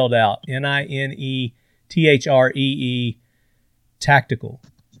 all spelled out, NINETHREE Tactical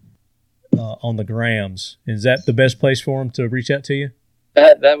on the grams. Is that the best place for him to reach out to you?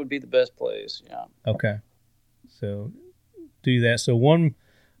 That would be the best place, yeah. Okay, so do that. So one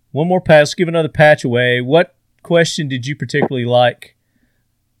more patch. Let's give another patch away. What question did you particularly like,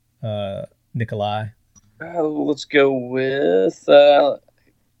 Nikolai? Let's go with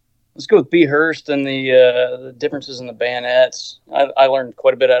B. Hurst and the differences in the bayonets. I learned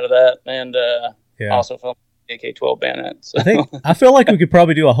quite a bit out of that, and also felt AK-12 bayonet. So. I feel like we could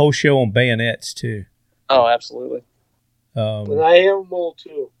probably do a whole show on bayonets too. Oh, absolutely. And I have them all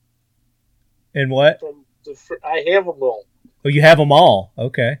too. And what? I have them all. Oh, you have them all?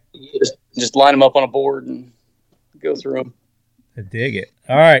 Okay. Just line them up on a board and go through them. I dig it.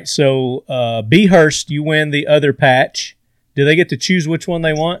 All right, so B. Hurst, you win the other patch. Do they get to choose which one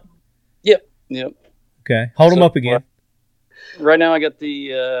they want? Yep. Okay. Hold them up again. Right now I got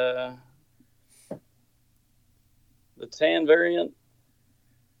the tan variant.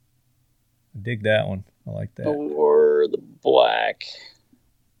 I dig that one. I like that. Or the black.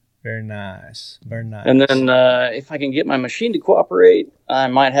 Very nice. Very nice. And then if I can get my machine to cooperate, I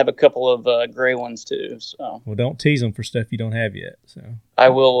might have a couple of gray ones too. So. Well, don't tease them for stuff you don't have yet. So I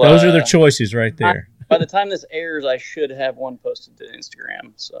will. Those are their choices right there. By the time this airs, I should have one posted to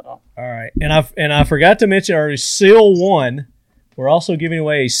Instagram. So. All right, and I forgot to mention our Seal 1. We're also giving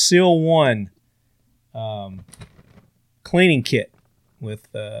away a Seal 1 cleaning kit with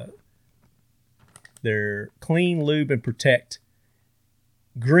their Clean, Lube, and Protect.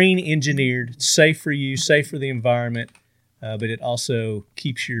 Green engineered, safe for you, safe for the environment, but it also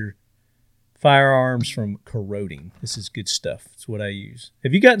keeps your firearms from corroding. This is good stuff. It's what I use.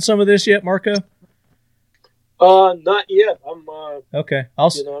 Have you gotten some of this yet, Marco? Not yet. I'm okay.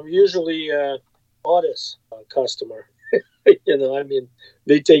 I'm usually Otis customer.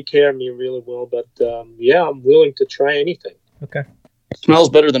 They take care of me really well. But I'm willing to try anything. Okay. It smells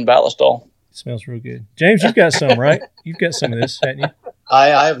better than Ballistol. It smells real good. James, you've got some, right? You've got some of this, haven't you?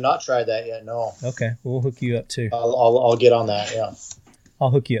 I have not tried that yet. No. Okay, we'll hook you up too. I'll get on that. Yeah.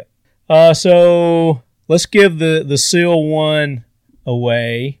 I'll hook you up. So let's give the Seal 1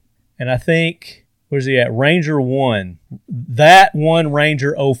 away, and I think where's he at? Ranger 1. That one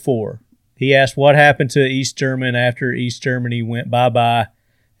Ranger 04. He asked what happened to East German after East Germany went bye-bye,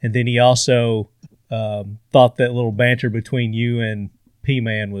 and then he also thought that little banter between you and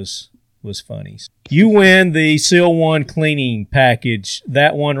P-Man was funny. You win the Seal 1 cleaning package,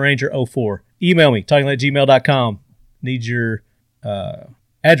 that one Ranger 04. Email me, talkinglit@gmail.com. Need your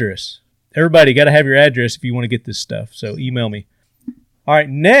address. Everybody got to have your address if you want to get this stuff, so email me. All right,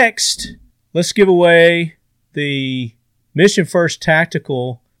 next, let's give away the Mission First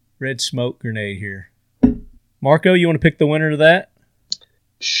Tactical Red Smoke Grenade here. Marco, you want to pick the winner of that?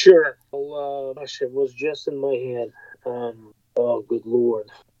 Sure. Well, it was just in my head. Oh, good Lord.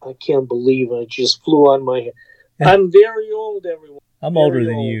 I can't believe it just flew on my head. I'm very old, everyone. I'm older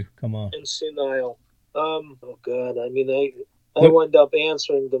than you. Come on. And senile. Oh, God. I wound up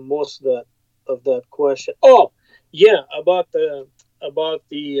answering the most of that question. Oh, yeah, about the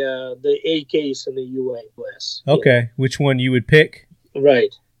AKs in the US. Okay, yeah. Which one you would pick?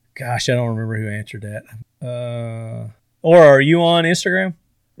 Right. Gosh, I don't remember who answered that. Or are you on Instagram?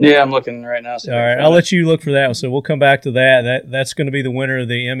 Yeah, I'm looking right now. All right, I'll let you look for that one. So we'll come back to that. That's going to be the winner of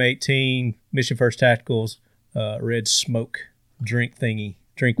the M18 Mission First Tacticals Red Smoke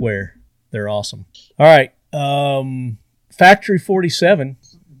drinkware. They're awesome. All right, Factory 47.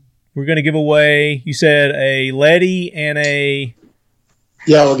 We're going to give away. You said a leady and a.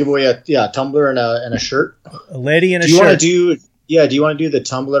 Yeah, we'll give away a tumbler and a shirt. A leady and a shirt. Do you want to do the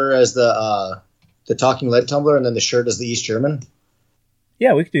tumbler as the Talking Lead tumbler and then the shirt as the East German?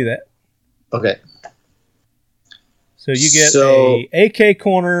 Yeah, we could do that. Okay. So you get a AK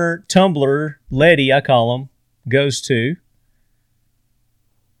Corner tumbler, leady, I call them, goes to.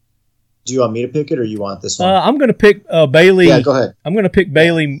 Do you want me to pick it or you want this one? I'm going to pick Bailey. Yeah, go ahead. I'm going to pick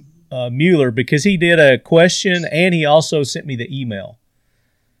Bailey Mueller because he did a question and he also sent me the email.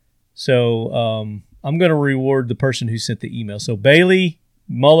 So I'm going to reward the person who sent the email. So Bailey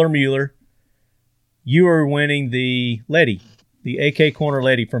Mueller, you are winning the leady. The AK Corner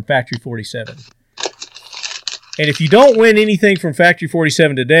Lady from Factory 47. And if you don't win anything from Factory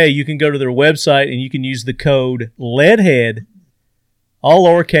 47 today, you can go to their website and you can use the code LEADHEAD, all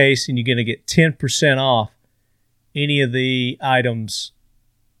lowercase, and you're going to get 10% off any of the items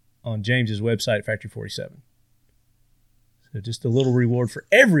on James's website, Factory 47. So just a little reward for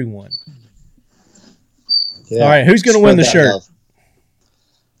everyone. Yeah, all right, who's going to win the shirt? Love.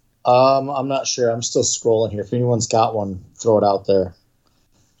 I'm not sure. I'm still scrolling here. If anyone's got one, throw it out there.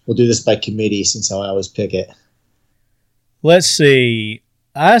 We'll do this by committee since I always pick it. Let's see.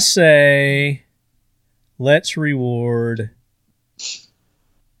 I say let's reward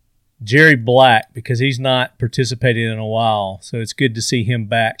Jerry Black because he's not participated in a while. So it's good to see him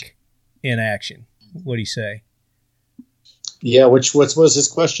back in action. What do you say? Yeah, what was his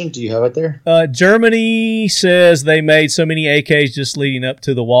question? Do you have it there? Germany says they made so many AKs just leading up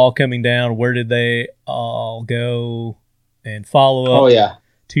to the wall coming down. Where did they all go? And follow up. Oh, yeah.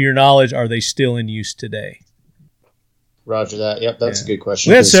 To your knowledge, are they still in use today? Roger that. Yep, that's a good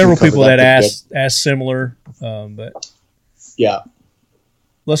question. We had several people that asked similar, but yeah.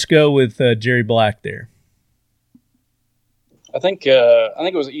 Let's go with Jerry Black there. I think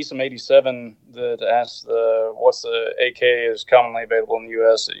it was ESM87 that asked what's the AK is commonly available in the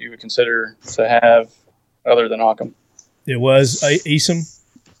U.S. that you would consider to have other than Occam. It was ESM?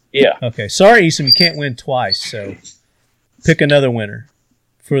 Yeah. Okay. Sorry, ESM, you can't win twice, so pick another winner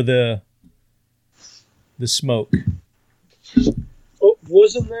for the smoke. Oh,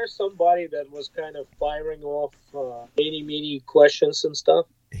 wasn't there somebody that was kind of firing off meany questions and stuff?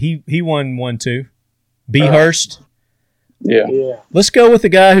 He won one too. B. Hurst. Yeah. Let's go with the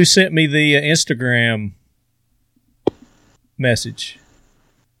guy who sent me the Instagram message.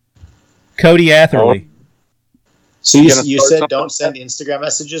 Cody Atherley. So you said don't send Instagram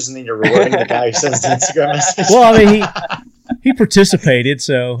messages, and then you're rewarding the guy who sends the Instagram message? Well, I mean, he participated,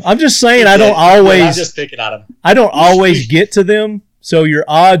 so I'm just saying I'm just picking on him. I don't always get to them, so your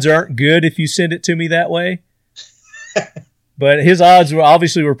odds aren't good if you send it to me that way. But his odds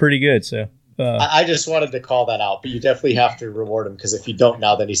were pretty good, so. I just wanted to call that out, but you definitely have to reward him, because if you don't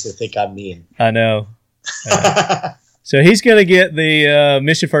now, then he's going to think I'm mean. I know. So he's going to get the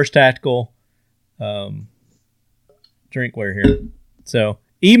Mission First Tactical drinkware here. So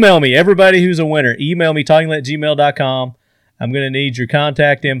email me, everybody who's a winner. Email me, talkinglit@gmail.com. I'm going to need your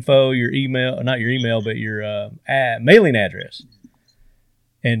contact info, your email, not your email, but your mailing address.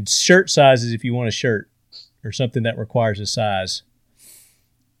 And shirt sizes if you want a shirt or something that requires a size.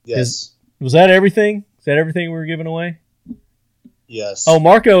 Yes. Was that everything? Is that everything we were giving away? Yes. Oh,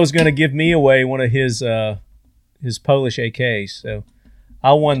 Marco is going to give me away one of his Polish AKs, so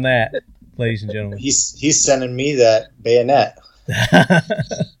I won that, ladies and gentlemen. He's sending me that bayonet.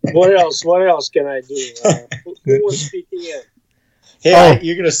 What else can I do? Who was speaking in? Hey,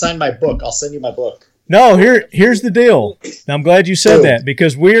 you're going to sign my book. I'll send you my book. No, here's the deal. Now, I'm glad you said that,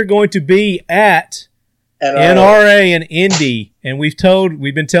 because we're going to be at NRA and Indy, and we've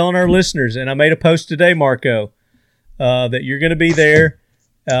been telling our listeners, and I made a post today, Marco, that you're going to be there,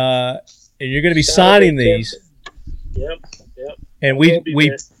 and you're going to be signing these. Yep. And we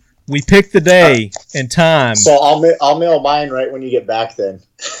picked the day and time. So I'll mail mine right when you get back then.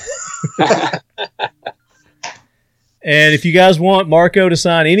 And if you guys want Marco to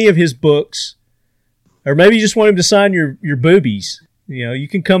sign any of his books, or maybe you just want him to sign your boobies, you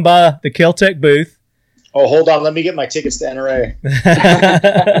can come by the Kel-Tec booth. Oh, hold on. Let me get my tickets to NRA.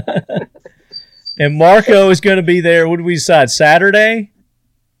 And Marco is going to be there. What did we decide? Saturday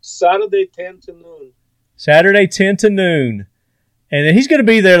 10 to noon. Saturday 10 to noon. And then he's going to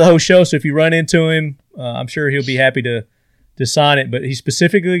be there the whole show, so if you run into him, I'm sure he'll be happy to sign it. But he's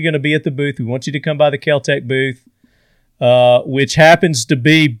specifically going to be at the booth. We want you to come by the Kel-Tec booth, which happens to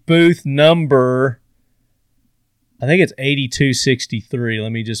be booth number, I think it's 8263.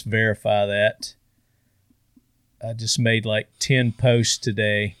 Let me just verify that. I just made like 10 posts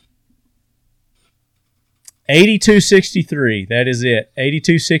today. 8263. That is it.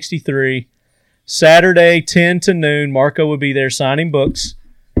 8263. Saturday, 10 to noon. Marco will be there signing books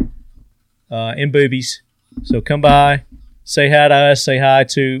in boobies. So come by, say hi to us, say hi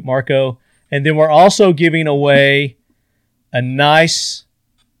to Marco. And then we're also giving away a nice,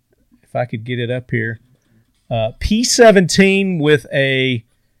 if I could get it up here, P17 with a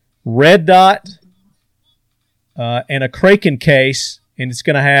red dot and a Kraken case, and it's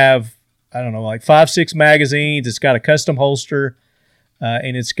going to have, I don't know, like 5-6 magazines. It's got a custom holster,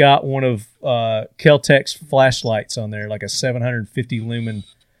 and it's got one of Kel-Tec's flashlights on there, like a 750 lumen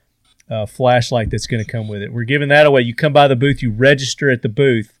flashlight that's going to come with it. We're giving that away. You come by the booth, you register at the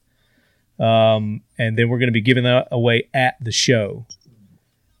booth, and then we're going to be giving that away at the show.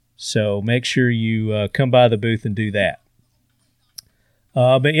 So make sure you come by the booth and do that.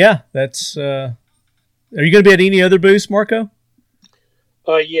 But yeah, that's... Are you going to be at any other booths, Marco?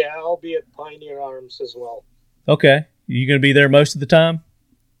 Yeah, I'll be at Pioneer Arms as well. Okay. Are you going to be there most of the time?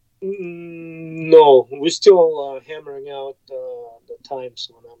 No, we're still hammering out the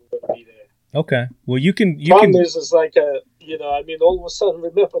times when I'm going to be there. Okay. Well, you can. Problem is, it's like all of a sudden,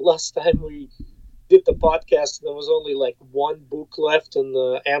 remember last time we did the podcast, there was only like one book left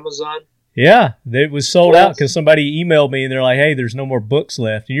in Amazon. Yeah, it was sold out because somebody emailed me and they're like, "Hey, there's no more books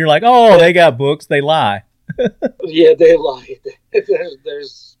left." And you're like, "Oh, they got books. They lie." Yeah, they lie.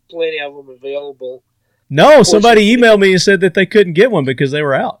 There's plenty of them available. No, somebody emailed me and said that they couldn't get one because they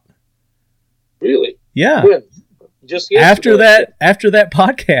were out. Really? Yeah. When? Just After yesterday. that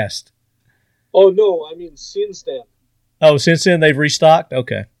podcast. Oh no, I mean since then. Oh, since then they've restocked?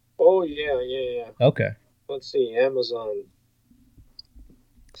 Okay. Oh yeah. Okay. Let's see, Amazon.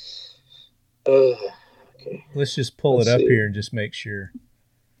 Okay. Let's just pull Let's it up see. here and just make sure.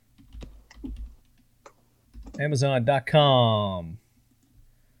 Amazon.com.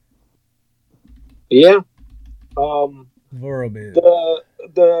 Yeah. Vorobid.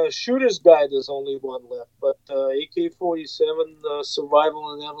 The shooter's guide is only one left, but AK-47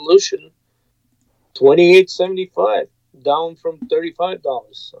 Survival and Evolution, $28.75, down from $35.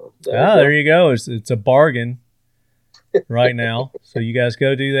 So there you go. It's a bargain right now. So you guys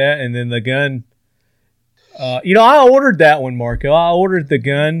go do that, and then the gun. I ordered that one, Marco. I ordered the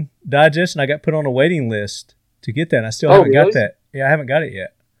gun digest, and I got put on a waiting list to get that. And I still haven't got that. Yeah, I haven't got it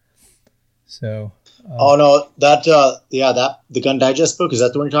yet. So. Oh no, the Gun Digest book, is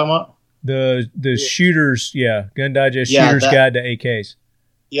that the one you're talking about? The shooters, Gun Digest Shooter's Guide to AKs.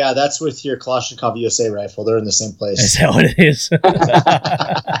 Yeah, that's with your Kalashnikov USA rifle. They're in the same place. Is that what it is?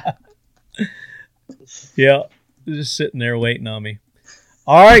 Yeah, just sitting there waiting on me.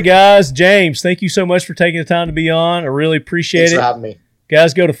 All right, guys. James, thank you so much for taking the time to be on. I really appreciate Thanks it. for having me.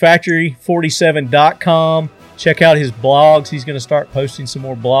 Guys, go to factory47.com. Check out his blogs. He's going to start posting some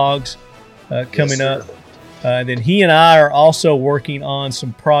more blogs coming up. And then he and I are also working on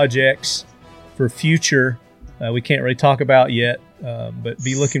some projects for future. We can't really talk about yet, but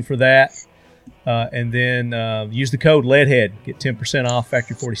be looking for that. And then use the code LEADHEAD. Get 10% off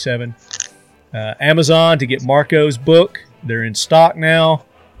Factory 47. Amazon to get Marco's book. They're in stock now.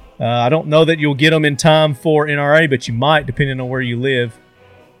 I don't know that you'll get them in time for NRA, but you might, depending on where you live.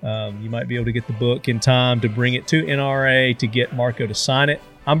 You might be able to get the book in time to bring it to NRA to get Marco to sign it.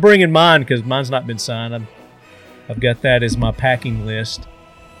 I'm bringing mine because mine's not been signed. I've got that as my packing list.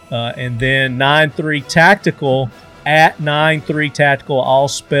 And then 9-3 Tactical, at 9-3 Tactical, all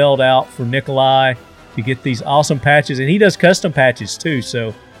spelled out for Nikolai to get these awesome patches. And he does custom patches too.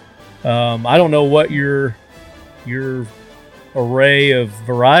 So I don't know what your array of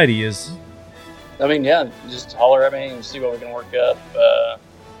variety is. I mean, yeah, just holler at me and see what we can work up.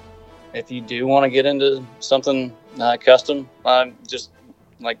 If you do want to get into something custom, I'm just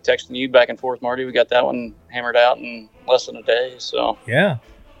like texting you back and forth, Marty. We got that one hammered out in less than a day. So yeah,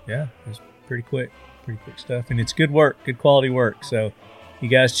 it's pretty quick stuff, and it's good work, good quality work. So you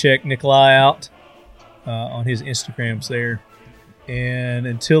guys check Nikolai out on his Instagrams there. And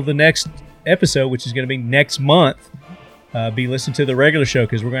until the next episode, which is going to be next month, be listening to the regular show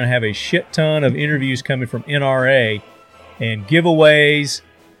because we're going to have a shit ton of interviews coming from NRA and giveaways.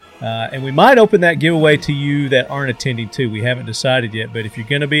 And we might open that giveaway to you that aren't attending too. We haven't decided yet, but if you're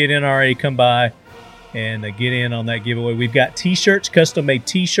going to be at NRA, come by and get in on that giveaway. We've got T-shirts, custom-made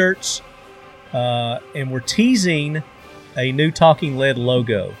T-shirts, and we're teasing a new Talking Lead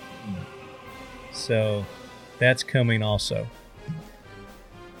logo. So that's coming also.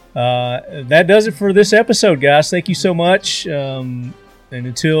 That does it for this episode, guys. Thank you so much. And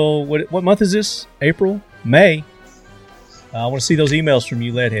until, what month is this? April? May? I want to see those emails from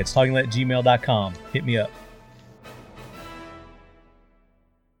you, leadheads. talkinglead@gmail.com. Hit me up.